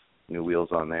there, new wheels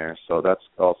on there. So that's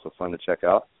also fun to check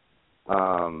out.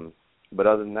 But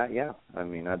other than that,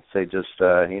 I'd say just,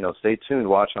 stay tuned.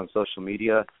 Watch on social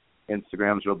media.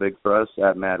 Instagram's real big for us,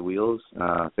 at Mad Wheels.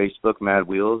 Facebook, Mad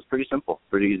Wheels. Pretty simple.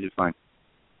 Pretty easy to find.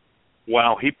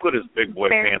 Wow, he put his big boy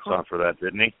pants on for that,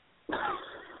 didn't he?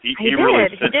 He did. really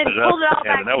He cinched did. it up, Pulled it all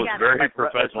back and that was together. very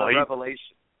professional.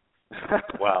 Revelation.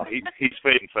 Wow, he's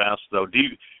fading fast, though. Do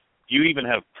you even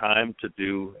have time to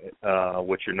do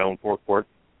what you're known for, Court?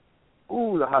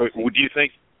 Ooh, the hot seat. Do you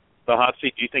think the hot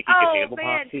seat? Do you think he can handle the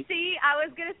hot seat? See, I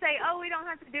was gonna say, we don't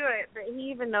have to do it, but he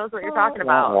even knows what you're talking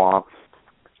about. Womp.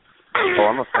 Oh,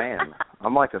 I'm a fan.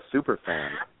 I'm like a super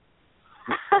fan.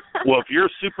 Well, if you're a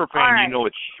super fan, you know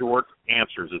it's short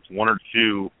answers. It's one or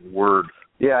two word.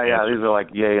 Yeah. answers. These are like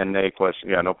yay and nay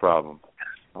questions. Yeah, no problem.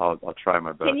 I'll try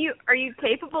my best. Are you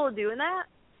capable of doing that?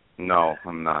 No,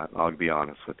 I'm not. I'll be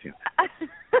honest with you.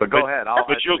 But go ahead. I'll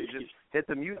just hit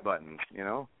the mute button.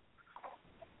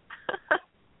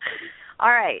 All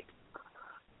right.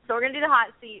 So we're gonna do the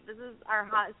hot seat. This is our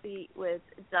hot seat with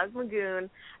Doug McGoon.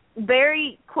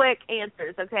 Very quick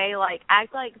answers, okay? Like,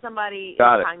 act like somebody is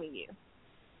timing you.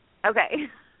 Okay.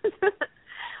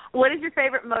 What is your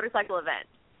favorite motorcycle event?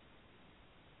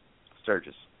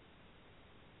 Sturgis.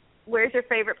 Where's your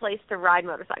favorite place to ride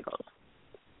motorcycles?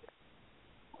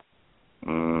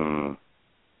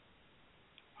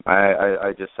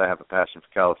 I have a passion for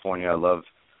California. I love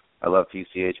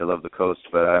PCH. I love the coast,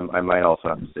 but I might also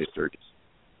have to say Sturgis.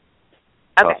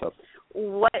 Okay.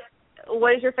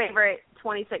 What is your favorite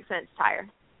 26-inch tire?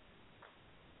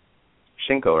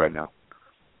 Shinko right now.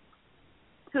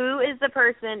 Who is the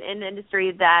person in the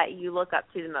industry that you look up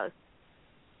to the most?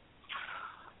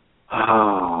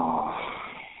 Oh,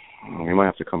 we might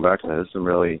have to come back to that. There's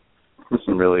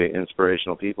some really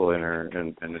inspirational people in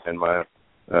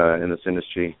this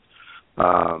industry.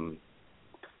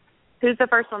 Who's the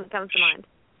first one that comes to mind?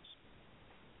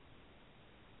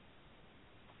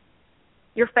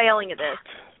 You're failing at this.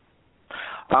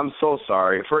 I'm so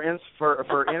sorry. For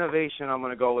innovation, I'm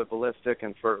going to go with Ballistic,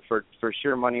 and for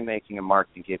sheer money making and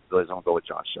marketing capabilities, I'm going to go with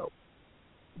John Show.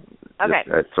 Okay.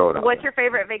 Throw it out. What's your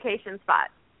favorite vacation spot?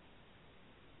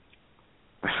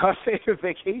 My favorite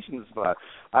vacation spot.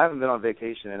 I haven't been on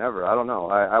vacation in ever. I don't know.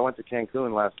 I went to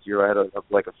Cancun last year. I had a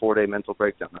 4-day mental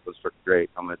breakdown. That was freaking great.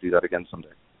 I'm going to do that again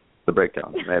someday. The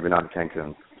breakdown. Maybe not in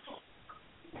Cancun.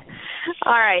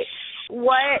 All right.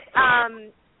 What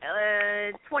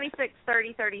 26,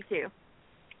 30, 32?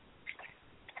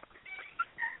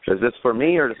 Is this for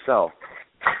me or to sell?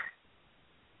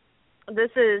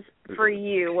 This is for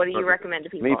you. What do you recommend to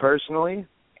people? Me personally?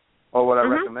 Or what I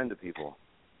recommend to people?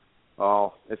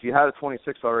 Well, if you had a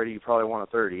 26 already, you probably want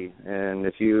a 30. And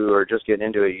if you are just getting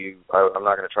into it, I'm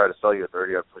not going to try to sell you a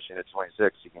 30. I'll push you into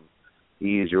 26. You can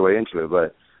ease your way into it.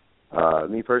 But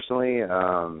me personally,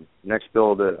 next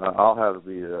build, I'll have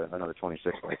another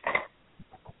 26 bike.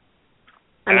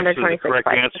 Another 26 the correct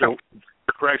bike. answer. Okay.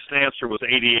 The correct answer was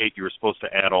 88. You were supposed to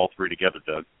add all three together,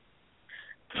 Doug.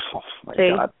 Oh my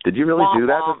God! Did you really do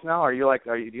that just now? Do you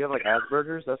have like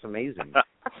Asperger's? That's amazing.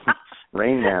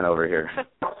 Rain Man over here.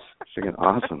 Freaking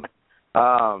awesome.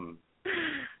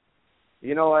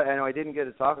 You know what? I didn't get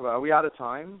to talk about it. Are we out of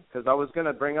time? Because I was going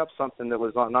to bring up something that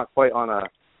was not quite on a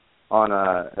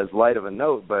as light of a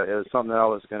note, but it was something that I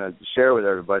was going to share with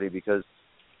everybody because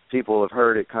people have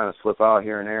heard it kind of slip out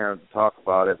here and there and talk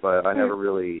about it, but I never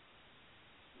really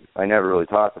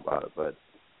talked about it. But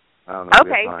I don't know.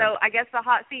 Okay, so I guess the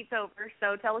hot seat's over.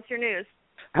 So tell us your news.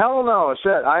 Hell no,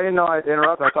 shit! I didn't know I'd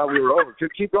interrupt. I thought we were over.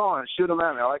 Keep going. Shoot them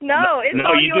at me. It's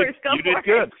all yours. Go you for did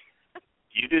good.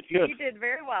 You did good. You did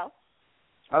very well.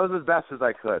 I was as best as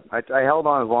I could. I held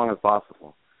on as long as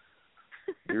possible.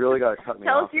 You really got to cut me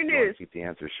Tell off. us your news. Keep the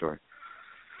answer short.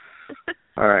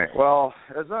 All right. Well,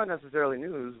 it's not necessarily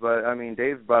news, but I mean,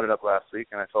 Dave brought it up last week,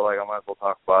 and I felt like I might as well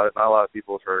talk about it. Not a lot of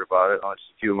people have heard about it.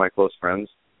 Just a few of my close friends.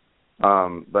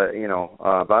 But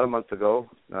about a month ago,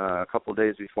 a couple of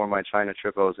days before my China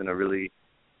trip, I was in a really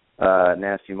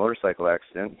nasty motorcycle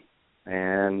accident,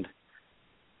 and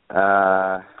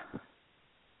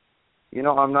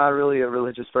I'm not really a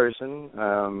religious person,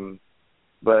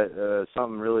 but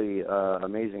something really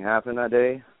amazing happened that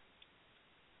day,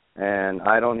 and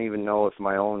I don't even know if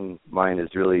my own mind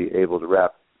is really able to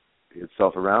wrap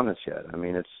itself around this yet. I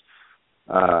mean,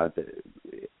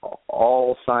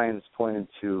 all signs pointed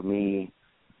to me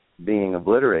being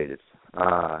obliterated,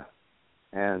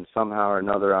 and somehow or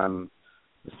another I'm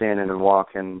standing and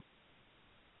walking,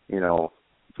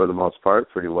 for the most part,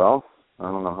 pretty well. I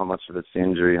don't know how much of it's the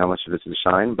injury, how much of it's the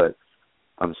shine, but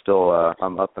I'm still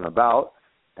I'm up and about.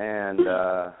 And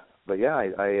but yeah,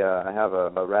 I have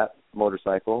a rat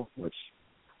motorcycle, which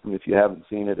if you haven't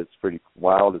seen it, it's pretty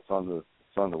wild. It's on the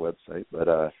website, but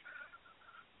I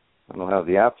don't have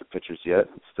the after pictures yet.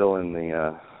 It's still in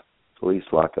the police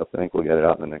lockup. I think we'll get it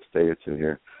out in the next day or two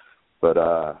here. But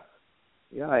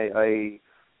yeah, I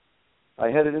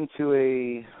headed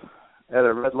at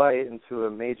a red light into a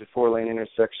major 4-lane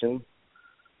intersection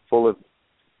full of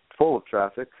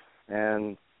traffic,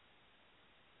 and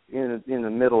in the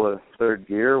middle of third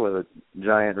gear with a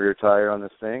giant rear tire on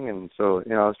this thing, and so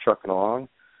I was trucking along,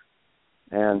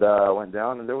 and went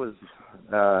down, and there was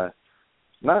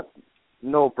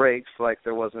no brakes, like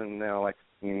there wasn't like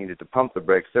you needed to pump the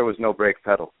brakes. There was no brake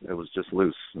pedal. It was just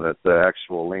loose. That the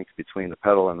actual link between the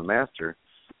pedal and the master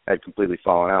had completely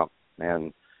fallen out,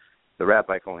 and the rat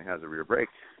bike only has a rear brake,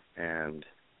 and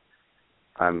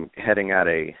I'm heading at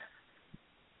a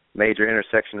major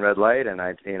intersection red light, and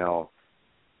it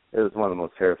was one of the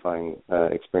most terrifying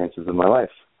experiences of my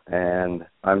life. And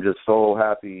I'm just so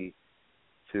happy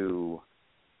to,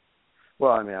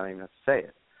 well, I mean, I don't even have to say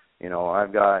it.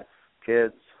 I've got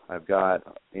kids, I've got,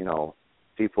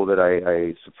 people that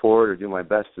I support or do my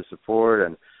best to support,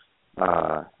 and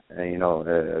an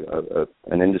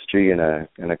industry and a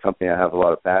company I have a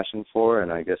lot of passion for,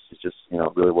 and I guess it's just,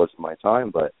 it really wasn't my time,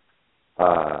 but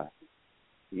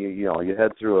you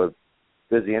head through a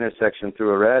busy intersection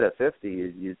through a red at 50,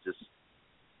 you just,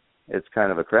 it's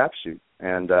kind of a crapshoot.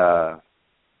 And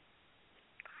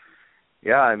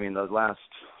yeah, I mean, those last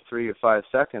 3 or 5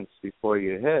 seconds before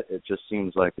you hit, it just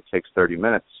seems like it takes 30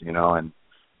 minutes, and I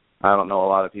don't know a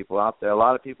lot of people out there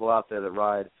that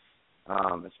ride,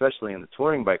 especially in the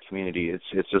touring bike community.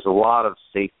 It's just a lot of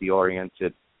safety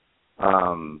oriented.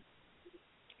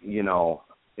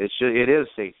 It is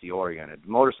safety oriented.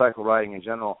 Motorcycle riding in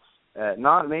general,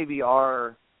 not maybe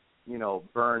our,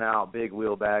 burnout big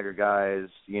wheel bagger guys,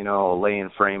 laying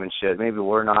frame and shit. Maybe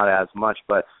we're not as much,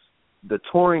 but the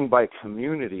touring bike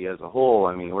community as a whole,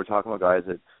 I mean, we're talking about guys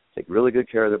that take really good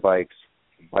care of their bikes.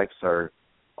 Bikes are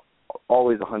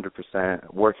always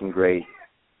 100%, working great,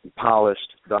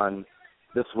 polished, done.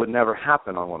 This would never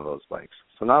happen on one of those bikes.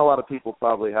 So not a lot of people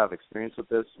probably have experience with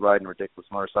this, riding ridiculous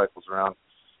motorcycles around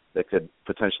that could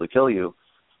potentially kill you.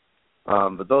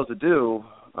 But those that do,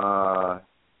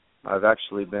 I've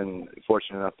actually been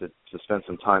fortunate enough to spend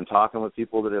some time talking with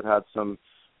people that have had some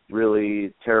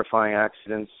really terrifying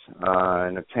accidents.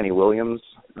 And Kenny Williams,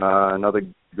 another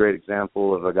great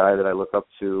example of a guy that I look up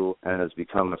to and has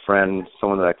become a friend,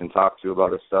 someone that I can talk to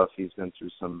about his stuff. He's been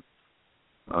through some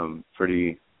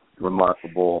pretty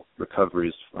remarkable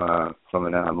recoveries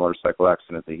from a motorcycle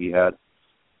accident that he had,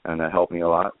 and that helped me a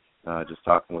lot, just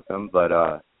talking with him. But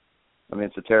I mean,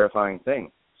 it's a terrifying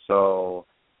thing. So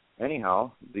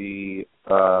anyhow, the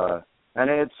other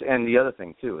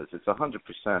thing too is it's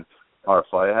 100% our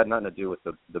fault. It had nothing to do with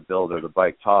the builder of the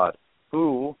bike, Todd,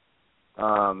 who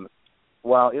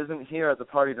while isn't here at the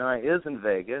party tonight, is in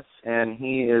Vegas, and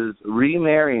he is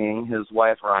remarrying his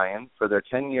wife, Ryan, for their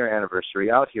 10-year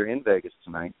anniversary out here in Vegas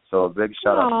tonight. So a big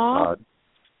shout-out to Todd,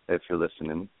 if you're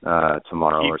listening,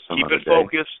 tomorrow or some other day.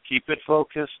 Keep it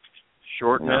focused.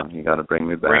 Shorten it. You got to bring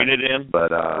me back. Rein it in.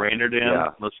 But, rein it in.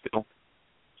 Yeah. Let's go.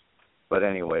 But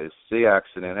anyways, the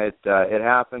accident, it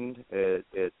happened.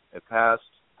 It passed.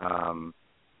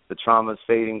 The trauma's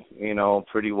fading,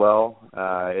 pretty well.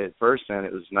 At first, and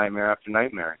it was nightmare after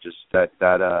nightmare. Just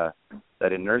that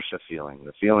inertia feeling,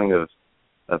 the feeling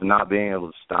of not being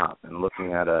able to stop and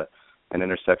looking at an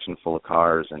intersection full of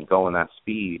cars and going that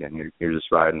speed, and you're just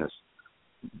riding this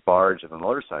barge of a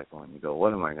motorcycle, and you go,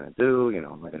 what am I going to do?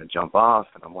 Am I going to jump off?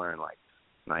 And I'm wearing like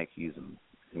Nikes and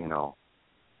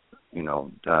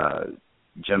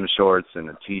gym shorts and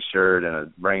a t-shirt and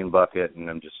a rain bucket, and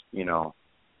I'm just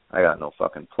I got no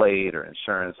fucking plate or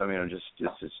insurance. I mean, I'm just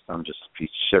a piece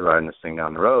of shit riding this thing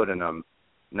down the road, and I'm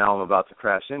about to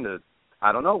crash into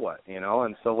I don't know what,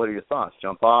 And so, what are your thoughts?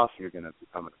 Jump off? I'm going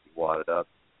to be wadded up.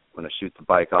 I'm going to shoot the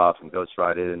bike off and ghost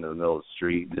ride it into the middle of the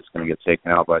street. It's going to get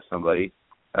taken out by somebody.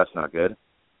 That's not good.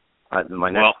 My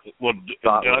next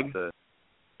thought Doug, was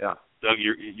yeah. Doug,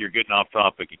 you're getting off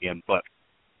topic again, but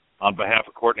on behalf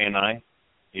of Courtney and I,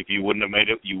 if you wouldn't have made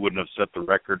it, you wouldn't have set the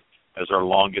record as our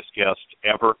longest guest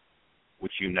ever,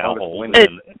 which you now hold.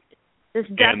 This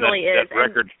definitely is. That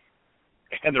record,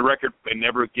 and the record may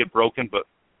never get broken, but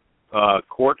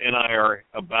Court and I are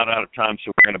about out of time,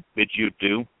 so we're going to bid you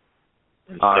adieu.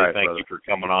 And say thank you for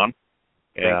coming on.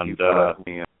 Thank you for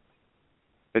having me.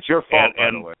 It's your fault,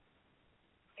 by the way.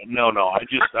 No,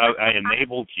 I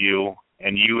enabled you,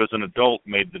 and you as an adult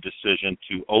made the decision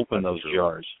to open those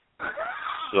jars.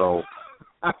 So,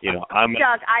 Doug,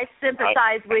 I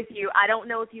sympathize with you. I don't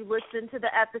know if you listened to the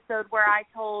episode where I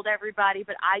told everybody,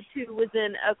 but I too was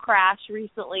in a crash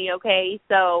recently. Okay,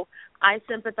 so I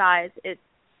sympathize. It's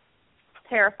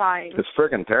terrifying. It's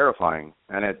friggin' terrifying,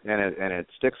 and it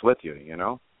sticks with you.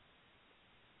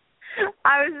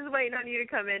 I was just waiting on you to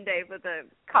come in, Dave, with a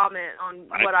comment on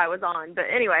what I was on. But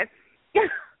anyway.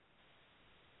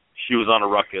 She was on a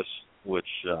ruckus, but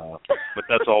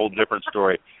that's a whole different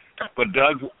story. But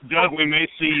Doug, we may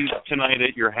see you tonight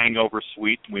at your hangover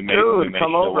suite. We may come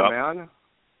show over, up. Man.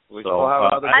 We still have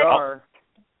another jar.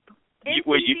 You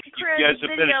guys have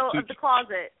video of the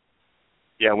closet.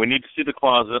 Yeah, we need to see the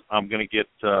closet. I'm going to get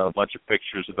a bunch of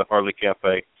pictures of the Harley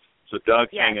Cafe. So, Doug,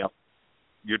 hang up.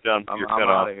 You're done. I'm cut out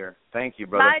off. of here. Thank you,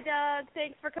 brother. Bye, Doug.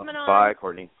 Thanks for coming on. Bye,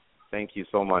 Courtney. Thank you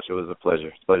so much. It was a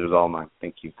pleasure. The pleasure's all mine.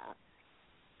 Thank you.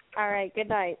 All right. Good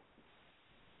night.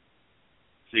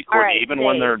 See, Courtney, right, even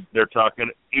when they're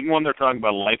talking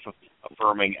about life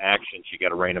affirming actions, you got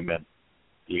to rein them in.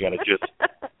 You got to just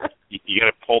you got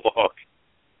to pull the hook.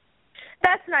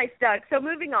 That's nice, Doug. So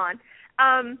moving on.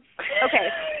 Okay.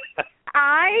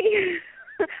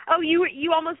 Oh,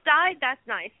 you almost died? That's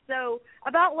nice. So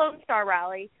about Lone Star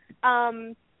Rally,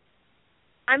 I'm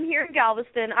here in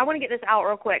Galveston. I want to get this out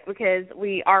real quick because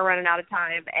we are running out of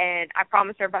time, and I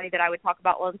promised everybody that I would talk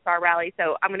about Lone Star Rally,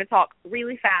 so I'm going to talk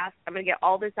really fast. I'm going to get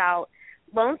all this out.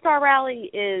 Lone Star Rally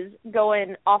is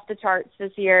going off the charts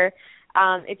this year.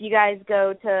 If you guys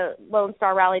go to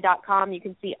LoneStarRally.com, you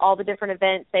can see all the different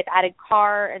events. They've added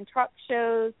car and truck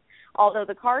shows. Although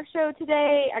the car show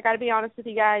today, I got to be honest with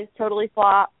you guys, totally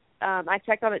flopped. I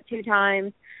checked on it 2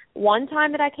 times. One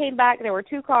time that I came back, there were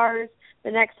 2 cars.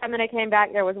 The next time that I came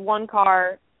back, there was 1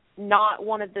 car, not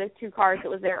one of the 2 cars that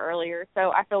was there earlier.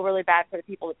 So I feel really bad for the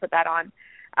people that put that on.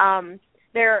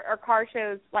 There are car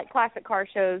shows, like classic car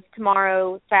shows,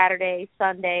 tomorrow, Saturday,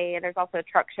 Sunday, and there's also a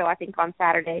truck show, I think, on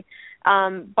Saturday.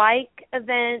 Bike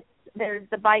events. There's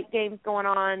the bike games going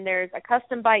on. There's a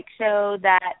custom bike show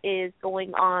that is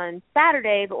going on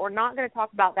Saturday, but we're not going to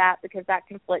talk about that because that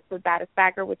conflicts with Baddest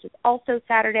Bagger, which is also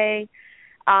Saturday.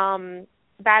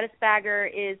 Baddest Bagger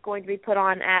is going to be put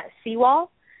on at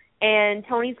Seawall, and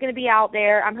Tony's going to be out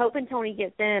there. I'm hoping Tony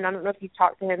gets in. I don't know if you've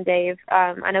talked to him, Dave.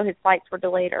 I know his flights were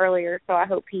delayed earlier, so I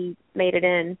hope he made it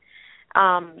in.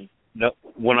 No,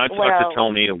 when I talked to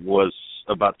Tony, it was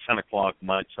about 10 o'clock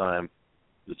my time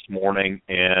this morning,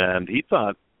 and he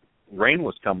thought rain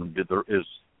was coming. Is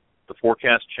the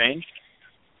forecast changed?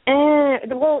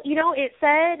 Well, it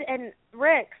said, and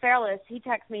Rick Fairless, he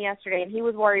texted me yesterday, and he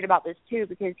was worried about this too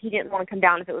because he didn't want to come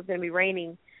down if it was going to be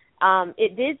raining.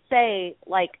 It did say,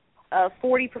 like, a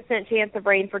 40% chance of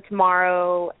rain for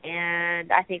tomorrow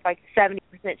and I think, like, 70%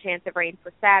 chance of rain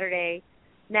for Saturday.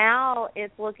 Now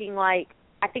it's looking like,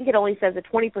 I think it only says a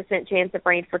 20% chance of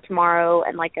rain for tomorrow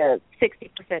and like a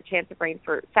 60% chance of rain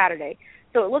for Saturday.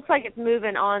 So it looks like it's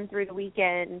moving on through the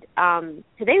weekend.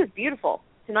 Today was beautiful.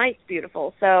 Tonight's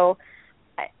beautiful. So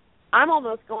I'm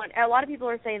almost going, a lot of people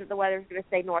are saying that the weather's going to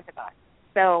stay north of us.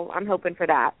 So I'm hoping for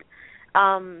that.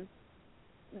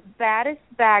 Baddest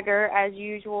Bagger, as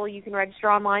usual, you can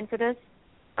register online for this,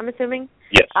 I'm assuming?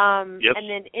 Yes. Yes. And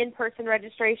then in-person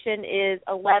registration is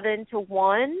 11 to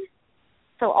 1.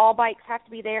 so all bikes have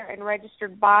to be there and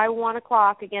registered by 1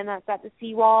 o'clock. Again, that's at the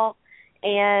seawall,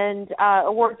 and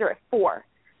awards are at 4.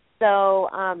 So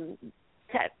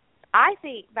I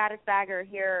think Baddest Bagger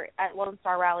here at Lone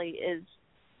Star Rally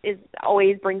is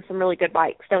always brings some really good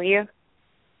bikes, don't you?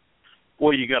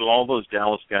 Well, you got all those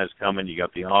Dallas guys coming. You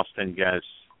got the Austin guys.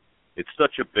 It's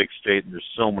such a big state, and there's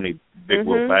so many big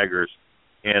wheel baggers,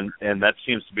 and that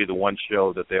seems to be the one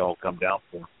show that they all come down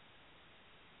for.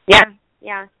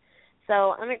 Yeah.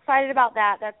 So I'm excited about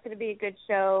that. That's going to be a good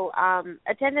show.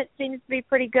 Attendance seems to be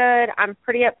pretty good. I'm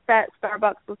pretty upset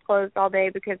Starbucks was closed all day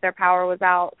because their power was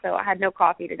out, so I had no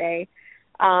coffee today.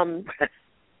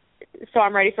 So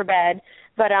I'm ready for bed.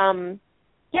 But,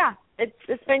 yeah,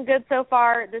 it's been good so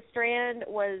far. The Strand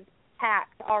was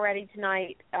packed already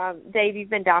tonight. Dave, you've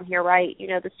been down here, right? You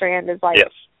know the Strand is like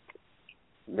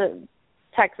the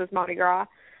Texas Mardi Gras.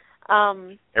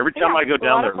 Every time I go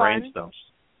down there, it rains, though.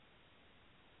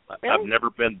 Really? I've never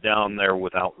been down there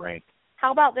without rain.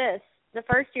 How about this? The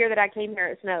first year that I came here,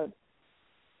 it snowed.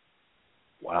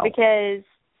 Wow. Because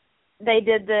they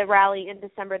did the rally in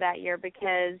December that year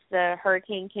because the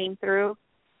hurricane came through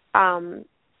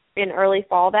in early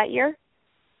fall that year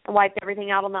and wiped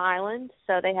everything out on the island,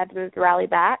 so they had to move the rally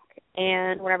back.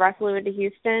 And whenever I flew into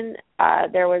Houston,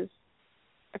 there was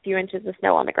a few inches of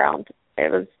snow on the ground. It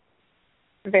was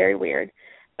very weird.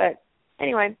 But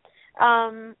anyway,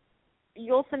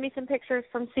 you'll send me some pictures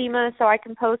from SEMA so I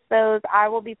can post those. I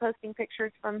will be posting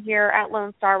pictures from here at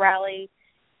Lone Star Rally,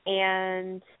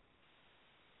 and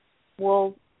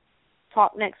we'll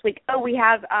talk next week. Oh, we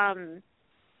have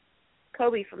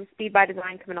Kobe from Speed by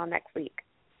Design coming on next week.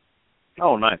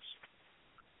 Oh, nice.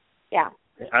 Yeah.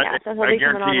 So he'll I be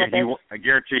coming on with us. I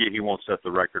guarantee you he won't set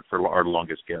the record for our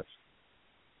longest guest.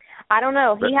 I don't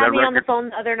know. He had me on the record? phone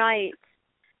the other night.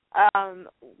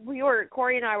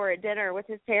 Corey and I were at dinner with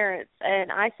his parents,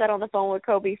 and I sat on the phone with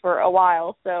Kobe for a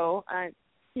while, so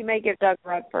he may give Doug a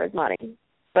run for his money.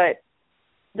 But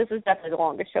this is definitely the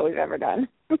longest show we've ever done.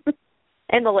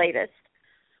 And the latest.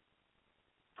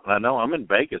 I know. I'm in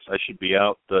Vegas. I should be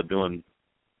out doing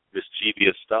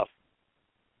mischievous stuff.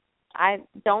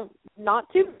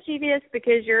 Not too mischievous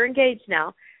because you're engaged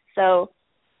now. So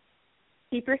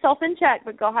keep yourself in check,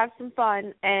 but go have some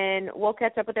fun, and we'll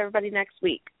catch up with everybody next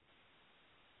week.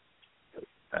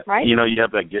 Right? You know, you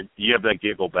have that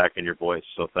giggle back in your voice,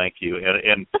 so thank you.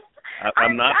 And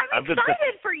I'm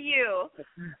excited for you.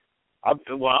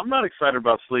 I'm not excited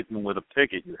about sleeping with a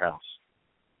pig at your house.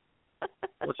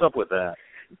 What's up with that?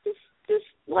 Just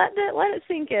let it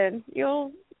sink in.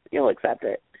 You'll accept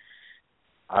it.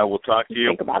 I will talk to you.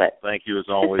 Think about it. Thank you as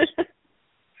always.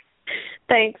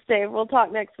 Thanks, Dave. We'll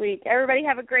talk next week. Everybody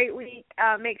have a great week.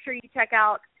 Make sure you check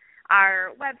out our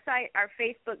website, our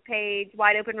Facebook page,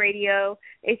 Wide Open Radio.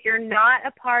 If you're not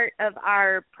a part of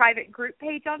our private group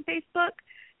page on Facebook,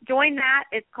 join that.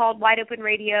 It's called Wide Open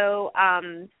Radio. I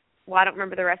don't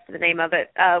remember the rest of the name of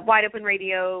it. Wide Open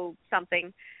Radio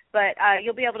something. But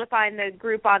you'll be able to find the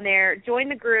group on there. Join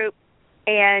the group,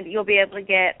 and you'll be able to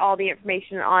get all the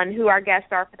information on who our guests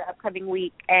are for the upcoming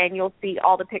week, and you'll see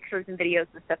all the pictures and videos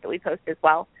and stuff that we post as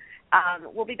well.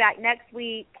 We'll be back next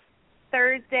week,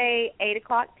 Thursday, 8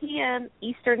 o'clock p.m.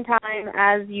 Eastern Time,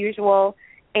 as usual.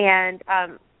 And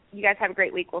you guys have a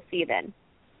great week. We'll see you then.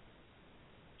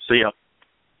 See ya.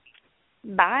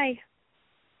 Bye.